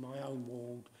 locations in my own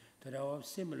ward that are of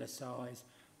similar size.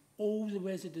 All the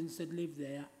residents that live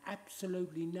there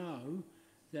absolutely know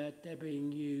that they're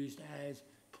being used as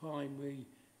primary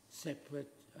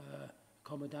separate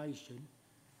accommodation,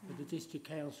 but the district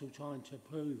council trying to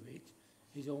approve it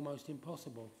is almost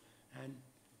impossible. And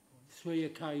 3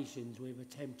 occasions we've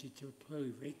attempted to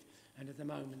approve it, and at the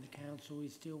moment the council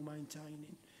is still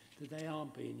maintaining that they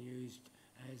aren't being used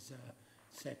as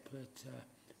separate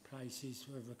places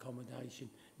for accommodation.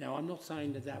 Now, I'm not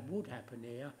saying that that would happen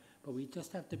here, but we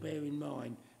just have to bear in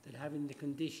mind that having the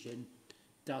condition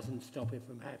doesn't stop it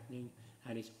from happening,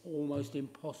 and it's almost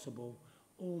impossible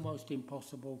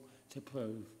to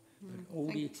prove. But all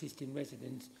the existing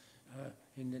residents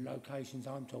in the locations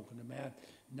I'm talking about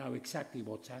know exactly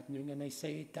what's happening, and they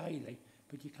see it daily,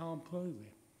 but you can't prove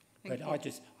it. I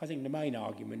think the main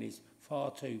argument is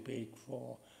far too big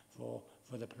for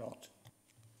the plot.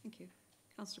 Thank you.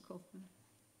 Councillor Kaufman.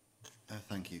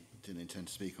 Thank you. Didn't intend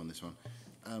to speak on this one.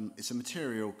 It's a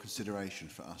material consideration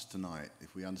for us tonight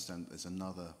if we understand that there's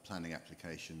another planning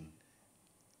application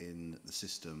in the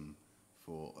system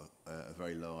for a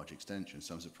very large extension.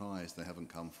 So I'm surprised they haven't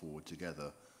come forward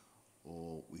together,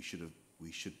 or we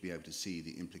should be able to see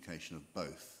the implication of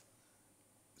both.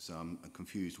 So I'm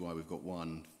confused why we've got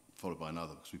one followed by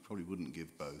another, because we probably wouldn't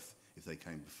give both if they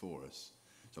came before us.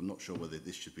 So I'm not sure whether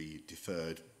this should be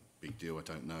deferred. Big deal, I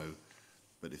don't know.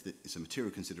 But if it's a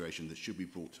material consideration that should be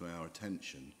brought to our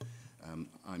attention,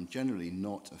 I'm generally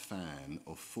not a fan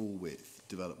of full-width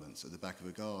developments at the back of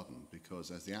a garden, because,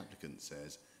 as the applicant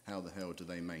says, how the hell do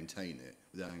they maintain it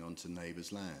without going on to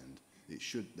neighbours' land? It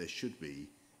should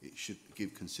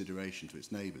give consideration to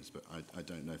its neighbours, but I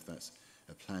don't know if that's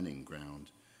a planning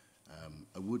ground.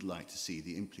 I would like to see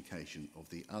the implication of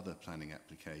the other planning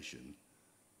application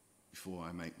before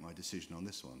I make my decision on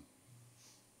this one.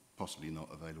 Possibly not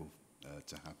available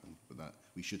to happen, but that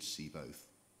we should see both.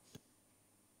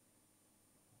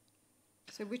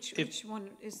 So which one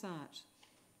is that?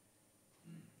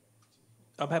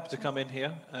 I'm happy to come in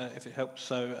here if it helps.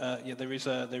 So yeah, there is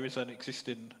an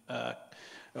existing a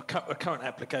current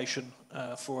application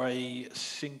for a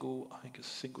single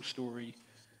story.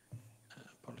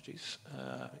 Apologies,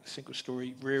 single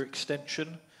story rear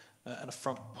extension and a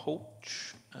front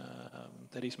porch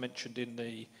that is mentioned in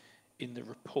the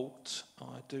report.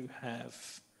 I do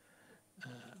have.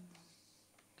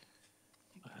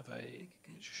 Let me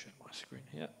just share my screen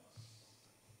here.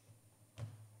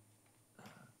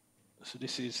 So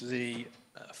this is the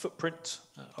footprint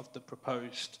of the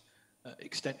proposed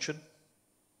extension.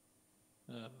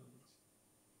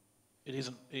 It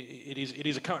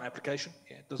is a current application.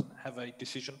 Yeah, it doesn't have a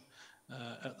decision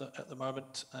at the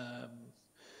moment.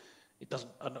 It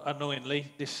doesn't.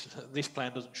 Annoyingly, this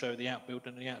plan doesn't show the outbuild,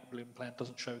 and the outbuilding plan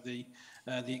doesn't show the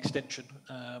extension.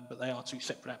 But they are 2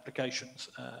 separate applications.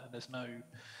 There's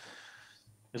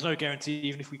no guarantee,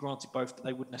 even if we granted both, that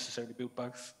they would necessarily build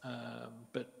both.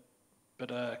 But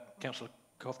Councillor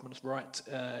Kaufman's right.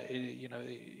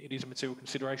 It is a material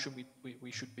consideration.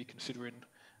 We should be considering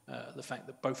the fact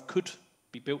that both could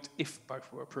be built if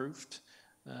both were approved.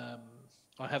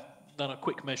 I have done a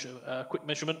quick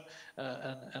measurement,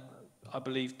 and I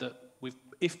believe that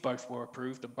if both were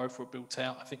approved and both were built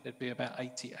out, I think there'd be about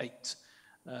 88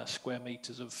 square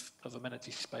metres of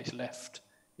amenity space left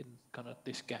in kind of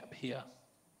this gap here,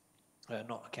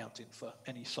 not accounting for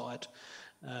any side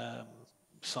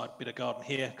bit of garden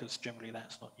here, because generally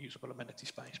that's not usable amenity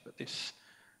space, but this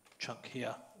chunk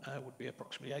here would be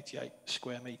approximately 88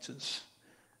 square metres.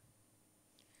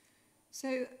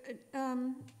 So,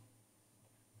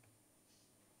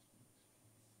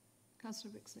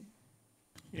 Councillor Bixley.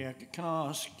 Yeah, can I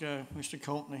ask Mr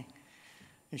Courtney,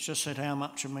 he's just said how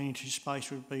much amenity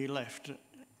space would be left.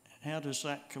 How does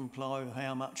that comply with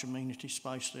how much amenity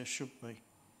space there should be?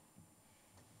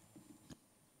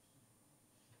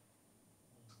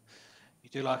 You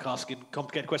do like asking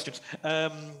complicated questions.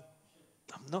 I'm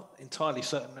not entirely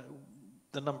certain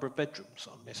the number of bedrooms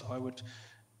on this. I would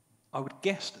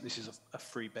guess that this is a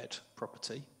 3-bed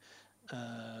property.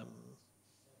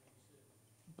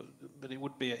 But it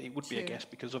would be a guess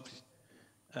because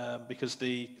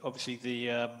obviously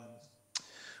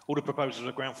all the proposals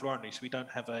are ground floor only, so we don't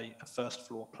have a first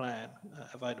floor plan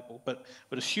available. But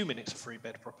assuming it's a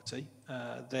 3-bed property,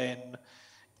 then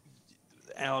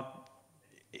our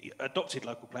adopted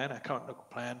local plan, our current local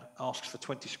plan, asks for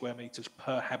 20 square metres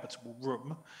per habitable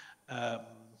room.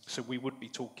 So we would be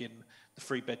talking the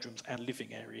 3 bedrooms and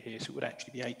living area here, so it would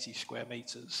actually be 80 square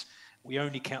metres. We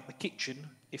only count the kitchen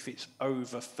if it's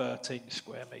over 13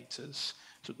 square metres.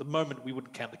 So at the moment we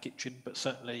wouldn't count the kitchen, but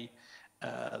certainly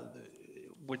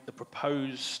with the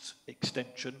proposed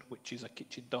extension, which is a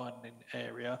kitchen dining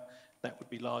area, that would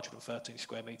be larger than 13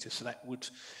 square metres. So that would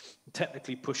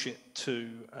technically push it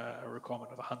to a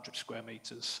requirement of 100 square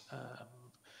metres.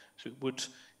 So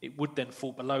it would then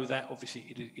fall below that.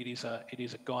 Obviously, it is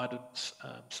a guidance.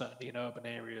 Certainly in urban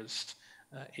areas,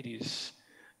 it is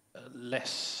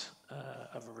less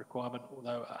of a requirement.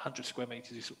 Although 100 square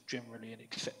metres is generally an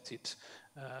accepted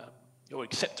or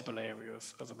acceptable area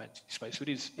of amenity space. So it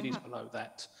is below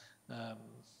that.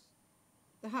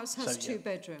 The house has 2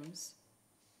 bedrooms.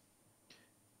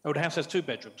 Oh, the house has 2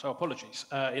 bedrooms. Oh, apologies.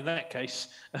 In that case,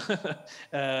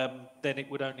 then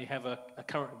it would only have a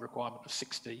current requirement of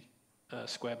 60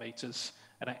 square metres,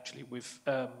 and actually with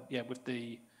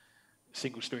the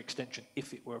single-story extension,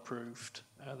 if it were approved,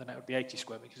 then that would be 80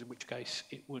 square metres. In which case,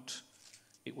 it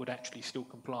would actually still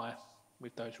comply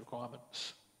with those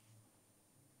requirements.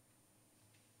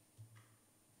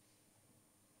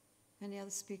 Any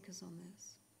other speakers on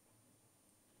this?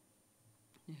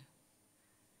 Yeah.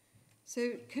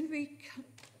 So can we...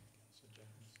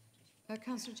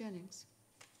 Councillor Jennings.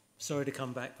 Sorry to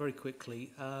come back very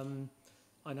quickly.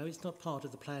 I know it's not part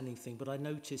of the planning thing, but I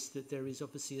noticed that there is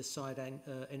obviously a side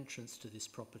entrance to this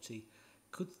property.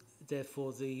 Could,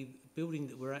 therefore, the building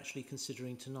that we're actually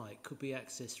considering tonight could be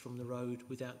accessed from the road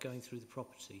without going through the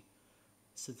property?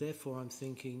 So therefore I'm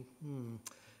thinking,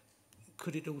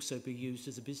 could it also be used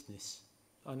as a business?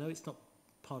 I know it's not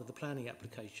part of the planning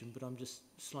application, but I'm just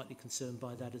slightly concerned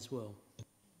by that as well.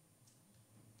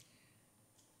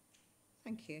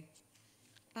 Thank you.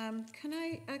 Can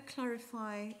I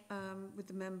clarify with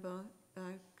the member,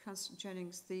 Councillor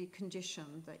Jennings, the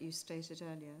condition that you stated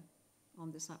earlier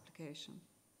on this application?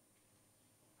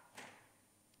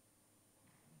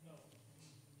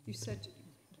 You said...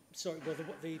 Sorry, well,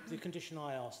 the condition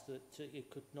I asked, that it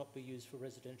could not be used for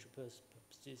residential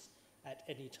purposes at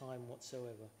any time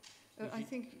whatsoever. I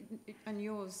think, and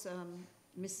yours,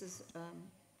 Mrs.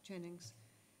 Jennings,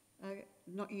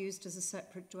 not used as a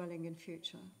separate dwelling in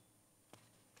future.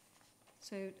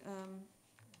 So,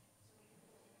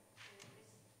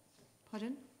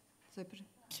 pardon? So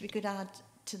we could add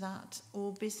to that,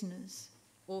 or business.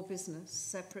 Or business,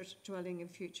 separate dwelling in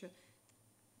future,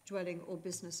 dwelling or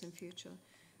business in future.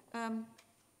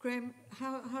 Graham,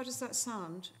 how does that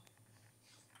sound?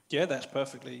 Yeah, that's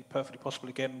perfectly possible.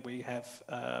 Again, we have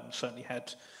certainly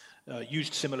had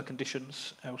used similar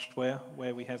conditions elsewhere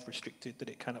where we have restricted that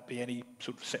it cannot be any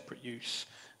sort of separate use,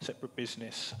 separate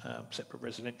business, separate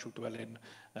residential dwelling,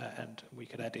 and we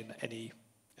could add in any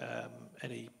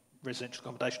residential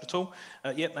accommodation at all.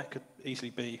 Yep, that could easily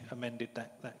be amended,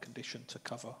 that condition, to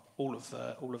cover all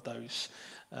of those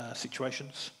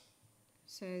situations.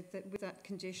 So that with that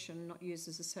condition, not used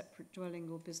as a separate dwelling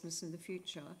or business in the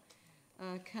future,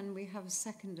 can we have a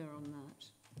seconder on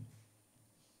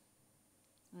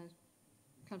that?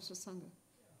 Councillor Sanger?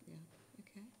 Yeah,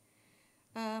 okay.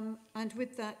 And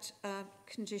with that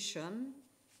condition,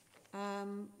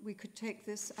 we could take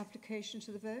this application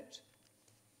to the vote?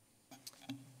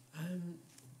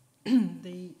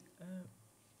 The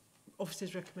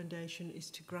officer's recommendation is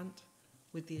to grant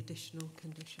with the additional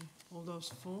condition. All those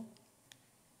for?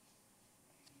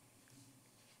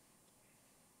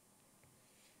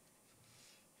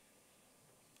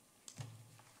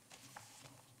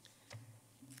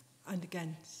 And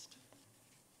against?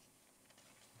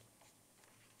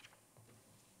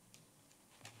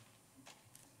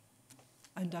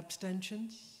 And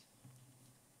abstentions?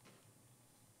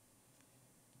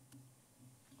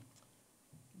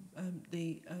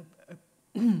 The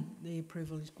The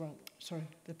approval is granted. Sorry,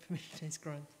 the permission is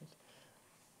granted.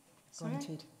 Sorry?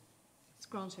 Granted. It's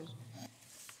granted.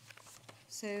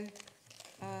 So,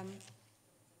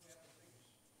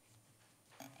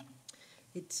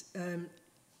 it's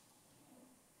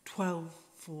 12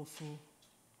 for 4.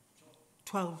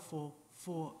 12 for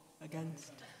 4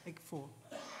 against, 4,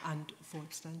 and 4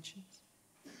 abstentions.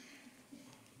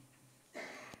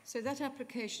 so that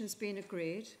application's been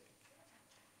agreed.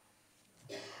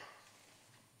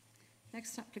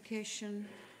 Next application,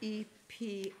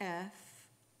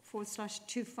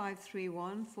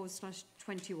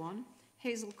 EPF/2531/21,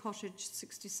 Hazel Cottage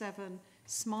 67,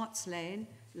 Smarts Lane,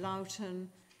 Loughton,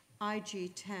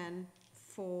 IG10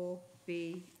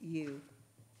 4BU.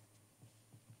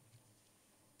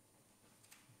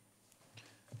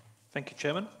 Thank you,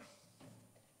 Chairman.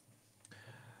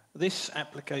 This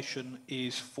application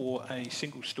is for a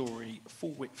single-storey,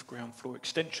 full-width ground floor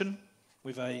extension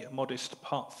with a modest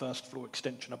part first floor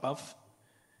extension above.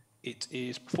 It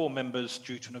is before members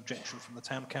due to an objection from the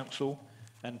Town Council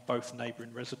and both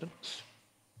neighbouring residents.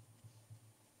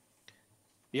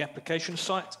 The application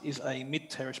site is a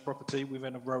mid-terrace property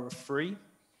within a row of 3.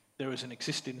 There is an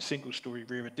existing single-storey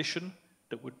rear addition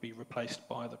that would be replaced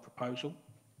by the proposal.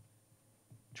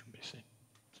 Shouldn't be seen.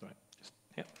 Sorry.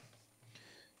 Yep.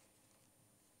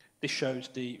 This shows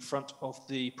the front of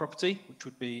the property, which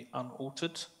would be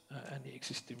unaltered, and the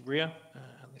existing rear,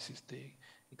 and this is the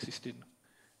existing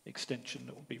extension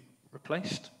that will be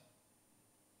replaced.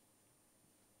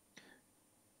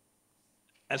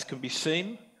 As can be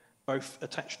seen, both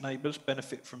attached neighbours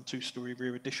benefit from 2-storey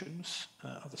rear additions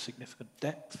of a significant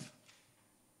depth.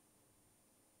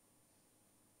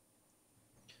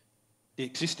 The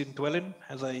existing dwelling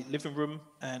has a living room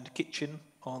and kitchen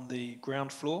on the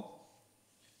ground floor,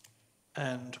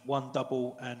 and 1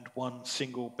 double and 1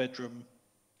 single bedroom,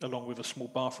 along with a small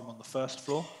bathroom on the first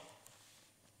floor.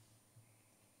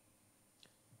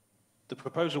 The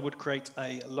proposal would create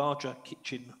a larger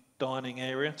kitchen dining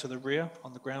area to the rear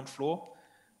on the ground floor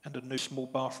and a new small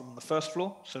bathroom on the first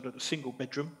floor, so that a single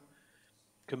bedroom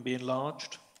can be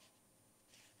enlarged.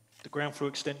 The ground floor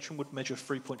extension would measure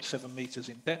 3.7 metres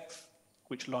in depth,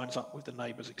 which lines up with the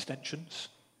neighbours' extensions.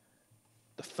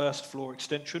 The first floor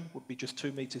extension would be just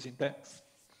 2 metres in depth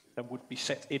and would be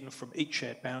set in from each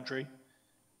shared boundary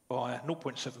by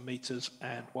 0.7 metres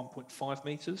and 1.5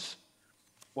 metres.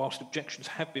 Whilst objections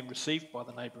have been received by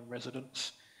the neighbouring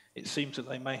residents, it seems that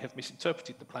they may have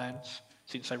misinterpreted the plans,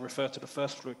 since they refer to the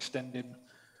first floor extended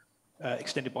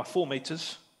by 4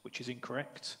 metres, which is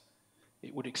incorrect.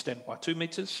 It would extend by 2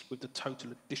 metres, with the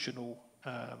total additional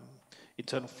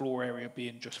internal floor area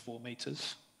being just 4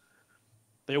 metres.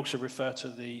 They also refer to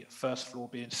the first floor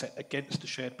being set against the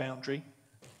shared boundary,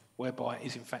 whereby it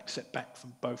is in fact set back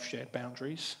from both shared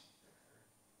boundaries.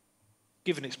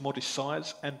 Given its modest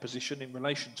size and position in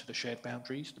relation to the shared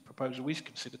boundaries, the proposal is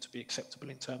considered to be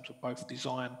acceptable in terms of both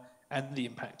design and the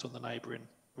impact on the neighbouring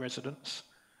residents.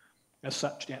 As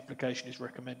such, the application is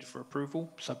recommended for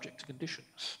approval, subject to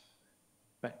conditions.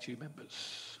 Back to you,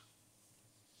 members.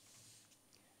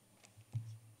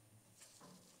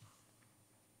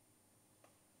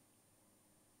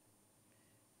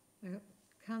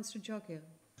 Councillor Joggia.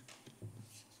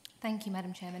 Thank you,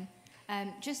 Madam Chairman.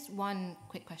 Just one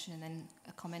quick question and then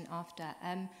a comment after.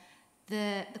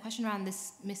 The question around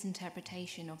this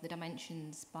misinterpretation of the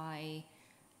dimensions by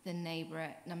the neighbour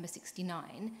at number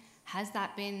 69, has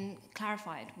that been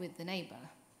clarified with the neighbour?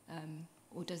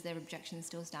 Or does their objection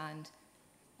still stand,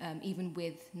 even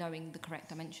with knowing the correct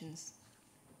dimensions?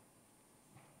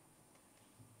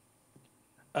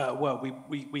 Well,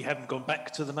 we haven't gone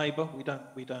back to the neighbour. We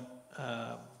don't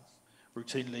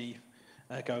routinely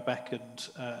go back and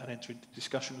enter into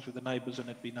discussions with the neighbours, and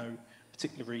there'd be no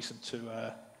particular reason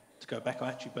to go back. I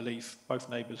actually believe both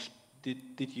neighbours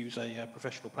did use a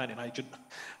professional planning agent,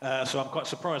 so I'm quite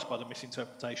surprised by the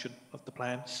misinterpretation of the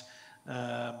plans,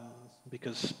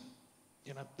 because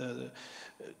you know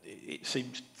it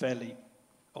seems fairly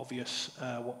obvious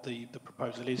what the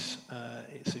proposal is.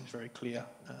 It seems very clear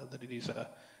that it is a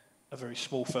very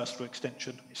small first floor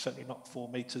extension. It's certainly not 4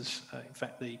 metres. In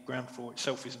fact, the ground floor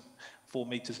itself isn't 4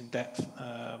 metres in depth,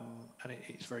 and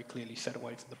it's very clearly set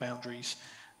away from the boundaries.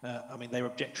 I mean, their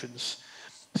objections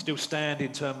still stand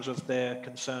in terms of they're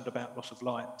concerned about loss of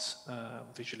light,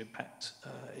 visual impact,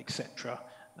 etc.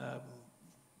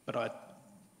 But I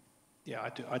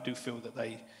do feel that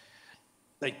they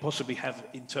possibly have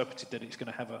interpreted that it's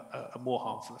going to have a more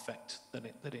harmful effect than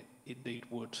it indeed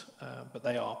would, but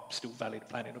they are still valid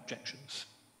planning objections.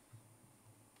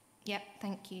 Yep,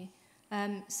 thank you.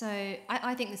 So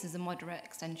I think this is a moderate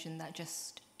extension that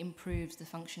just improves the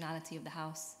functionality of the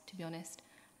house, to be honest.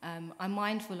 I'm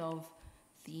mindful of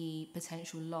the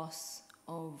potential loss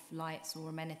of lights or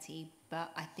amenity,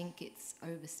 but I think it's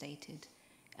overstated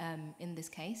in this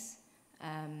case,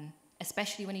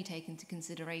 especially when you take into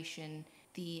consideration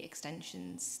the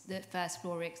extensions, the first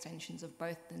floor extensions of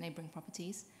both the neighbouring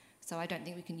properties. So I don't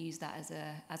think we can use that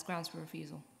as grounds for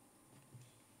refusal.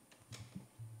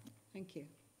 Thank you.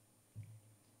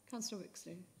 Councillor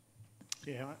Wixley.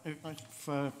 Yeah, if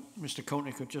Mr.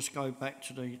 Courtney could just go back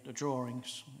to the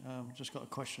drawings. Just got a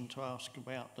question to ask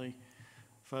about the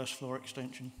first floor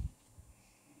extension.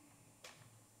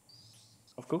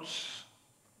 Of course.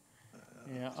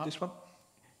 Yeah, this one?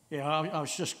 Yeah, I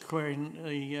was just querying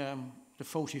the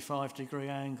 45-degree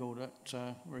angle that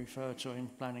we refer to in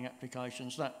planning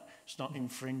applications. That's not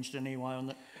infringed anyway on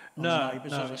the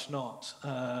neighbours, no, is it? it's not.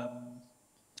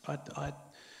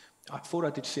 I thought I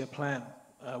did see a plan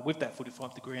with that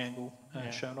 45-degree angle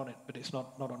shown on it, but it's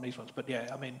not on these ones. But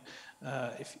yeah, I mean,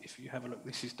 if you have a look,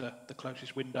 this is the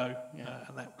closest window,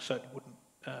 and that certainly wouldn't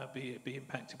be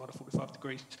impacted by the 45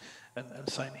 degrees. And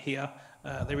same here,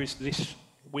 there is this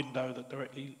window that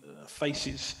directly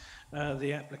faces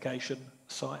the application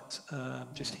site,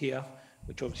 just here,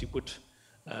 which obviously would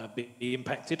be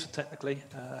impacted technically,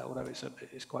 although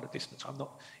it's quite a distance. I'm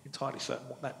not entirely certain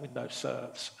what that window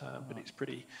serves, but it's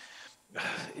pretty,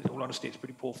 in all honesty, it's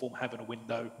pretty poor form having a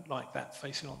window like that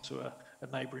facing onto a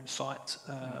neighbouring site.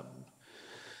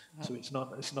 So it's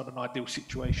not an ideal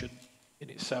situation in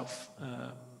itself.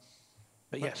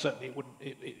 But yeah, certainly it wouldn't.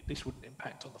 This wouldn't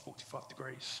impact on the 45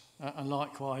 degrees. And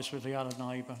likewise with the other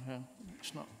neighbour,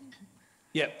 it's not.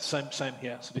 Yeah, same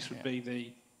here. So this would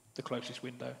be the closest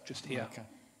window, just here. Okay.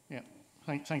 Yeah.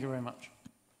 Thank you very much.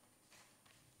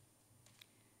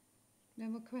 No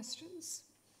more questions?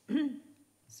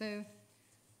 So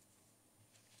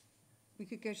we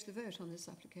could go to the vote on this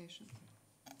application.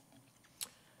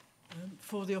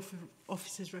 For the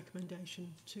officer's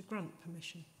recommendation to grant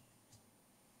permission.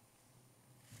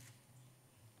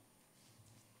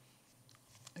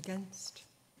 Against?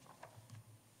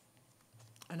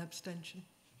 An abstention?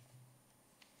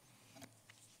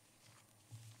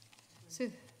 So,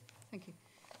 thank you.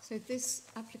 So this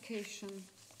application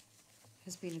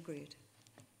has been agreed.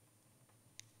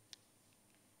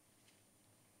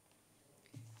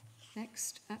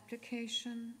 Next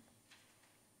application,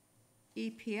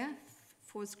 EPF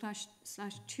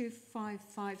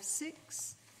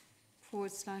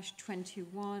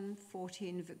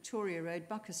 /2556/2114 Victoria Road,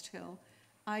 Buckhurst Hill,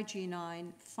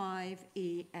 IG9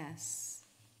 5ES.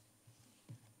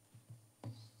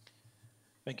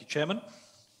 Thank you, Chairman.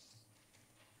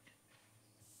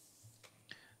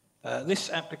 This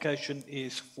application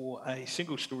is for a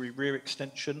single-storey rear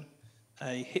extension,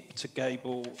 a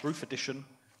hip-to-gable roof addition,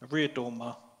 a rear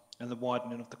dormer, and the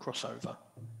widening of the crossover.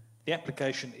 The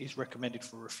application is recommended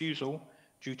for refusal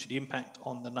due to the impact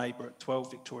on the neighbour at 12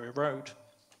 Victoria Road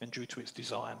and due to its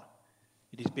design.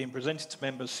 It is being presented to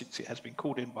members since it has been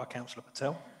called in by Councillor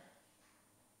Patel.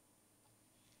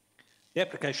 The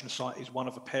application site is one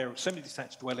of a pair of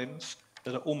semi-detached dwellings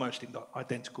that are almost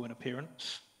identical in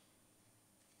appearance.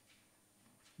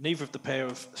 Neither of the pair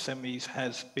of semis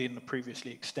has been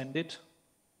previously extended.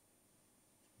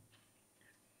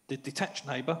 The detached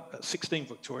neighbour at 16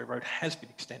 Victoria Road has been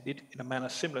extended in a manner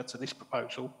similar to this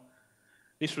proposal.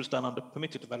 This was done under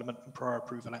permitted development and prior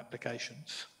approval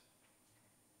applications.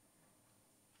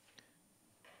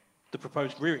 The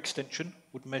proposed rear extension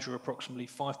would measure approximately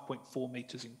 5.4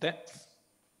 metres in depth.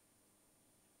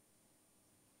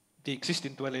 The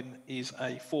existing dwelling is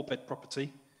a 4-bed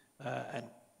property and,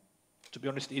 to be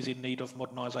honest, is in need of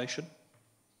modernisation.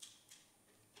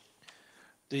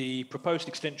 The proposed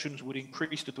extensions would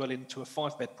increase the dwelling to a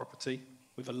 5-bed property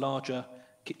with a larger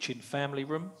kitchen family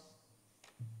room.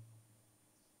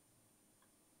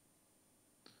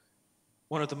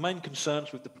 One of the main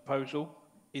concerns with the proposal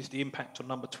is the impact on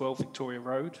number 12 Victoria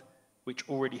Road, which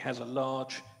already has a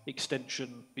large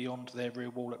extension beyond their rear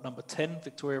wall at number 10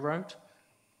 Victoria Road.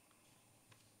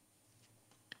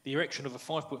 The erection of a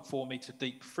 5.4 metre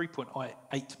deep,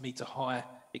 3.8 metre high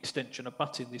extension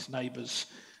abutting this neighbour's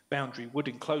boundary would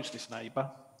enclose this neighbour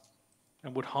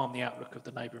and would harm the outlook of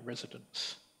the neighbouring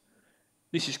residents.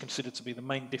 This is considered to be the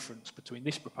main difference between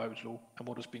this proposal and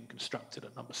what has been constructed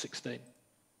at number 16.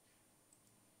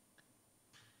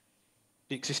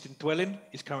 The existing dwelling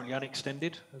is currently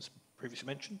unextended, as previously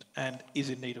mentioned, and is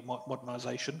in need of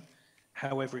modernisation.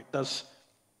 However, it does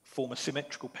form a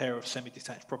symmetrical pair of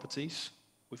semi-detached properties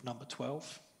with number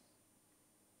 12.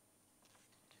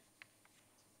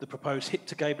 The proposed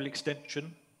hip-to-gable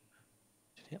extension,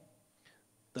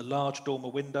 the large dormer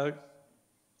window,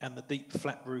 and the deep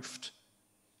flat-roofed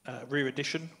rear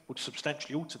addition would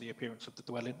substantially alter the appearance of the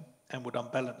dwelling and would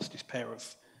unbalance this pair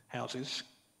of houses.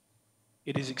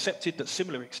 It is accepted that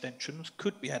similar extensions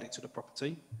could be added to the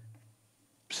property,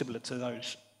 similar to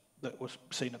those that was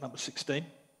seen at number 16,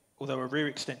 although a rear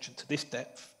extension to this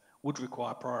depth would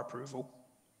require prior approval,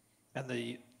 and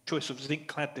the choice of zinc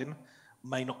cladding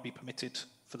may not be permitted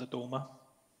for the dormer.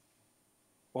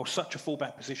 While such a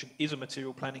fallback position is a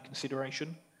material planning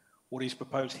consideration, what is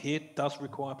proposed here does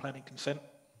require planning consent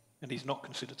and is not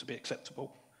considered to be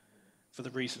acceptable for the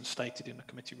reasons stated in the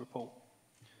committee report.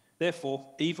 Therefore,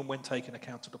 even when taking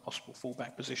account of the possible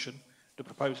fallback position, the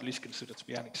proposal is considered to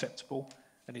be unacceptable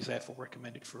and is therefore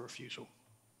recommended for refusal.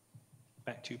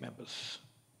 Back to you, members.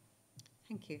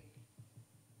 Thank you.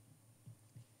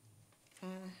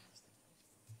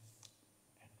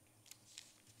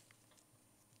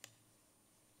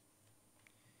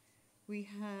 We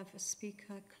have a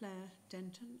speaker, Claire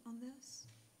Denton, on this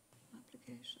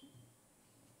application.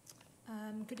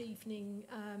 Good evening,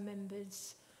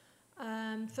 members.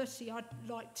 Firstly, I'd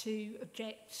like to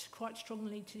object quite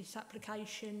strongly to this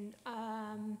application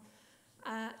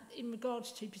in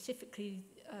regards to specifically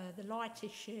the light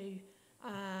issue.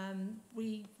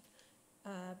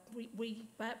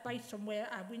 Based on where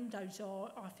our windows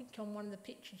are, I think on one of the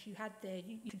pictures you had there,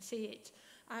 you could see it.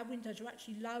 Our windows are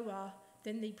actually lower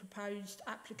than the proposed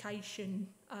application.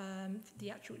 The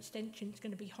actual extension is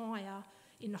going to be higher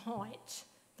in height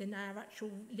than our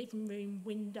actual living room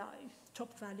window,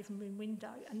 top of our living room window,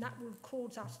 and that will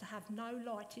cause us to have no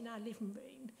light in our living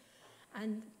room,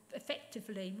 and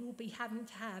effectively we'll be having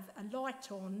to have a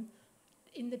light on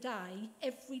in the day,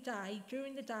 every day,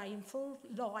 during the day, in full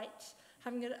light,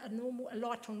 having a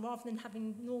light on rather than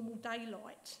having normal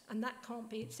daylight, and that can't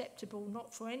be acceptable,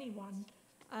 not for anyone.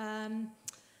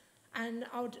 And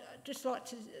I would just like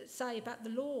to say about the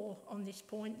law on this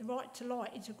point. The right to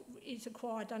light is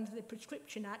acquired under the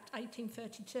Prescription Act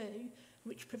 1832,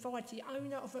 which provides the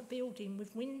owner of a building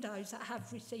with windows that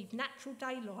have received natural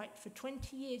daylight for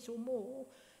 20 years or more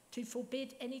to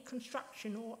forbid any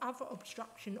construction or other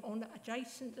obstruction on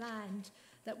adjacent land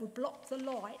that would block the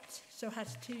light so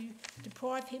as to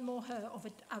deprive him or her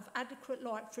of adequate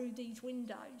light through these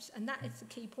windows. And that is the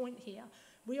key point here.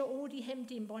 We are already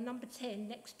hemmed in by number 10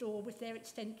 next door with their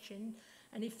extension,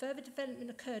 and if further development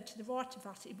occurred to the right of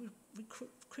us, it would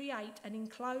create an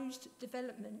enclosed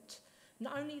development.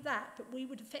 Not only that, but we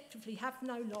would effectively have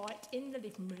no light in the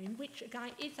living room, which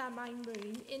again is our main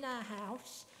room in our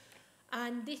house,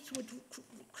 and this would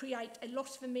create a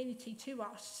loss of amenity to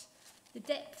us. The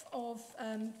depth of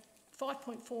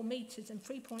 5.4 metres and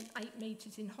 3.8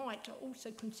 metres in height are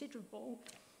also considerable,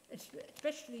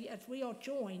 especially as we are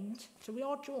joined. So we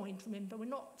are joined, remember, we're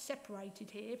not separated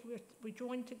here, we're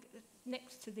joined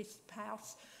next to this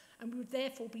house, and we would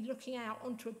therefore be looking out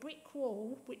onto a brick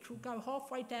wall which will go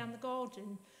halfway down the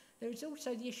garden. There is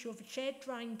also the issue of a shared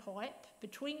drain pipe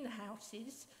between the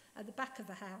houses at the back of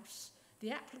the house.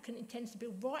 The applicant intends to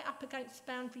build right up against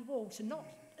the boundary wall, so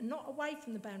not away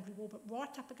from the boundary wall, but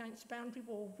right up against the boundary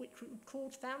wall, which would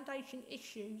cause foundation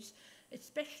issues,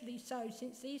 especially so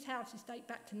since these houses date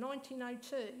back to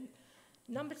 1902.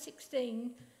 Number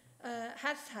 16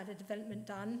 has had a development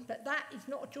done, but that is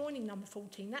not adjoining number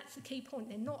 14. That's the key point.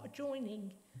 They're not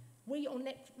adjoining. We are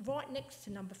right next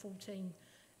to number 14.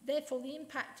 Therefore, the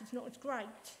impact is not as great.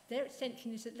 Their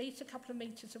extension is at least a couple of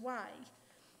metres away.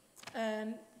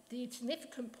 The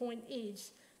significant point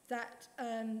is that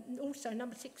also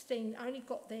number 16 only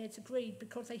got theirs agreed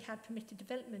because they had permitted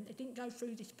development. They didn't go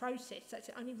through this process. That's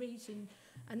the only reason,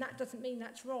 and that doesn't mean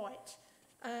that's right.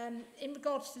 In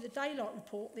regards to the daylight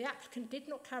report, the applicant did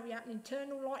not carry out an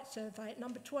internal light survey at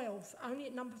number 12, only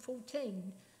at number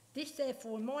 14. This,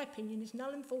 therefore, in my opinion, is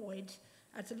null and void,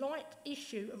 as the light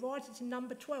issue arises in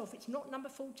number 12. It's not number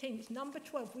 14, it's number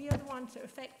 12. We are the ones that are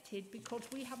affected because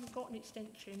we haven't got an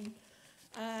extension,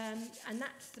 and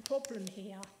that's the problem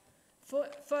here.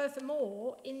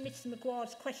 Furthermore, in Mr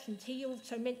Maguire's questions, he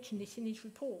also mentioned this in his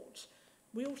report.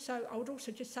 I would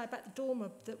also just say about the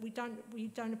dormer that we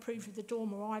don't approve of the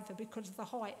dormer either because of the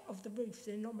height of the roof,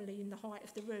 the anomaly in the height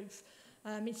of the roof.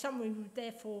 In summary, we would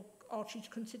therefore ask you to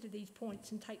consider these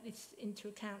points and take this into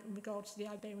account in regards to the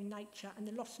overbearing nature and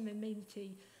the loss of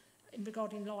amenity in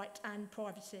regarding light and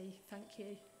privacy. Thank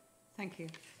you. Thank you.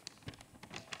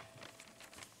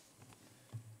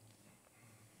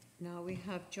 Now we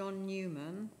have John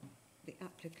Newman, the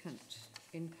applicant,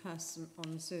 in person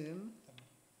on Zoom.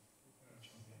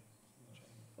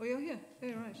 Oh, you're here? Oh,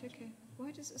 right, okay.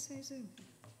 Why does it say Zoom? Oh,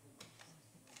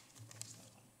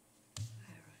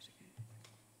 right, okay.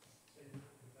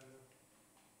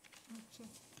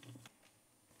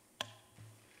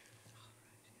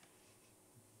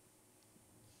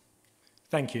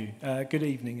 Thank you. Good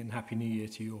evening and Happy New Year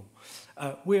to you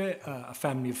all. We're a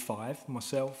family of 5,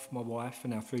 myself, my wife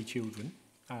and our 3 children.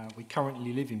 We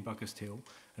currently live in Buckhurst Hill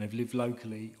and have lived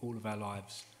locally all of our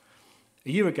lives.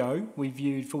 A year ago, we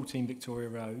viewed 14 Victoria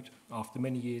Road after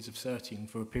many years of searching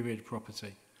for a period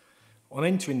property. On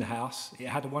entering the house, it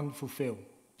had a wonderful feel,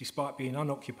 despite being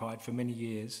unoccupied for many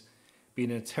years,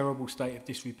 being in a terrible state of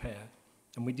disrepair,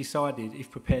 and we decided,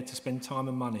 if prepared to spend time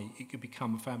and money, it could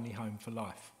become a family home for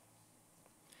life.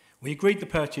 We agreed the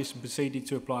purchase and proceeded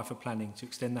to apply for planning to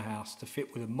extend the house to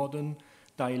fit with a modern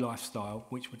day lifestyle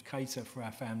which would cater for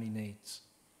our family needs.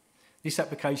 This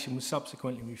application was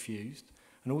subsequently refused,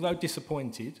 and although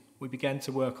disappointed, we began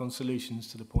to work on solutions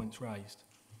to the points raised.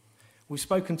 We've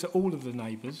spoken to all of the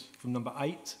neighbours from number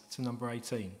 8 to number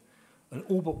 18, and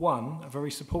all but one are very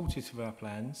supportive of our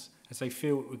plans as they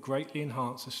feel it would greatly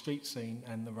enhance the street scene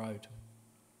and the road.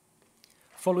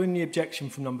 Following the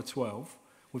objection from number 12,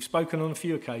 we've spoken on a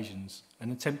few occasions and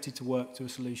attempted to work to a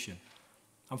solution.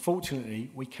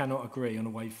 Unfortunately, we cannot agree on a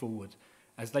way forward,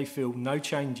 as they feel no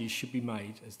changes should be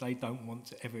made as they don't want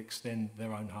to ever extend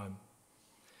their own home.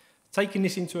 Taking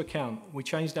this into account, we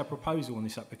changed our proposal on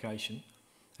this application,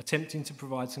 attempting to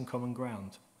provide some common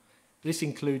ground. This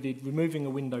included removing a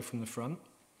window from the front,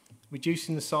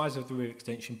 reducing the size of the rear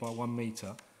extension by 1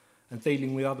 metre, and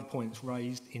dealing with other points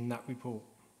raised in that report.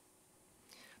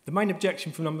 The main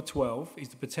objection from number 12 is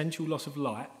the potential loss of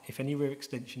light if any rear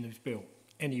extension is built,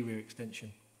 any rear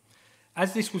extension.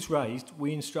 As this was raised,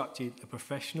 we instructed a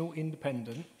professional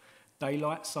independent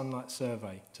daylight sunlight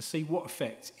survey to see what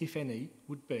effect, if any,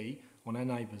 would be on our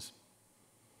neighbours.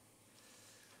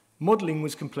 Modelling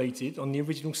was completed on the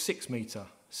original 6 metre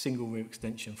single rear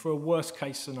extension for a worst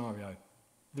case scenario.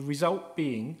 The result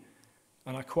being,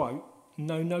 and I quote,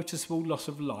 no noticeable loss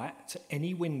of light to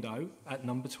any window at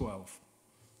number 12.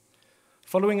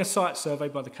 Following a site survey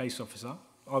by the case officer,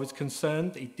 I was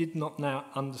concerned he did not now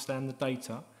understand the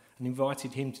data and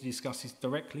invited him to discuss this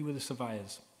directly with the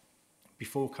surveyors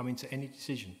before coming to any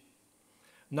decision.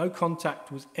 No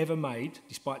contact was ever made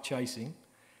despite chasing,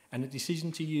 and the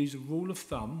decision to use a rule of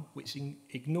thumb which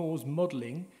ignores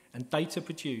modelling and data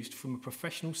produced from a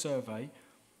professional survey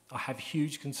I have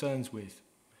huge concerns with.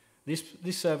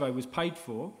 This survey was paid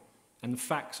for, and the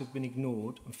facts have been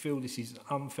ignored, and feel this is an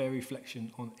unfair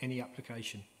reflection on any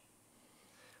application.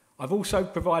 I've also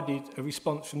provided a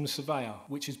response from the surveyor,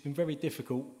 which has been very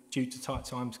difficult due to tight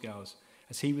timescales,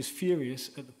 as he was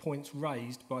furious at the points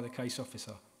raised by the case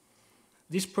officer.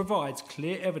 This provides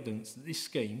clear evidence that this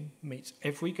scheme meets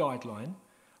every guideline,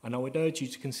 and I would urge you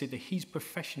to consider his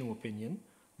professional opinion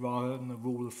rather than the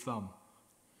rule of thumb.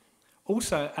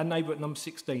 Also, our neighbour at number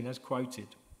 16 has quoted,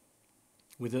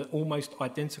 with an almost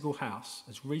identical house,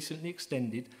 has recently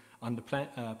extended under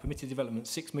permitted development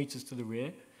 6 metres to the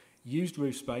rear, used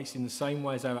roof space in the same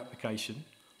way as our application,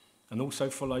 and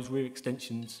also follows rear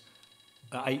extensions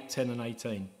at 8, 10 and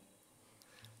 18.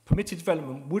 Permitted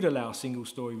development would allow a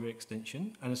single-storey rear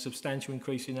extension and a substantial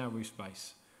increase in our roof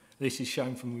space. This is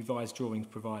shown from revised drawings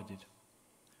provided.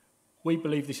 We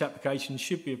believe this application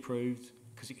should be approved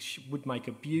because it would make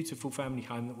a beautiful family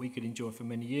home that we could enjoy for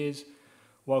many years,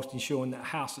 whilst ensuring that a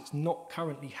house that's not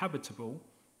currently habitable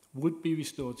would be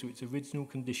restored to its original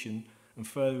condition and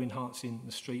further enhancing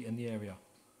the street and the area.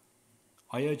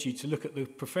 I urge you to look at the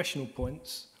professional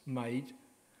points made.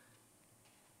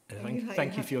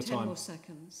 Thank you for your 10 time. more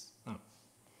seconds.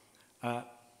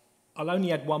 I'll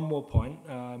only add one more point,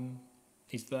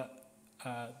 is that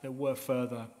there were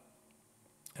further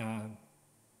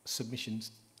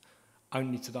submissions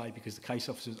only today because the case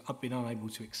officers have been unable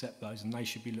to accept those, and they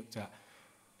should be looked at.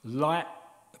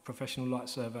 The professional light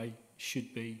survey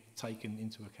should be taken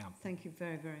into account. Thank you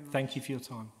very, very much. Thank you for your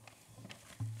time.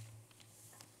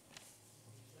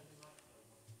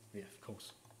 Yeah, of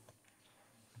course.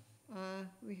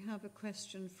 We have a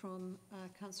question from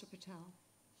Councillor Patel.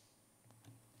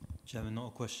 Chairman, not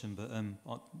a question, but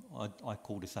I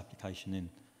called this application in,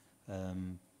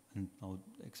 and I'll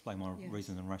explain my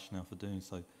reasons and rationale for doing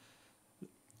so.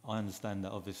 I understand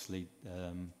that obviously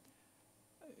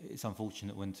it's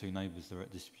unfortunate when 2 neighbours are at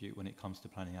dispute when it comes to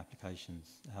planning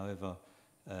applications. However,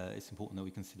 it's important that we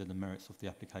consider the merits of the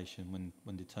application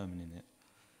when determining it.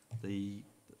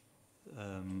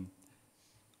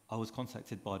 I was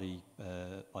contacted by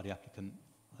the applicant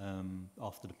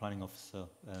after the planning officer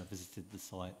visited the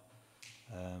site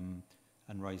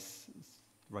and raised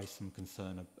some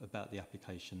concern about the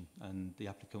application, and the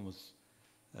applicant was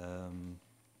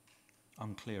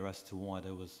unclear as to why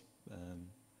there was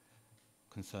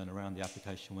concern around the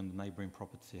application when the neighbouring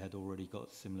property had already got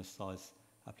a similar size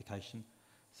application.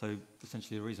 So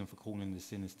essentially the reason for calling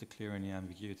this in is to clear any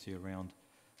ambiguity around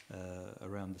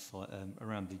around the site,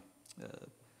 around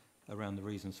the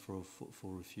reasons for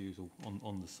refusal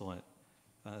on the site,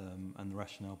 and the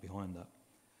rationale behind that.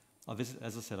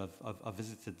 As I said, I've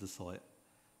visited the site,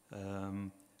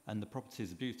 and the property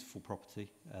is a beautiful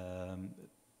property,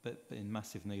 but in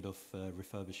massive need of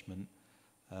refurbishment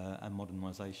and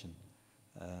modernisation.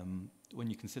 When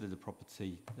you consider the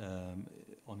property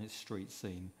on its street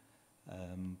scene,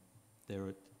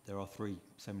 there are 3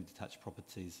 semi-detached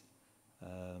properties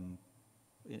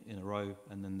in a row,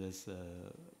 and then there's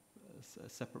a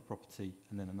separate property,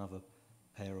 and then another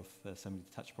pair of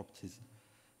semi-detached properties.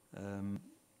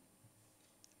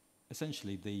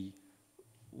 Essentially,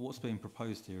 what's being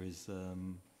proposed here is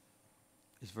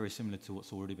very similar to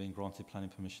what's already been granted planning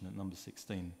permission at number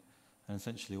 16. And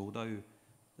essentially, although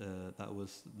that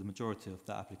was the majority of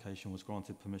that application was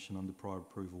granted permission under prior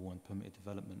approval and permitted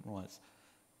development rights,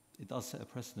 it does set a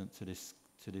precedent to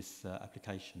this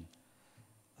application.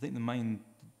 I think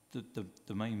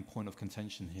the main point of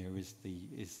contention here is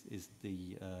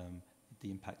the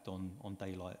impact on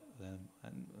daylight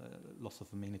and loss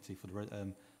of amenity for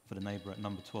the neighbour at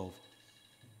number 12.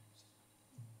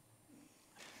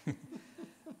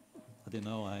 I didn't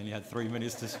know I only had 3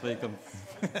 minutes to speak.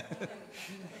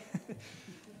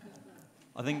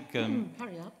 I think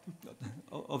hurry up.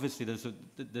 Obviously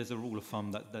there's a rule of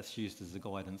thumb that's used as a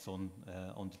guidance on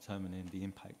determining the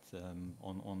impact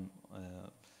on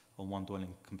one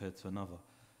dwelling compared to another.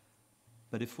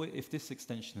 But if this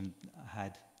extension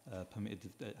had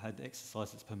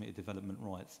exercised its permitted development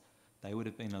rights, they would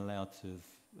have been allowed to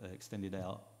have extended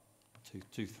out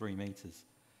to 3 metres.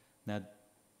 Now,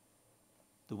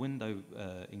 the window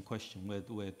in question, where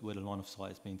the line of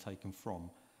sight is being taken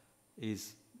from,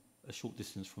 is a short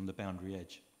distance from the boundary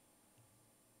edge.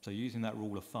 So using that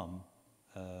rule of thumb,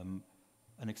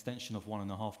 an extension of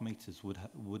 1.5 metres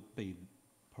would be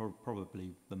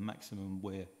probably the maximum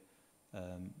where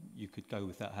you could go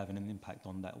without having an impact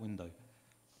on that window.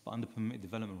 But under permitted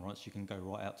development rights, you can go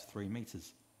right out to 3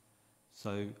 metres.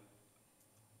 So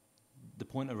the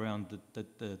point around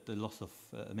the loss of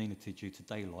amenity due to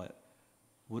daylight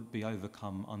would be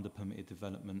overcome under permitted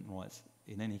development rights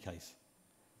in any case.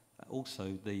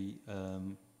 Also, the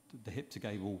hip to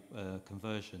gable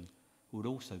conversion would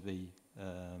also be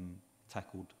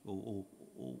tackled or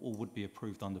would be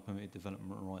approved under permitted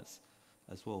development rights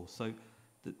as well. So,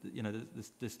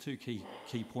 there's 2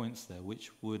 key points there,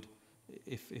 which would,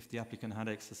 if the applicant had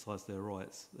exercised their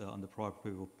rights under prior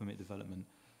approval of permitted development,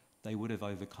 they would have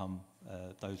overcome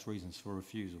those reasons for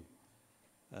refusal.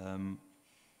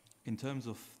 In terms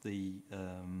of the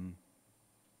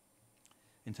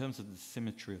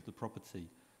symmetry of the property,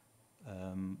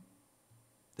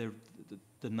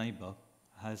 the neighbour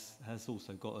has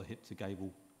also got a hip to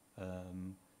gable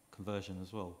conversion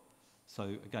as well. So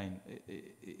again,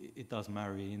 it does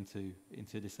marry into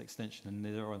this extension, and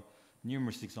there are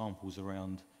numerous examples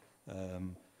around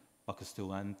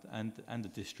Buckerstill and the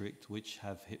district which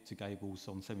have hip to gables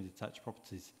on semi-detached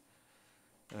properties.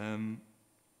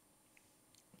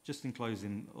 Just in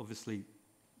closing, obviously,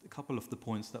 a couple of the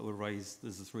points that were raised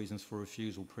as reasons for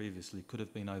refusal previously could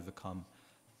have been overcome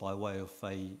by way of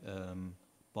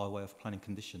planning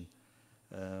condition.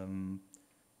 I'm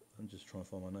just trying to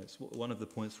find my notes. One of the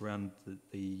points around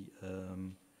the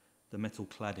metal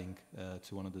cladding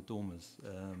to one of the dormers,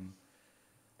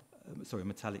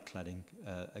 metallic cladding,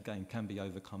 again can be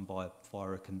overcome via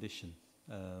a condition,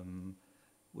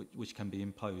 which can be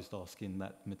imposed, asking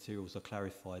that materials are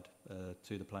clarified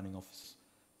to the planning office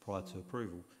prior to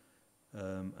approval.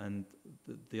 And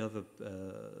the other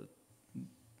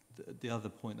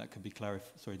point that could be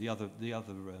clarified, sorry, the other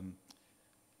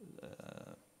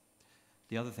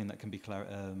thing that can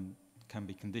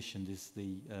be conditioned is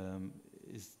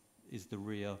the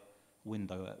rear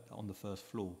window on the first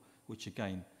floor, which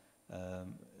again,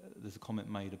 there's a comment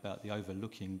made about the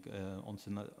overlooking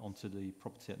onto the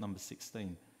property at number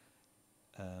 16.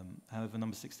 However,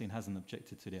 number 16 hasn't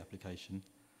objected to the application.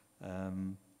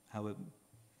 However,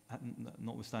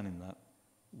 notwithstanding that,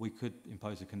 we could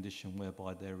impose a condition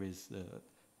whereby there is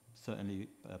certainly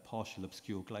partial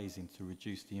obscure glazing to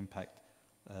reduce the impact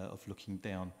of looking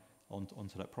down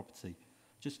onto that property.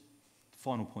 Just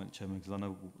final point, Chairman, because I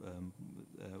know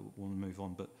we want to move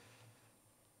on, but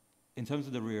in terms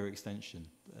of the rear extension,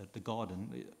 the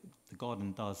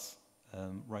garden does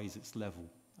raise its level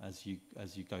as you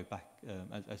go back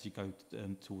as you go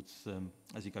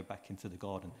back into the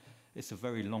garden. It's a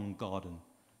very long garden,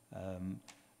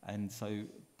 and so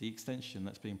the extension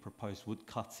that's being proposed would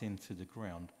cut into the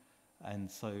ground, and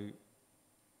so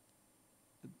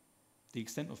the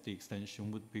extent of the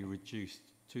extension would be reduced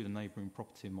to the neighbouring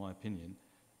property, in my opinion,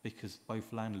 because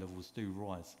both land levels do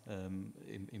rise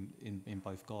in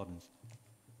both gardens.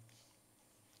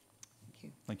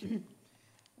 Thank you.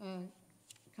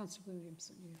 Councillor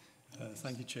Williamson.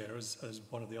 Thank you, Chair. As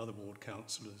one of the other ward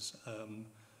councillors,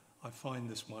 I find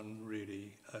this one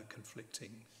really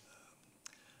conflicting.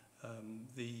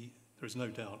 There is no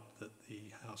doubt that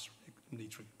the house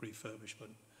needs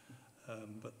refurbishment,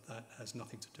 but that has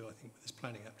nothing to do, I think, with this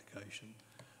planning application.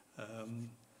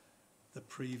 The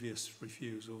previous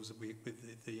refusals,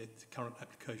 the current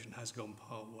application has gone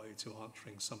part way to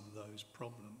answering some of those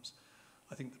problems.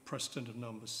 I think the precedent of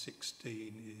number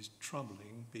 16 is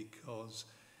troubling because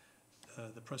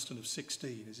the precedent of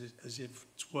 16 is as if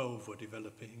 12 were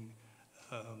developing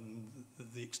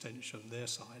the extension on their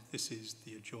side. This is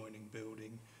the adjoining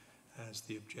building, as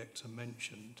the objector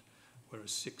mentioned,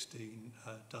 whereas 16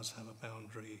 does have a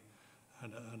boundary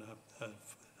and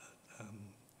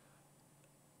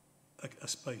a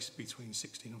space between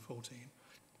 16 and 14.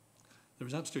 There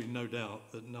is absolutely no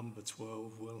doubt that number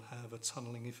 12 will have a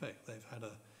tunnelling effect. They've had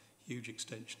a huge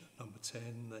extension at number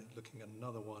 10. They're looking at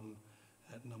another one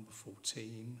at number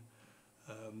 14.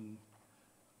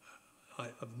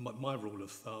 My rule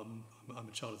of thumb, I'm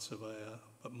a chartered surveyor,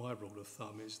 but my rule of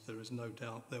thumb is there is no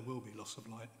doubt there will be loss of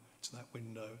light to that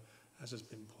window, as has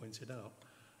been pointed out.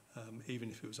 Even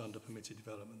if it was under permitted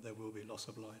development, there will be loss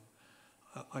of light.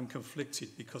 I'm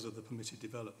conflicted because of the permitted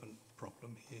development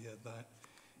problem here, that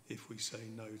if we say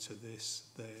no to this,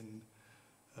 then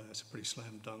it's a pretty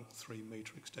slam dunk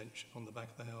 3-metre extension on the back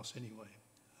of the house anyway.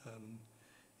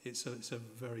 It's a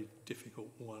very difficult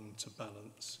one to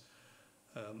balance.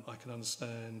 I can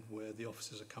understand where the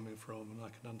officers are coming from, and I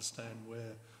can understand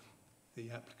where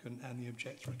the applicant and the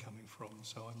objector are coming from.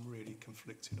 So I'm really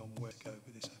conflicted on where to go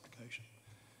with this application.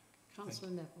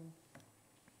 Councillor Neville.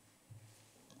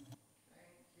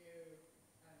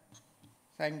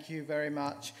 Thank you very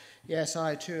much. Yes,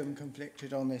 I too am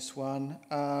conflicted on this one.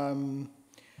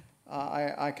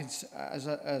 I can,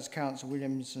 as Councillor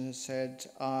Williamson has said,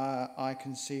 I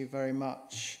can see very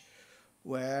much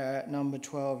where number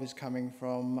 12 is coming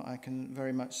from. I can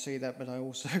very much see that, but I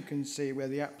also can see where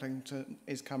the applicant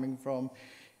is coming from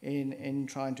in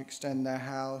trying to extend their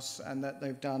house, and that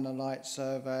they've done a light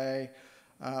survey,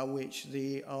 which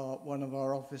one of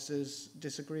our officers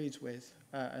disagrees with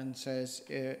and says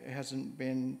it hasn't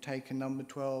been taken number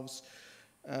 12's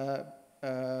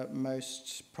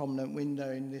most prominent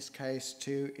window in this case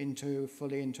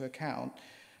fully into account.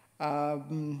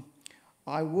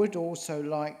 I would also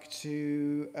like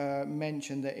to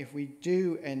mention that if we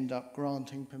do end up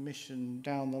granting permission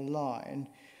down the line,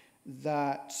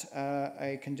 that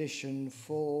a condition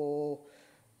for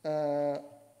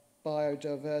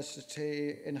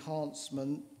biodiversity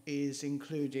enhancement is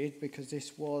included, because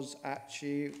this was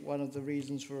actually one of the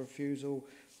reasons for refusal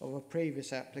of a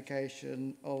previous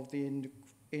application of the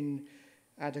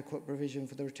inadequate provision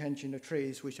for the retention of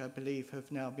trees, which I believe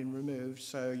have now been removed.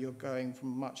 So you're going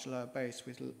from a much lower base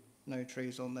with no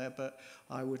trees on there, but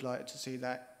I would like to see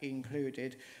that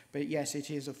included. But yes, it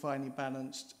is a finely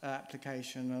balanced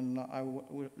application, and I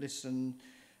will listen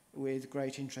with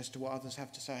great interest to what others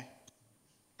have to say.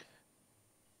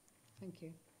 Thank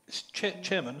you.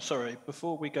 Chairman, sorry,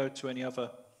 before we go to any other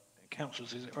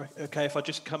councillors, is it okay if I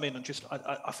just come in and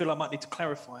I feel I might need to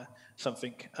clarify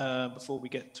something before we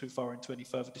get too far into any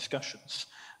further discussions.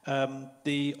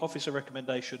 The officer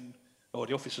recommendation, or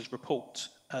the officer's report,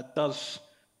 does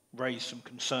raise some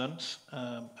concerns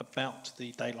about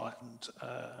the daylight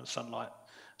and sunlight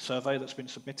survey that's been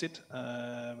submitted.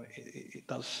 It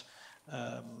does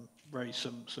raise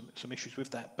some issues with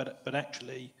that, but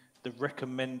actually the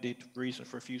recommended reason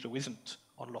for refusal isn't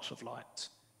on loss of light.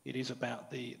 It is about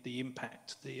the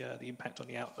impact, the impact on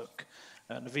the outlook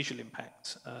and the visual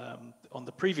impact. On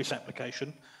the previous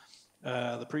application,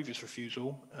 the previous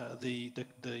refusal, the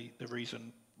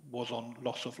reason was on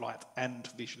loss of light and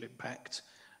visual impact,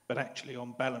 but actually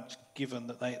on balance, given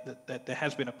that there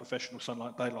has been a professional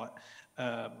sunlight daylight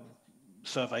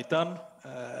survey done,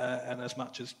 and as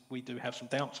much as we do have some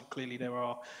doubts, and clearly there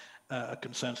are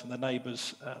concerns from the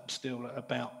neighbours still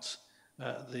about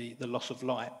the loss of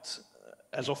light,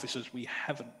 as officers we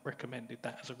haven't recommended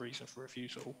that as a reason for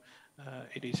refusal.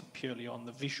 It is purely on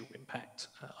the visual impact.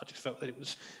 I just felt that it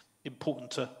was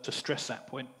important to stress that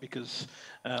point, because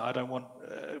I don't want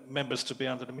members to be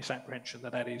under the misapprehension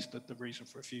that is the reason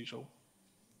for refusal.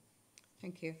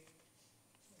 Thank you.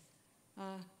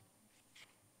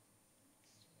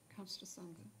 Councillor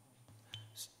Sanger.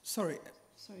 Sorry.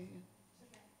 Sorry.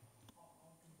 Yeah.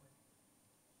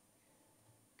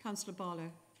 Councillor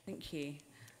Barlow. Thank you.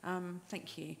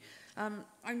 Thank you.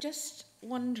 I'm just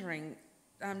wondering,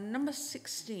 Number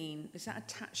 16, is that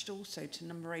attached also to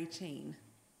number 18?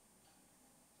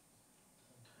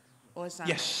 Or is that...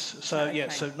 Yes, so okay. yeah,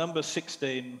 so number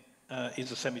 16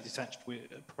 is a semi-detached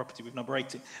property with number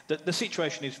 18. The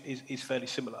situation is fairly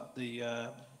similar. They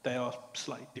are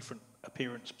slightly different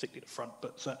appearance, particularly at the front,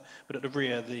 but at the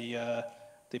rear, the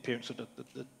appearance of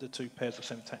the two pairs of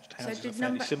semi-detached houses are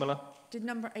fairly similar. Did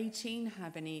number 18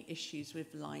 have any issues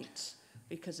with light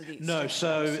because of the extension? No,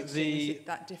 so is it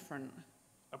that different?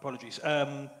 Apologies.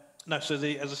 No, so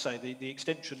as I say, the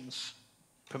extensions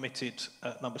permitted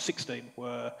at number 16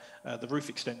 were, the roof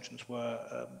extensions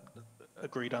were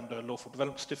agreed under a lawful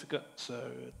development certificate,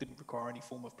 so it didn't require any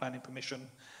form of planning permission,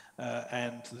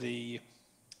 and the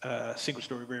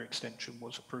single-storey rear extension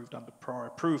was approved under prior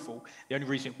approval. The only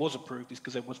reason it was approved is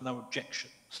because there was no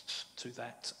objections to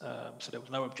that. So there was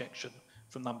no objection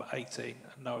from number 18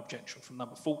 and no objection from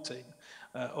number 14.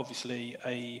 Obviously,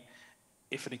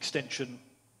 if an extension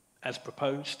as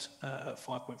proposed at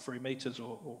 5.3 metres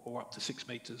or up to 6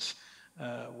 metres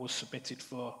was submitted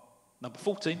for number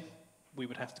 14, we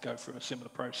would have to go through a similar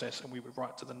process and we would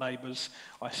write to the neighbours.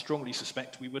 I strongly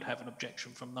suspect we would have an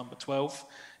objection from number 12,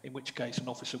 in which case an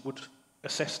officer would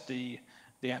assess the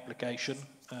application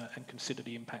and consider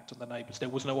the impact on the neighbours. There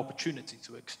was no opportunity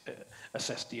to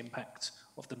assess the impact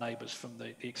of the neighbours from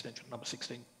the extension number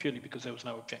 16, purely because there was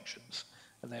no objections,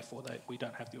 and therefore we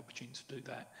don't have the opportunity to do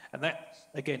that. And that,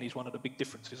 again, is one of the big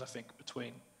differences, I think,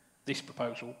 between this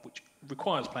proposal, which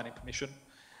requires planning permission,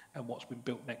 and what's been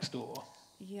built next door.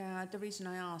 Yeah, the reason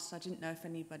I asked, I didn't know if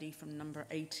anybody from number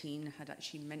 18 had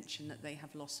actually mentioned that they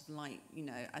have loss of light, you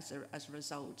know, as a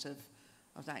result of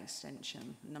that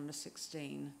extension, number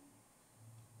 16.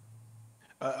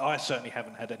 I certainly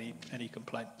haven't had any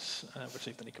complaints,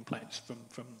 received any complaints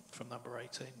from number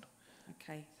 18.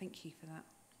 Okay, thank you for that.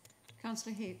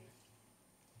 Councillor Heap.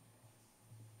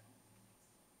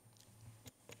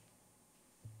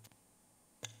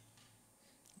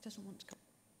 He doesn't want to go.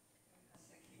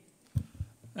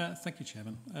 Thank you,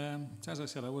 Chairman. So as I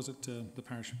said, I was at the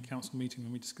parish council meeting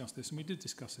when we discussed this, and we did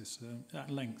discuss this at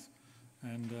length.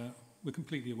 And we're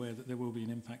completely aware that there will be an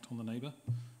impact on the neighbour,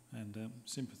 and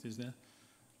sympathies there.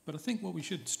 But I think what we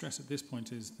should stress at this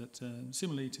point is that,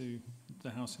 similarly to the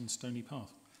house in Stony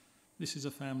Path, this is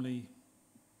a family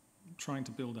trying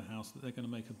to build a house that they're going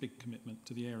to make a big commitment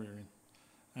to the area in.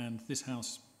 And this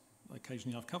house,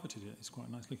 occasionally I've coveted it, it's quite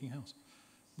a nice looking house.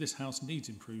 This house needs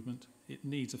improvement, it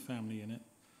needs a family in it.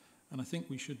 And I think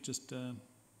we should just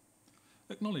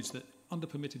acknowledge that under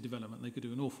permitted development, they could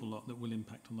do an awful lot that will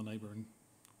impact on the neighbour and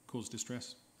cause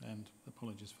distress, and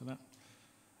apologies for that.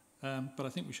 But I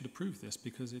think we should approve this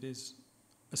because it is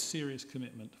a serious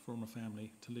commitment from a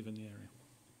family to live in the area.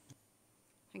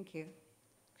 Thank you.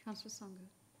 Councillor Songa.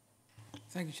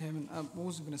 Thank you, Chairman. I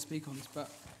wasn't going to speak on this, but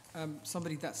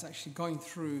somebody that's actually going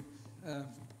through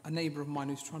a neighbour of mine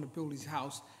who's trying to build his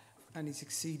house, and he's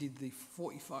exceeded the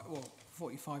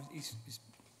 45 is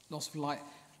loss of light.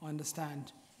 I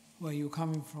understand where you're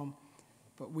coming from,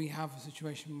 but we have a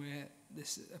situation where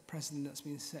this a precedent that's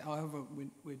been set. However,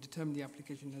 we're determining the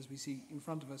application as we see in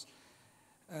front of us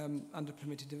under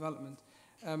permitted development.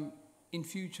 In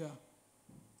future,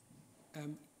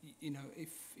 you know,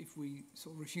 if we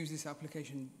sort of refuse this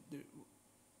application,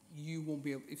 you won't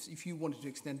be able, if you wanted to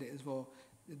extend it as well,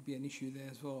 there'd be an issue there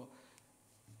as well.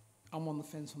 I'm on the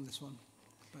fence on this one,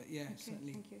 but yeah, okay,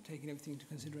 certainly taking everything into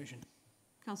consideration.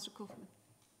 Councillor Kaufman.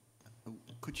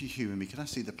 Could you humour me? Can I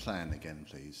see the plan again,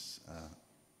 please,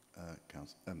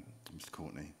 Mr.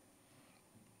 Courtney?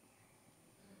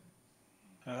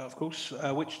 Of course.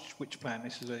 Which plan?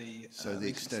 This is the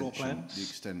extension. Floor plans. The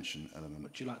extension element.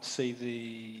 Would you like to see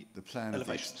the plan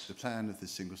elevations? The plan of the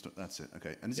single story. That's it.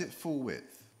 Okay. And is it full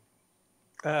width?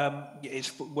 Yeah, it's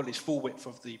full width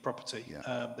of the property.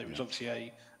 Yeah. There is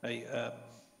obviously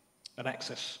an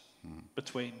access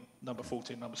between number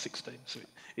 14 and number 16. So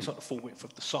it's not the full width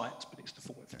of the site, but it's the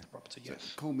full width of the property,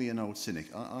 yes. So call me an old cynic.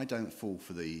 I don't fall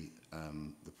for the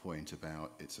point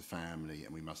about it's a family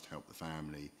and we must help the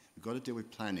family. We've got to deal with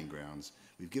planning grounds.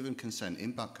 We've given consent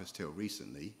in Buckhurst Hill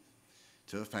recently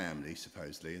to a family,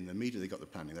 supposedly, and immediately got the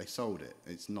planning. They sold it.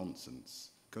 It's nonsense.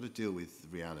 Got to deal with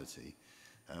reality.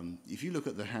 If you look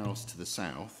at the house to the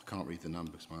south, I can't read the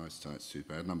number because my eyesight's too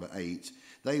bad, number 8,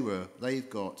 they've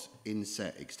got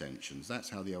inset extensions. That's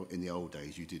how in the old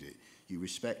days you did it. You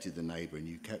respected the neighbour and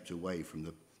you kept away from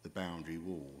the boundary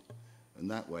wall. And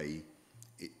that way,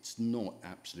 it's not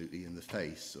absolutely in the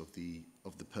face of the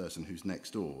person who's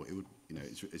next door. It would, you know,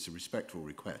 it's a respectful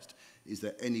request. Is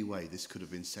there any way this could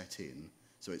have been set in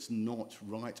so it's not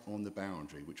right on the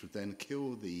boundary, which would then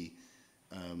kill the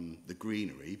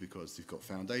greenery because they've got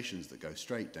foundations that go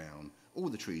straight down all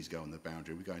the trees go on the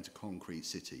boundary, we go into concrete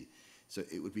city. So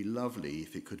it would be lovely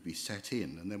if it could be set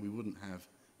in, and then we wouldn't have,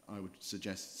 I would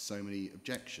suggest, so many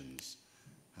objections.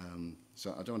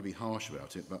 So I don't want to be harsh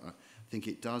about it, but I think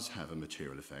it does have a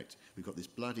material effect. We've got this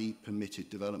bloody permitted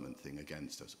development thing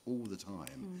against us all the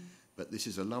time. But this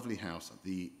is a lovely house.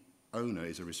 The owner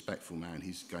is a respectful man.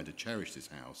 He's going to cherish this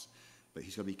house, but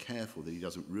he's got to be careful that he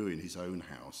doesn't ruin his own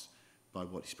house by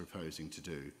what he's proposing to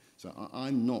do. So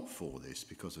I'm not for this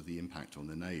because of the impact on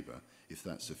the neighbour. If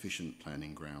that's sufficient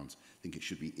planning grounds, I think it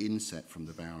should be inset from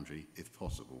the boundary if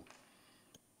possible.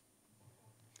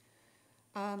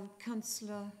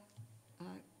 Councillor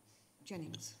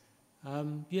Jennings.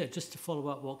 Yeah, just to follow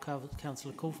up what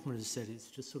Councillor Kaufman has said, it's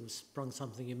just sort of sprung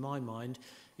something in my mind.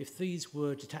 If these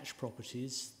were detached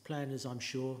properties, planners, I'm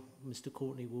sure, Mr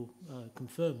Courtney will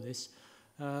confirm this,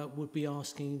 would be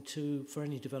asking for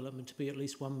any development to be at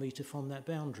least 1 metre from that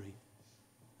boundary.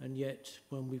 And yet,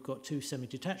 when we've got two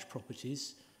semi-detached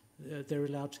properties, they're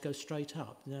allowed to go straight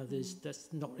up. Now, that's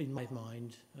not, in my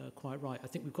mind, quite right. I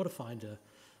think we've got to find a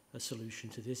solution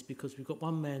to this, because we've got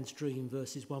one man's dream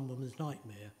versus one woman's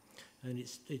nightmare. And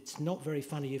it's not very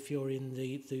funny if you're in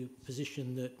the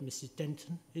position that Mrs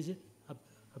Denton, is it?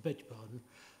 I beg your pardon,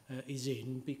 is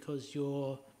in, because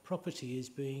your property is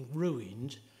being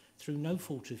ruined through no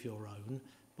fault of your own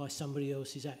by somebody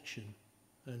else's action.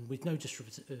 And with no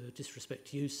disrespect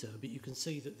to you, sir, but you can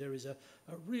see that there is a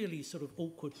really sort of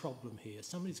awkward problem here.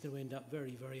 Somebody's going to end up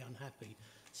very, very unhappy.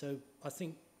 So I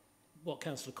think what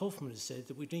Councillor Kaufman has said,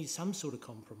 that we need some sort of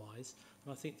compromise,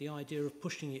 and I think the idea of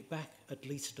pushing it back at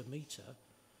least a metre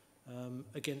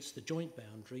against the joint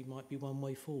boundary might be one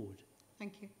way forward.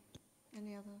 Thank you.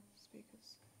 Any other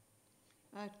speakers?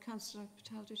 Councillor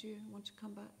Patel, did you want to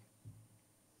come back?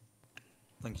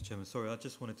 Thank you, Chairman. Sorry, I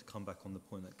just wanted to come back on the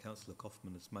point that Councillor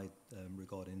Kaufman has made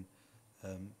regarding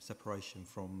separation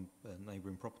from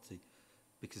neighbouring property,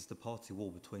 because the party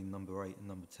wall between number 8 and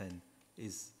number 10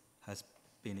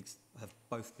 have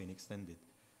both been extended.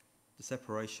 The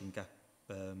separation gap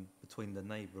between the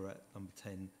neighbour at number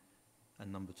 10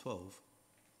 and number 12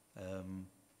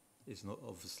 is not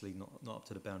obviously not up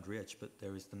to the boundary edge, but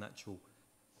there is the natural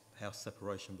house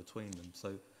separation between them.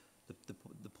 So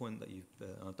the point that you,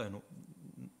 I don't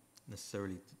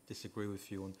necessarily disagree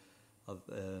with you on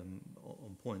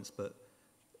points, but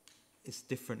it's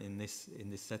different in this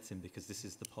setting, because this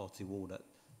is the party wall that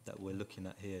we're looking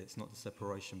at here. It's not the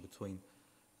separation between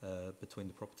the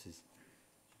properties.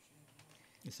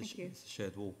 It's a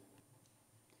shared wall.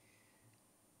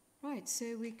 Right,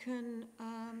 so we can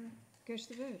go to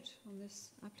the vote on this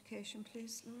application,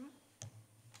 please, Laura.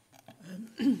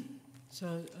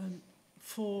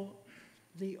 For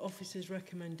the officer's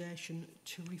recommendation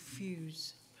to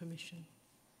refuse permission.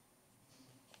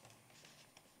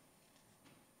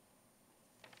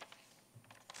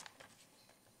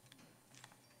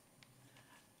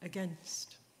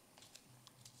 Against.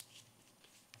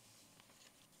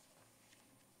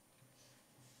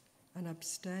 And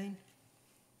abstain.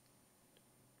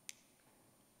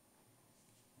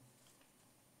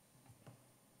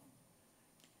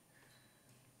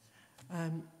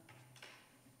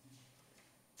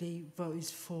 The vote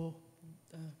is for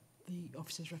the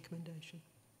officer's recommendation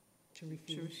to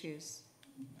refuse. To refuse.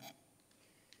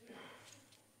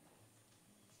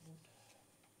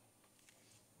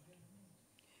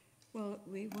 Well,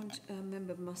 we want a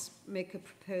member must make a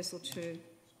proposal to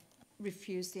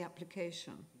refuse the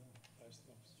application.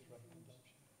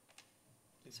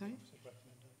 Sorry?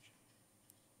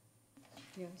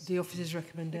 Yes. The officer's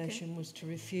recommendation was to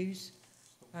refuse,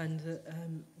 and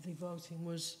the voting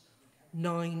was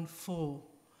 9-4.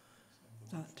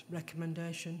 That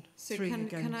recommendation. So 3 against.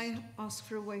 Can I ask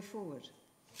for a way forward?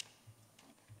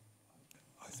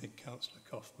 I think Councillor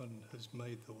Kaufman has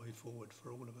made the way forward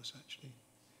for all of us, actually,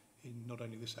 in not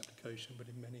only this application but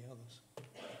in many others.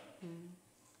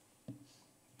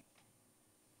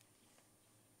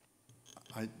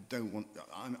 I don't want.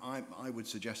 I would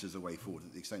suggest as a way forward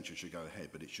that the extension should go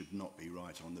ahead, but it should not be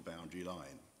right on the boundary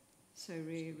line. So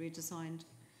redesigned.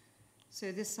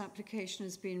 So this application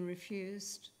has been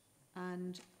refused,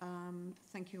 and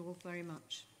thank you all very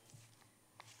much.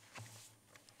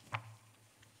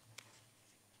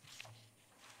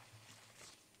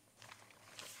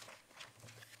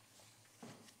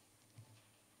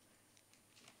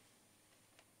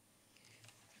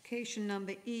 Application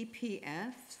number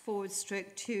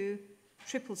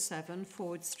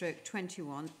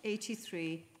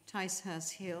EPF/2/777/21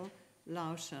 Ticehurst Hill,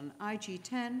 Loughton,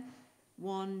 IG10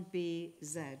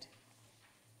 1BZ.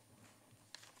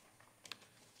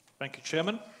 Thank you,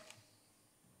 Chairman.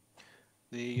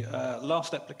 The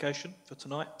last application for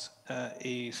tonight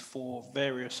is for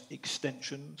various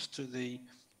extensions to the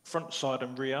front, side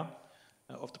and rear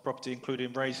of the property,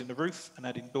 including raising the roof and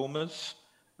adding dormers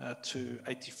to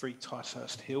 83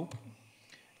 Ticehurst Hill.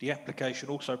 The application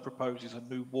also proposes a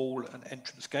new wall and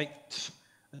entrance gates,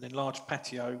 an enlarged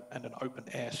patio and an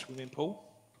open-air swimming pool.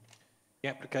 The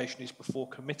application is before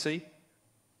committee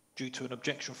due to an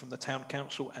objection from the Town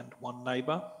Council and one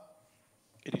neighbour.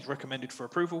 It is recommended for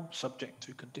approval, subject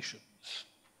to conditions.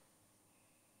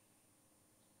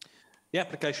 The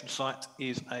application site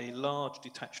is a large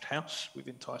detached house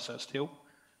within Ticehurst Hill,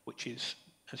 which is,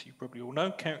 as you probably all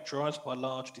know, characterised by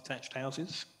large detached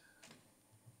houses.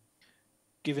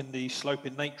 Given the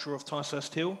sloping nature of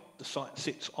Ticehurst Hill, the site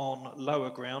sits on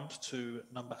lower ground to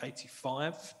number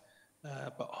 85,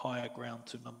 but higher ground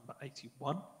to number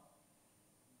 81.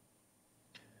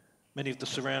 Many of the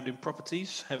surrounding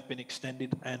properties have been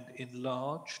extended and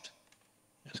enlarged,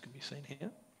 as can be seen here.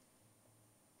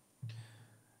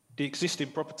 The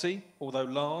existing property, although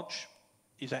large,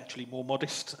 is actually more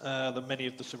modest than many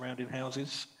of the surrounding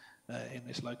houses in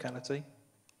this locality.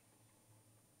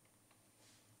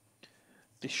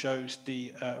 This shows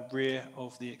the rear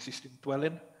of the existing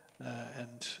dwelling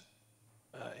and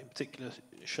in particular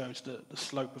shows the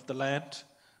slope of the land.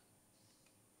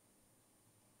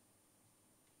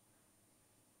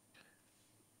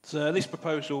 So this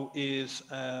proposal is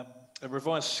a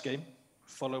revised scheme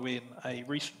following a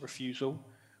recent refusal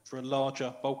for a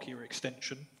larger, bulkier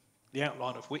extension, the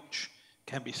outline of which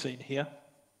can be seen here.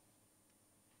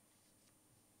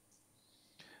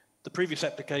 The previous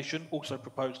application also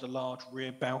proposed a large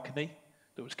rear balcony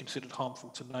that was considered harmful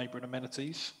to neighbouring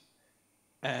amenities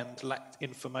and lacked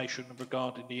information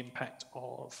regarding the impact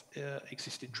of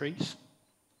existing trees.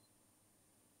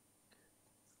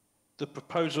 The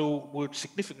proposal would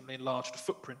significantly enlarge the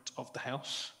footprint of the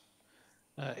house.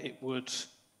 It would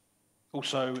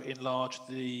also enlarge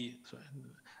the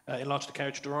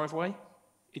carriage driveway,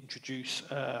 introduce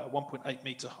 1.8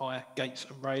 metre higher gates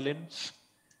and railings,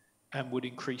 and would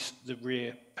increase the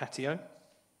rear patio.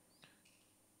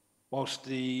 Whilst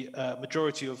the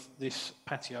majority of this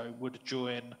patio would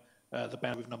join the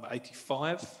boundary with number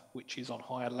 85, which is on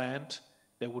higher land,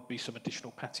 there would be some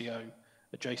additional patio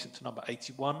adjacent to number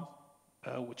 81,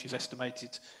 which is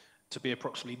estimated to be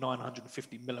approximately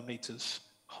 950 millimetres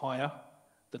higher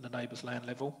than the neighbour's land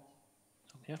level.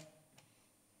 On here.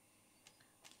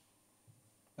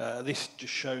 This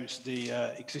just shows the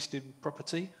existing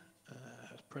property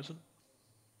as present.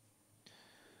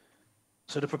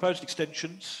 So the proposed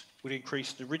extensions would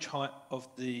increase the ridge height of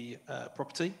the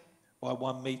property by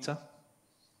 1 metre.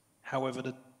 However,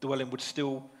 the dwelling would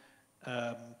still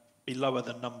be lower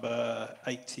than number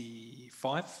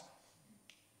 85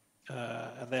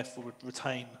 and therefore would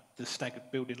retain the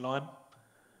staggered building line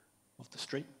of the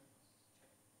street.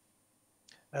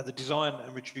 The design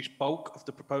and reduced bulk of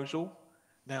the proposal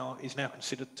is now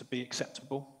considered to be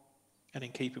acceptable and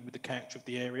in keeping with the character of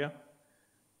the area.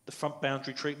 The front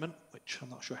boundary treatment, which I'm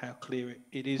not sure how clear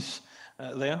it is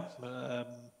there,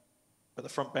 but the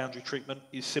front boundary treatment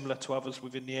is similar to others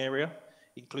within the area,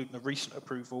 including a recent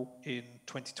approval in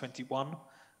 2021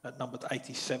 at number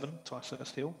 87,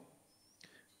 Ticehurst Hill.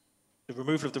 The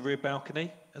removal of the rear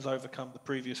balcony has overcome the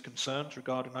previous concerns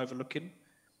regarding overlooking,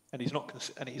 and it is not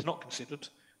considered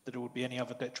that there would be any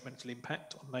other detrimental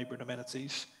impact on neighbouring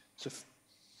amenities.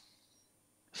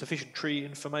 Sufficient tree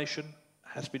information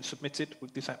has been submitted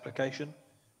with this application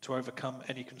to overcome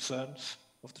any concerns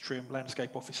of the Tree and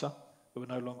Landscape Officer, who are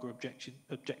no longer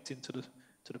objecting to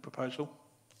the proposal.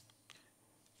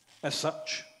 As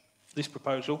such, this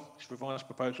revised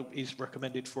proposal, is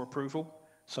recommended for approval,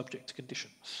 subject to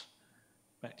conditions.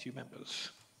 Back to you, members.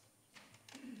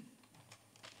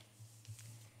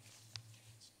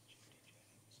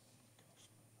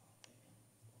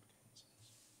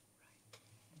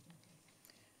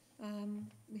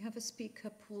 We have a speaker,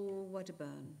 Paul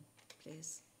Wedderburn,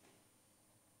 please.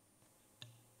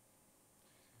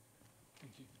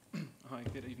 Thank you. Hi,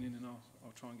 good evening, and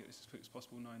I'll try and get this as quick as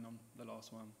possible, knowing I'm the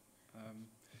last one.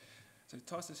 So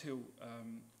Ticehurst Hill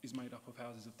is made up of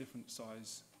houses of different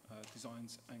size,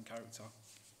 designs and character.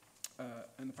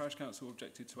 And the Parish Council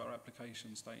objected to our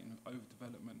application stating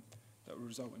overdevelopment that would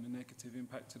result in a negative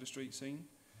impact to the street scene.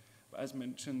 But as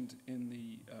mentioned in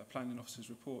the planning officer's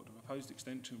report, the proposed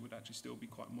extension would actually still be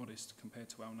quite modest compared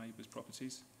to our neighbours'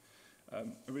 properties.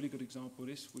 A really good example of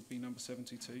this would be number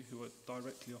 72, who are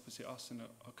directly opposite us and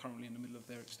are currently in the middle of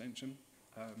their extension.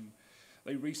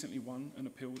 They recently won an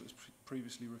appeal that was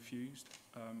previously refused,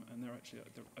 and they're actually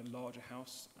a larger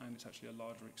house, and it's actually a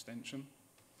larger extension.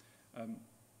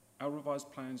 Our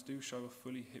revised plans do show a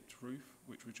fully hipped roof,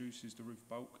 which reduces the roof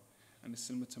bulk and is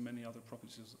similar to many other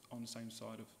properties on the same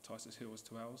side of Ticehurst Hill as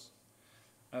to ours.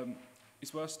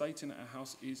 It's worth stating that our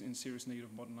house is in serious need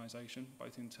of modernisation,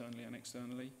 both internally and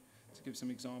externally. To give some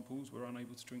examples, we're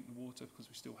unable to drink the water because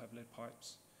we still have lead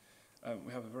pipes.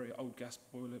 We have a very old gas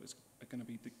boiler that's going to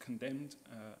be condemned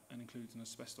and includes an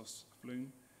asbestos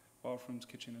flume. Bathrooms,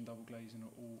 kitchen and double glazing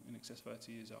are all in excess of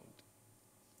 30 years old.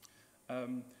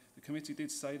 The committee did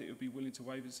say that it would be willing to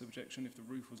waive this objection if the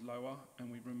roof was lower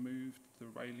and we removed the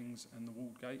railings and the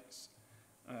walled gates.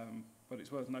 But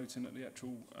it's worth noting that the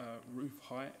actual roof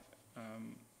height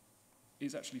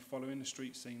is actually following the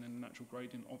street scene and the natural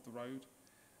gradient of the road.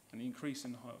 And the increase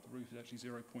in the height of the roof is actually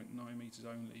 0.9 metres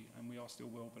only, and we are still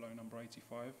well below number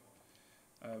 85.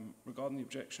 Regarding the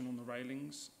objection on the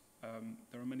railings,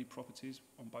 there are many properties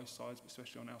on both sides, but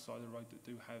especially on our side of the road, that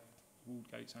do have walled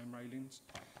gates and railings.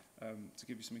 To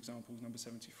give you some examples, number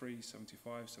 73,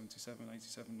 75, 77,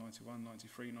 87, 91,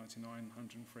 93, 99,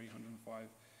 103, 105.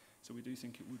 So we do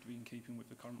think it would be in keeping with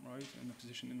the current road and the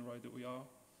position in the road that we are.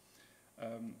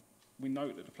 We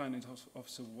note that the planning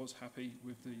officer was happy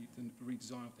with the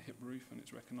redesign of the hip roof, and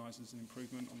it's recognised as an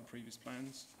improvement on the previous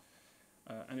plans.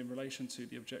 And in relation to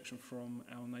the objection from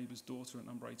our neighbour's daughter at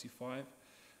number 85,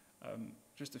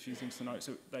 just a few things to note.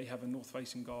 So they have a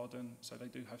north-facing garden, so they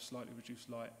do have slightly reduced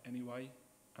light anyway.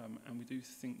 And we do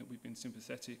think that we've been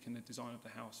sympathetic in the design of the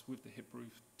house with the hip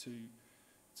roof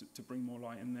to bring more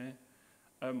light in there.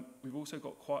 We've also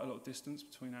got quite a lot of distance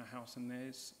between our house and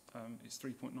theirs. It's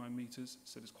 3.9 metres,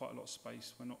 so there's quite a lot of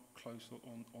space. We're not close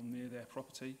or near their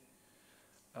property.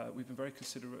 We've been very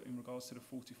considerate in regards to the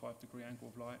 45-degree angle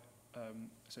of light.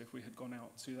 So if we had gone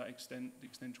out to that extent, the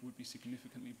extension would be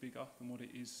significantly bigger than what it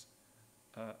is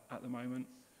at the moment.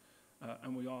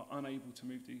 And we are unable to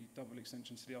move the double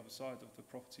extension to the other side of the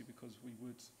property because we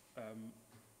would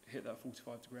hit that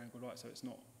 45-degree angle of light, so it's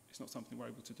not something we're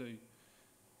able to do.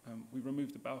 We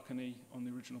removed the balcony on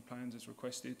the original plans as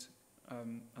requested,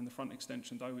 and the front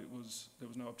extension, though there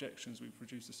was no objections, we've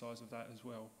reduced the size of that as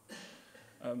well.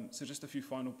 So just a few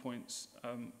final points.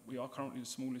 We are currently the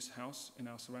smallest house in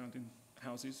our surrounding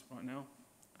houses right now.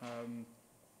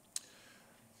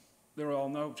 There are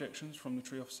no objections from the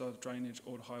tree officer, the drainage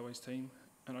or the highways team,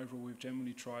 and overall we've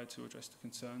generally tried to address the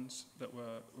concerns that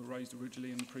were raised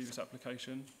originally in the previous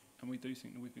application, and we do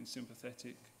think that we've been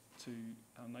sympathetic to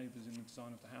our neighbours in the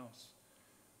design of the house.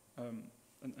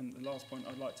 And the last point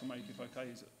I'd like to make, if okay,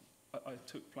 is I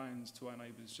took plans to our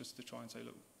neighbours just to try and say,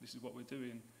 look, this is what we're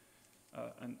doing.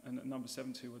 And at number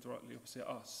 70, who were directly opposite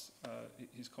us,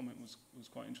 his comment was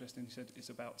quite interesting. He said, it's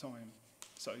about time.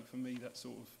 So for me, that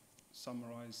sort of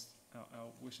summarised our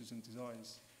wishes and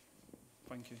desires.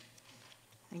 Thank you.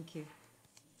 Thank you.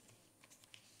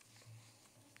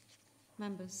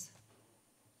 Members.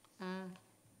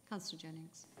 Councillor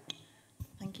Jennings.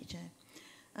 Thank you,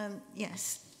 Chair.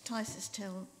 Yes, Ticehurst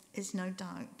Hill is no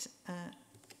doubt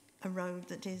a road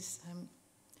that is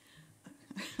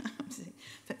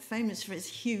famous for its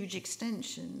huge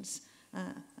extensions.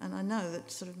 And I know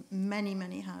that sort of many,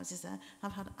 many houses there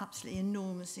have had absolutely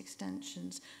enormous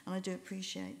extensions, and I do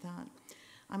appreciate that.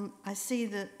 I see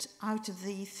that out of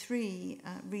the 3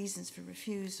 reasons for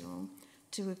refusal,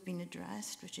 2 have been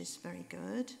addressed, which is very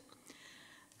good.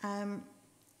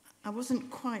 I wasn't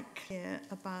quite clear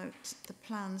about the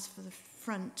plans for the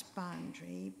front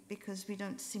boundary because we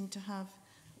don't seem to have,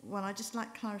 well, I just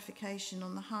like clarification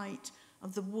on the height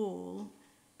of the wall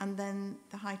and then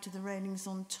the height of the railings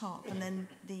on top and then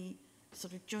the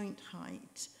sort of joint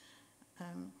height.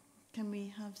 Can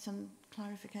we have some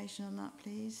clarification on that,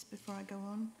 please, before I go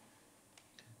on?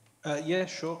 Yeah,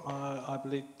 sure. I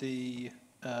believe the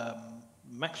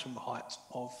maximum height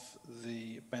of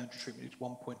the boundary treatment is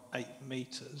 1.8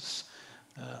 metres.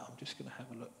 I'm just going to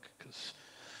have a look because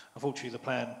unfortunately the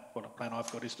plan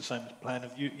I've got is the same as the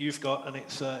plan you've got, and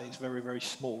it's very, very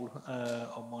small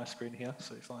on my screen here.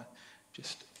 So if I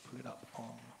just pull it up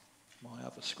on my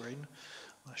other screen,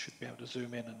 I should be able to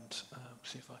zoom in and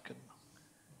see if I can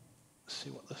see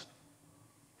what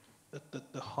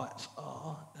the heights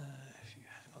are. If you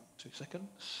hang on 2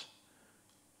 seconds.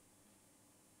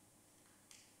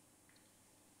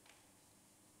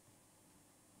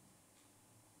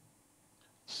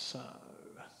 So,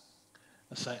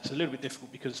 I say it's a little bit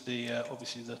difficult because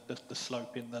obviously the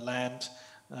slope in the land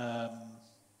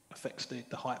affects the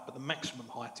height, but the maximum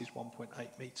height is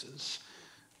 1.8 metres,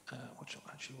 which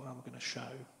actually what I'm going to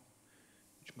show,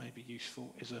 which may be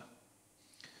useful, is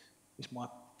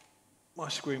my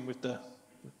screen with the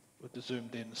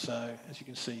zoomed in. So as you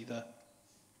can see, the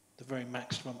very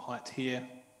maximum height here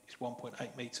is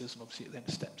 1.8 metres, and obviously it then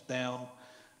steps down.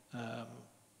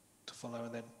 to follow,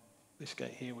 and then this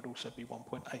gate here would also be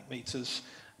 1.8 metres.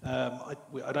 I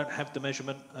don't have the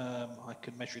measurement. I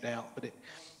can measure it out, but it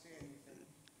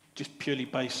just purely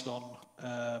based on.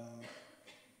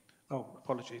 Oh,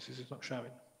 apologies, this is not showing.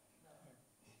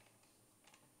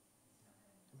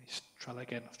 Let me try that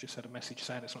again. I've just had a message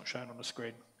saying it's not showing on the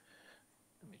screen.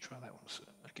 Let me try that one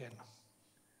again.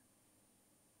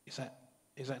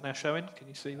 Is that now showing? Can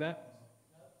you see that?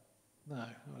 No.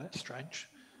 Oh, that's strange.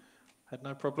 Had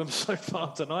no problems so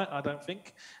far tonight, I don't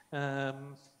think. All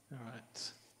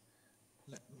right.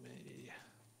 Let me.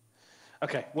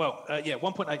 Okay. Well, yeah,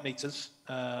 1.8 metres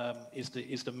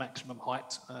is the maximum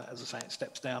height. As I say, it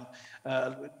steps down.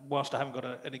 Whilst I haven't got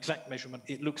an exact measurement,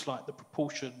 it looks like the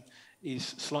proportion is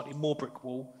slightly more brick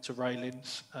wall to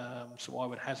railings. So I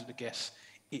would hazard a guess.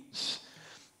 It's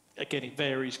again, it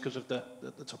varies because of the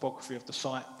topography of the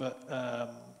site, but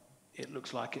it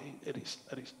looks like at its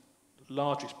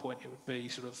largest point it would be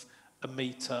sort of a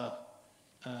metre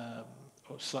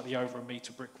or slightly over a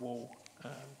metre brick wall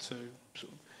to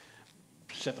sort of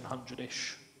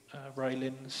 700-ish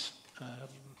railings.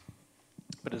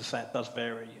 But as I say, it does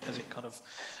vary as it kind of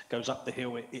goes up the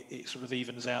hill. It sort of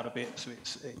evens out a bit, so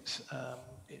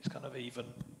it's kind of even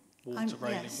wall to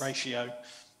railing ratio.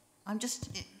 I'm just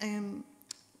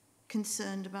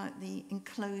concerned about the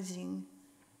enclosing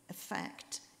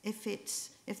effect. If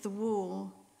the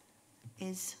wall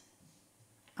is,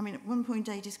 I mean,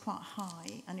 1.8 is quite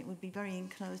high, and it would be very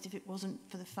enclosed if it wasn't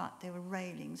for the fact there were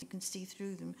railings. You can see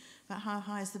through them. But how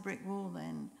high is the brick wall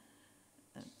then?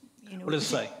 You know, what does it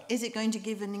say? Is it going to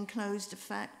give an enclosed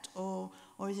effect, or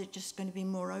is it just going to be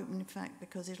more open effect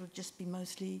because it'll just be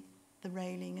mostly the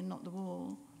railing and not the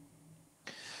wall?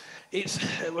 It's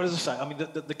what does it say? I mean,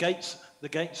 the gates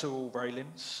are all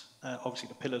railings. Obviously,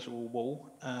 the pillars are all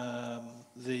wall.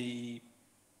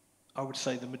 I would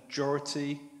say the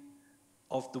majority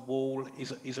of the wall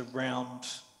is around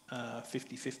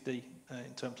 50-50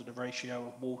 in terms of the ratio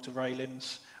of wall to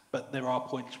railings. But there are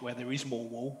points where there is more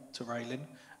wall to railing.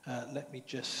 Let me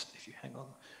just, if you hang on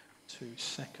 2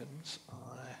 seconds,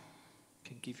 I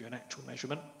can give you an actual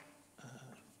measurement.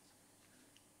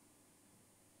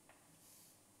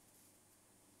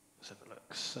 Let's have a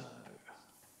look. So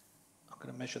I'm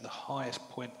going to measure the highest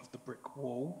point of the brick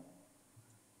wall.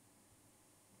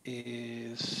 It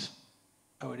is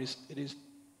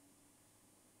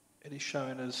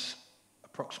showing as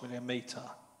approximately a metre.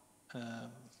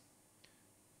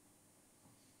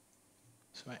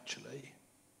 So actually,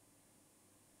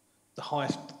 the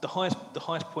highest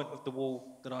point of the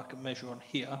wall that I can measure on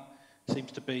here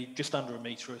seems to be just under a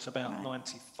metre. It's about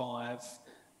 95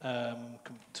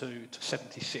 to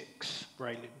 76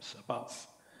 railings above.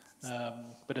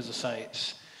 But as I say,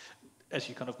 it's as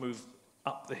you kind of move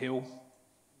up the hill,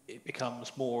 it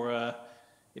becomes more.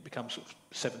 It becomes sort of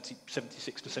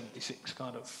 76 to 76,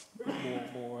 kind of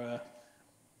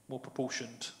more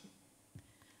proportioned.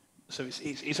 So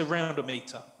it's around a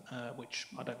metre, which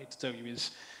I don't need to tell you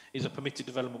is a permitted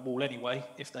development wall anyway,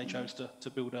 if they chose to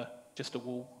build just a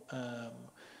wall.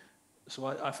 So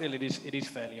I feel it is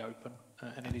fairly open,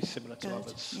 and it is similar to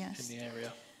others in the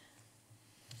area.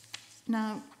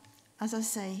 Now, as I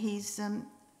say,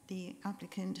 the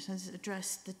applicant has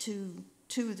addressed the two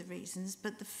of the reasons,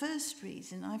 but the first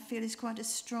reason I feel is quite a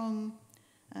strong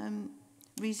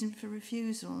reason for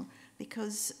refusal,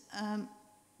 because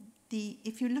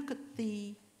if you look at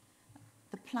the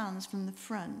plans from the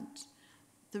front,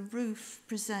 the roof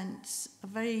presents a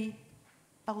very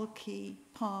bulky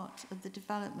part of the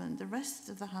development. The rest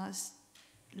of the house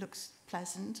looks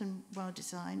pleasant and well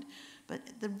designed, but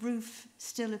the roof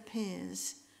still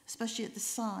appears, especially at the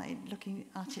side, looking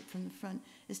at it from the front,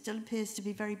 it still appears to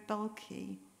be very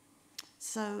bulky.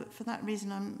 So for that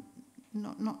reason, I'm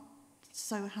not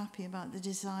so happy about the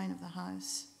design of the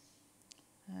house.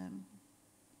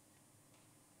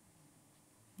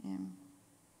 Yeah.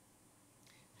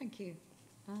 Thank you.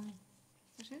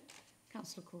 Is that it?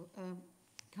 Councillor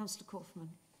Kaufman.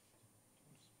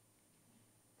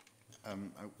 I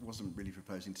wasn't really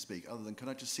proposing to speak, other than, can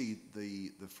I just see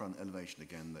the front elevation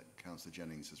again that Councillor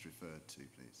Jennings has referred to,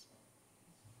 please?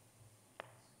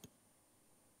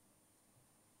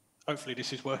 Hopefully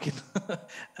this is working.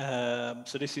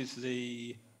 So this is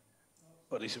these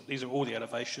are all the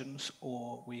elevations,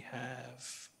 or we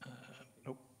have,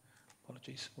 nope,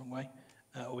 apologies, wrong way.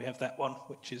 Or we have that one,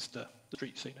 which is the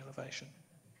street scene elevation.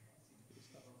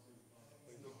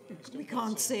 We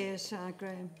can't see it,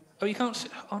 Graham. Oh, you can't see?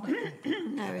 Oh, no.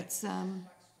 No, it's...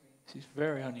 This is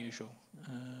very unusual.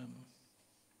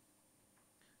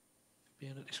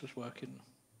 Being that this was working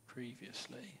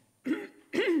previously.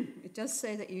 It does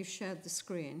say that you shared the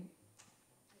screen,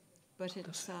 but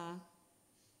it's But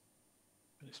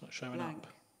it's not showing blank. up.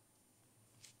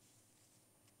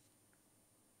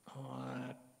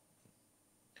 I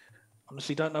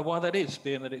honestly don't know why that is,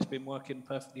 being that it's been working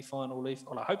perfectly fine all evening.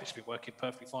 Well, I hope it's been working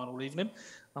perfectly fine all evening.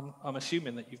 I'm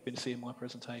assuming that you've been seeing my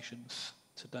presentations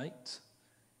to date.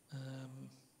 You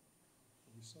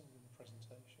saw it in the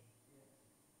presentation.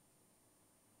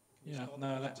 Yeah,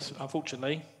 no, that's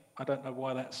unfortunately, I don't know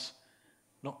why that's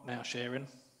not now sharing.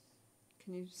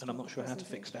 Can you And I'm not start sure the how to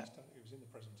fix that. It was in the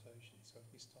presentation, so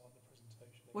if we start the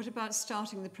presentation... What about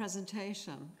starting the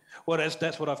presentation? Well,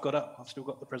 that's what I've got up. I've still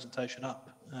got the presentation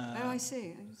up. Oh, I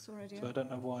see. It's already So I up.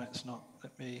 don't know why it's not.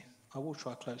 I will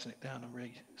try closing it down and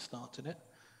restarting it.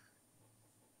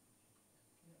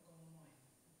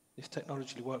 This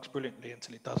technology works brilliantly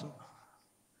until it doesn't.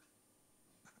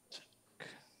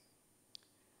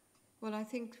 Well, I don't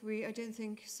think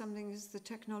the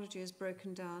technology is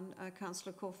broken down.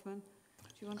 Councillor Kaufman,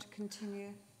 do you want to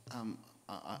continue?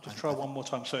 Just try one more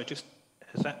time. Sorry, just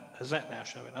has that now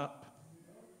showing up?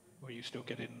 Or are you still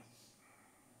getting?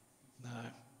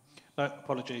 No,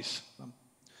 apologies.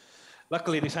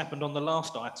 Luckily, this happened on the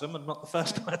last item and not the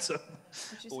first item,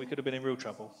 or we could have been in real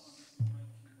trouble.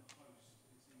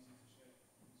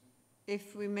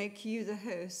 If we make you the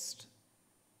host,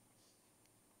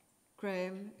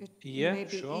 Graham, it Yeah, may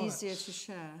be sure, easier that's- to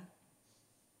share.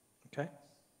 Okay.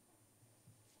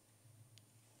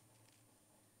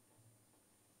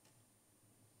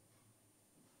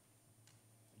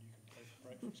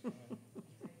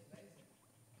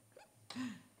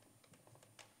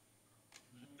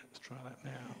 Let's try that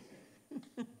now.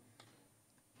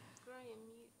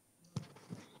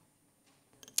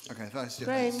 Okay, that's your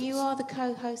Graham, you are the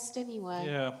co-host anyway.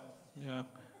 Yeah.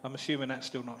 I'm assuming that's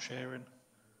still not sharing.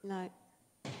 No.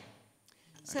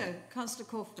 So, Councillor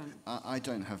Kaufman. I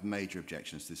don't have major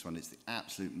objections to this one. It's the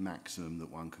absolute maximum that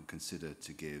one can consider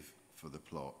to give for the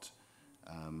plot.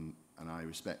 And I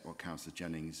respect what Councillor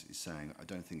Jennings is saying. I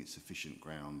don't think it's sufficient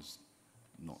grounds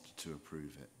not to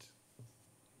approve it.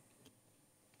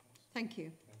 Thank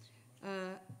you.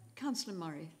 Councillor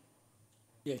Murray.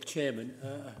 Yeah, Chairman,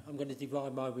 I'm going to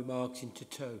divide my remarks into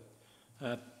two.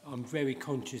 I'm very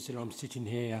conscious that I'm sitting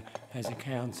here as a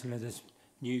councillor that's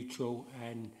neutral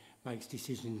and makes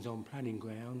decisions on planning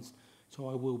grounds, so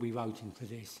I will be voting for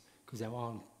this because there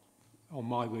aren't, on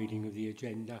my reading of the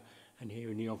agenda and here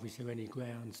in the office, are any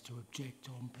grounds to object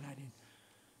on planning.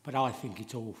 But I think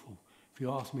it's awful. If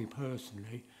you ask me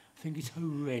personally, I think it's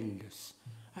horrendous.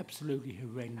 Absolutely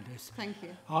horrendous. Thank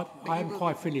you. I haven't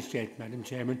quite finished yet, Madam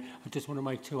Chairman. I just want to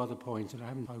make two other points, and I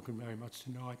haven't spoken very much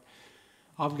tonight.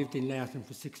 I've lived in Loughton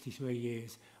for 63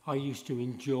 years. I used to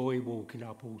enjoy walking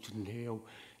up Alton Hill,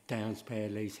 down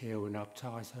Spareleys Hill and up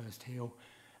Ticehurst Hill,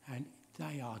 and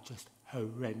they are just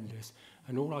horrendous.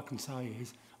 And all I can say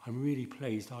is I'm really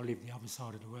pleased I live the other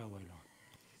side of the railway line.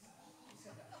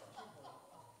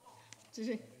 Did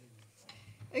you?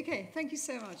 Okay, thank you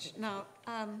so much. Now,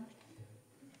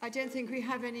 I don't think we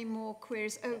have any more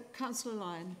queries. Oh, Councillor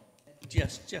Lyon.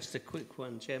 Just a quick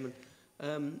one, Chairman.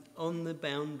 On the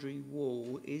boundary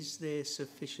wall, is there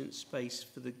sufficient space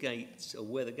for the gates, or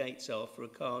where the gates are, for a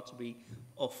car to be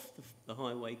off the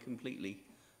highway completely?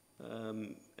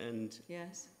 And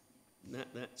yes,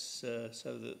 that's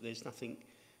so that there's nothing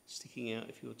sticking out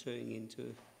if you're turning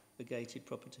into a gated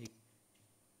property.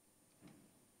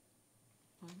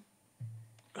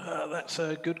 That's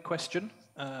a good question,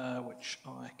 which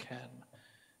I can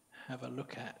have a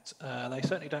look at. They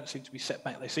certainly don't seem to be set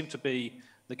back. They seem to be,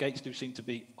 the gates do seem to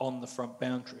be on the front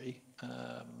boundary,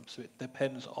 so it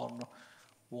depends on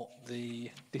what the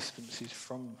distance is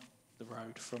from the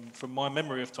road. From my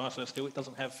memory of Ticehurst Hill, it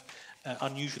doesn't have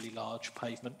unusually large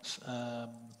pavements,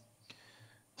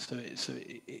 so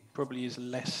it probably is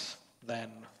less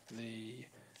than the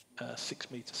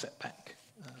 6 metre setback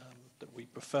that we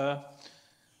prefer.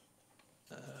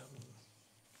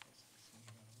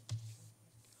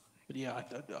 But yeah,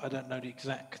 I don't know the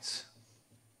exact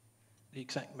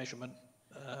measurement.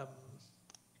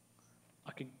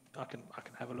 I can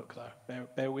have a look though.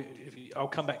 Bear with. I'll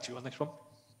come back to you on this one.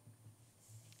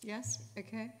 Yes.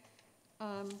 Okay.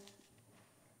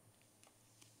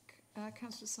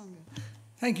 Councillor Sanger.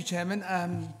 Thank you, Chairman.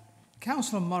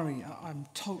 Councillor Murray, I'm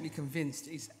totally convinced,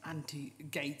 is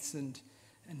anti-gates and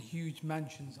huge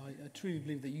mansions. I truly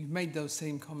believe that you've made those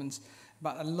same comments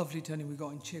about a lovely turning we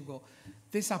got in Chigwell.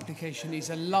 This application is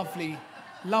a lovely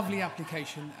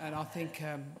application, and I think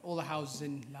all the houses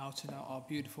in Loughton are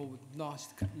beautiful with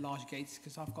large gates,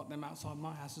 because I've got them outside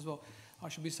my house as well. I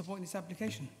should be supporting this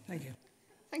application. Thank you.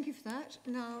 Thank you for that.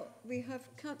 Now we have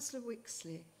Councillor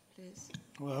Wixley. please.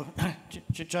 Well,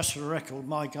 just for the record,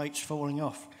 my gate's falling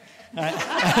off.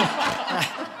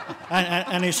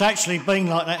 And it's actually been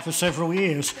like that for several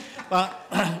years. But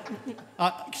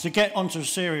to get onto a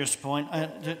serious point,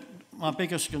 my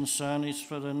biggest concern is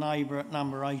for the neighbour at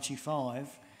number 85,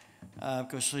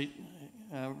 because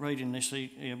reading this,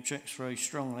 he objects very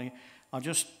strongly. I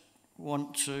just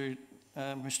want to,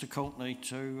 Mr. Courtney,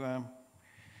 to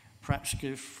perhaps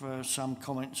give some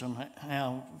comments on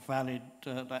how valid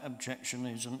that objection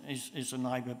is, and is the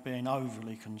neighbour being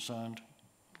overly concerned?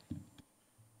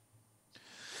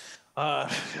 I'm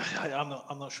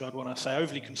not sure I'd want to say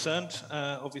overly concerned.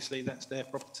 Obviously, that's their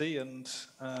property, and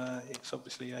it's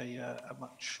obviously a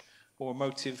much more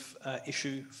emotive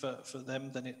issue for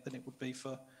them than it would be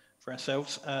for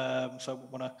ourselves. So I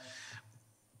wouldn't want to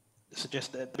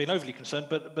suggest that they're being overly concerned,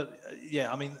 but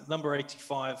yeah, I mean, number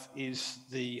 85 is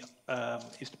the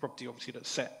property obviously that's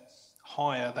set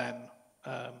higher than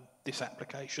this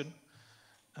application.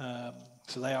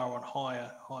 So they are on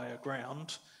higher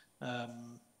ground.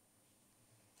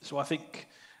 So I think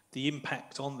the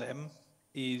impact on them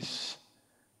is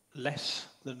less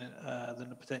than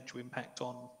the potential impact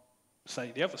on,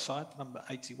 say, the other side, number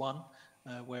 81,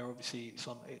 where obviously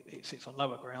it sits on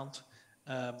lower ground.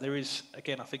 There is,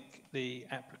 again, I think the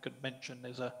applicant mentioned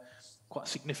there's a quite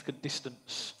significant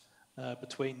distance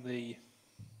between the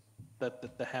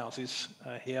houses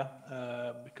here,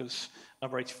 because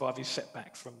number 85 is set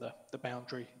back from the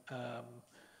boundary,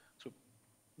 sort of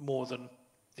more than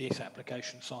this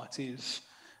application site is.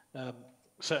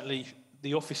 Certainly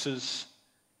the officer's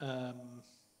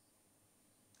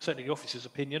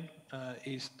opinion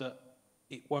is that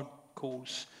it won't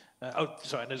cause.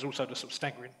 And there's also the sort of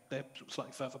staggering. They're sort of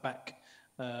slightly further back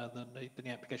than the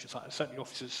application site. Certainly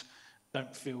officers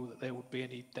don't feel that there would be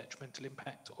any detrimental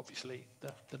impact. Obviously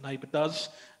the neighbour does,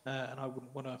 and I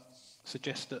wouldn't want to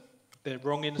suggest that they're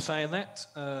wrong in saying that.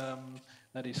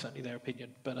 That is certainly their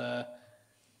opinion,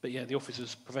 but yeah, the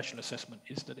officer's professional assessment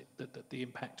is that the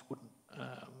impact wouldn't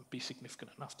be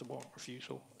significant enough to warrant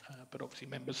refusal. But obviously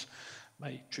members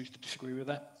may choose to disagree with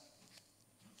that.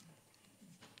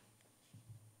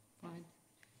 Fine.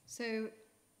 So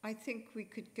I think we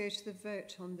could go to the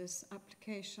vote on this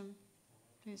application.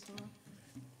 Please, Laura.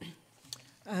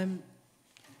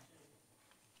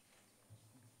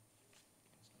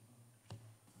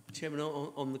 Chairman,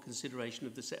 on the consideration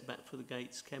of the setback for the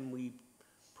gates, can we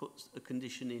put a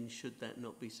condition in should that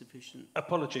not be sufficient?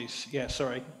 Apologies. Yeah,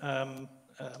 sorry.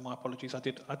 My apologies. I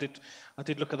did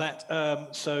look at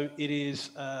that. So it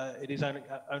is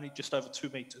only just over 2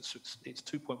 metres. So it's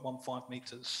 2.15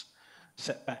 metres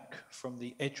setback from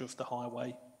the edge of the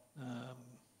highway.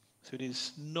 So it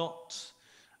is not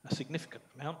a significant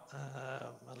amount,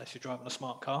 unless you're driving a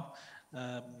smart car.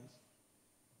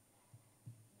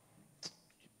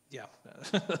 Yeah.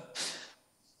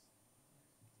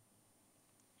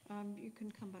 You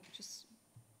can come back just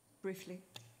briefly.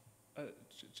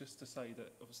 Just to say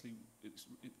that obviously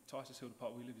Titus Hill, the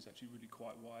part we live, is actually really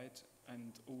quite wide,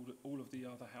 and all of the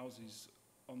other houses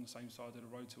on the same side of the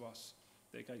road to us,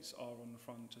 their gates are on the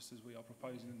front, just as we are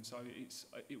proposing them. So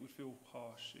it would feel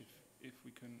harsh if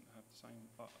we couldn't have the same.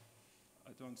 But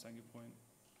I do understand your point.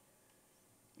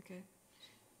 Okay.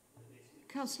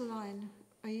 Councillor Lyon,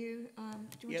 are you?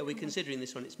 Yeah, we're considering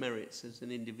this on its merits as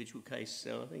an individual case.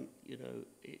 So I think, you know,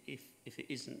 if it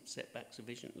isn't set back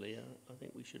sufficiently, I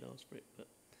think we should ask for it. But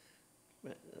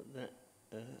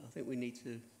I think we need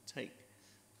to take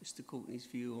Mr. Courtney's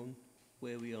view on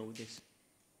where we are with this.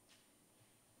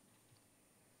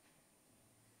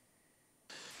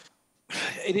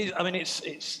 It is. I mean, it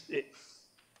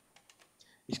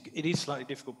is slightly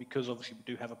difficult because obviously we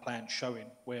do have a plan showing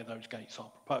where those gates are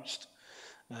proposed,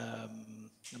 and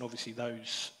obviously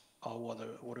those are what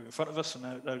are in front of us,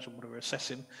 and those are what we're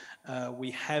assessing.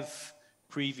 We have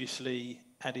previously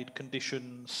added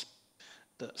conditions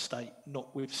that state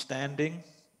notwithstanding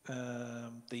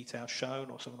details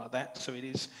shown or something like that. So it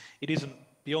isn't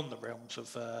beyond the realms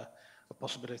of a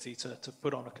possibility to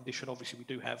put on a condition. Obviously, we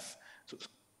do have sort of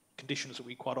conditions that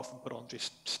we quite often put on,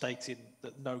 just stating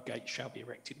that no gate shall be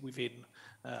erected within,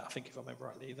 I think if I remember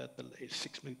rightly, that it's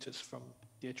 6 metres from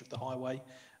the edge of the highway.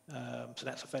 So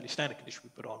that's a fairly standard condition we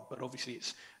put on. But obviously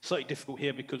it's slightly difficult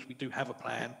here because we do have a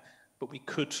plan, but we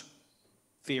could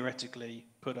theoretically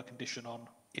put a condition on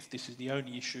if this is the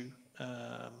only issue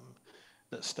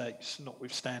that states,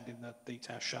 notwithstanding the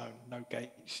detail shown, no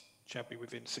gates shall be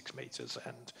within 6 metres,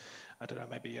 and I don't know,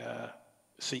 maybe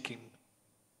seeking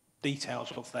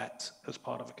details of that as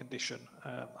part of a condition.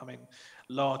 I mean,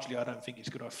 largely I don't think it's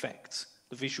going to affect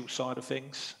the visual side of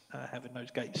things, having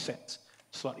those gates set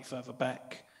slightly further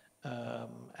back.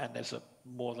 and there's a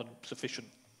more than sufficient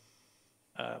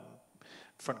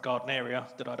front garden area,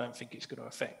 that I don't think it's going to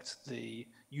affect the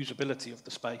usability of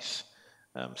the space.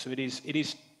 So it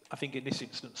is, I think in this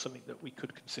instance, something that we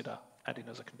could consider adding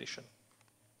as a condition.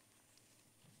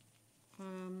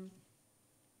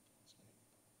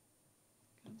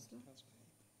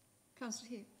 Councillor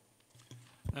Hugh.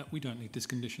 We don't need this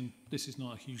condition. This is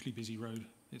not a hugely busy road.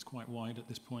 It's quite wide at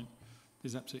this point.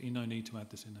 There's absolutely no need to add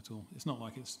this in at all. It's not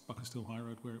like it's Buckerstill High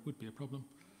Road where it would be a problem.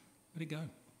 Let it go.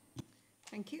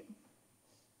 Thank you.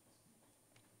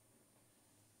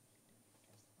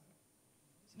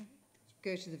 Sorry?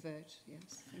 Go to the vote,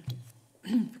 yes. Thank you.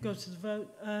 If we go to the vote,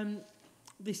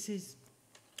 this is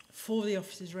for the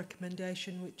officer's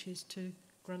recommendation, which is to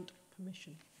grant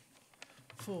permission.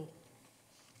 4.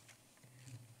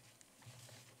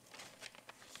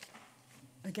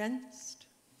 Against?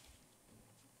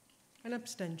 And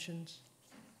abstentions?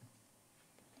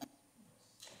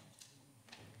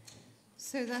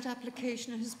 So that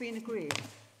application has been agreed.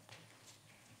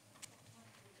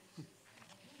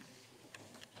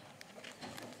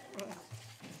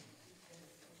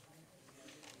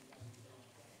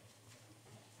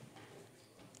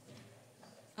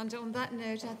 And on that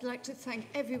note, I'd like to thank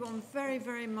everyone very,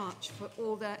 very much for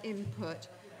all their input.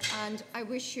 And I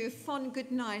wish you a fond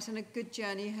good night and a good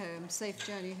journey home. Safe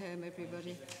journey home,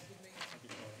 everybody.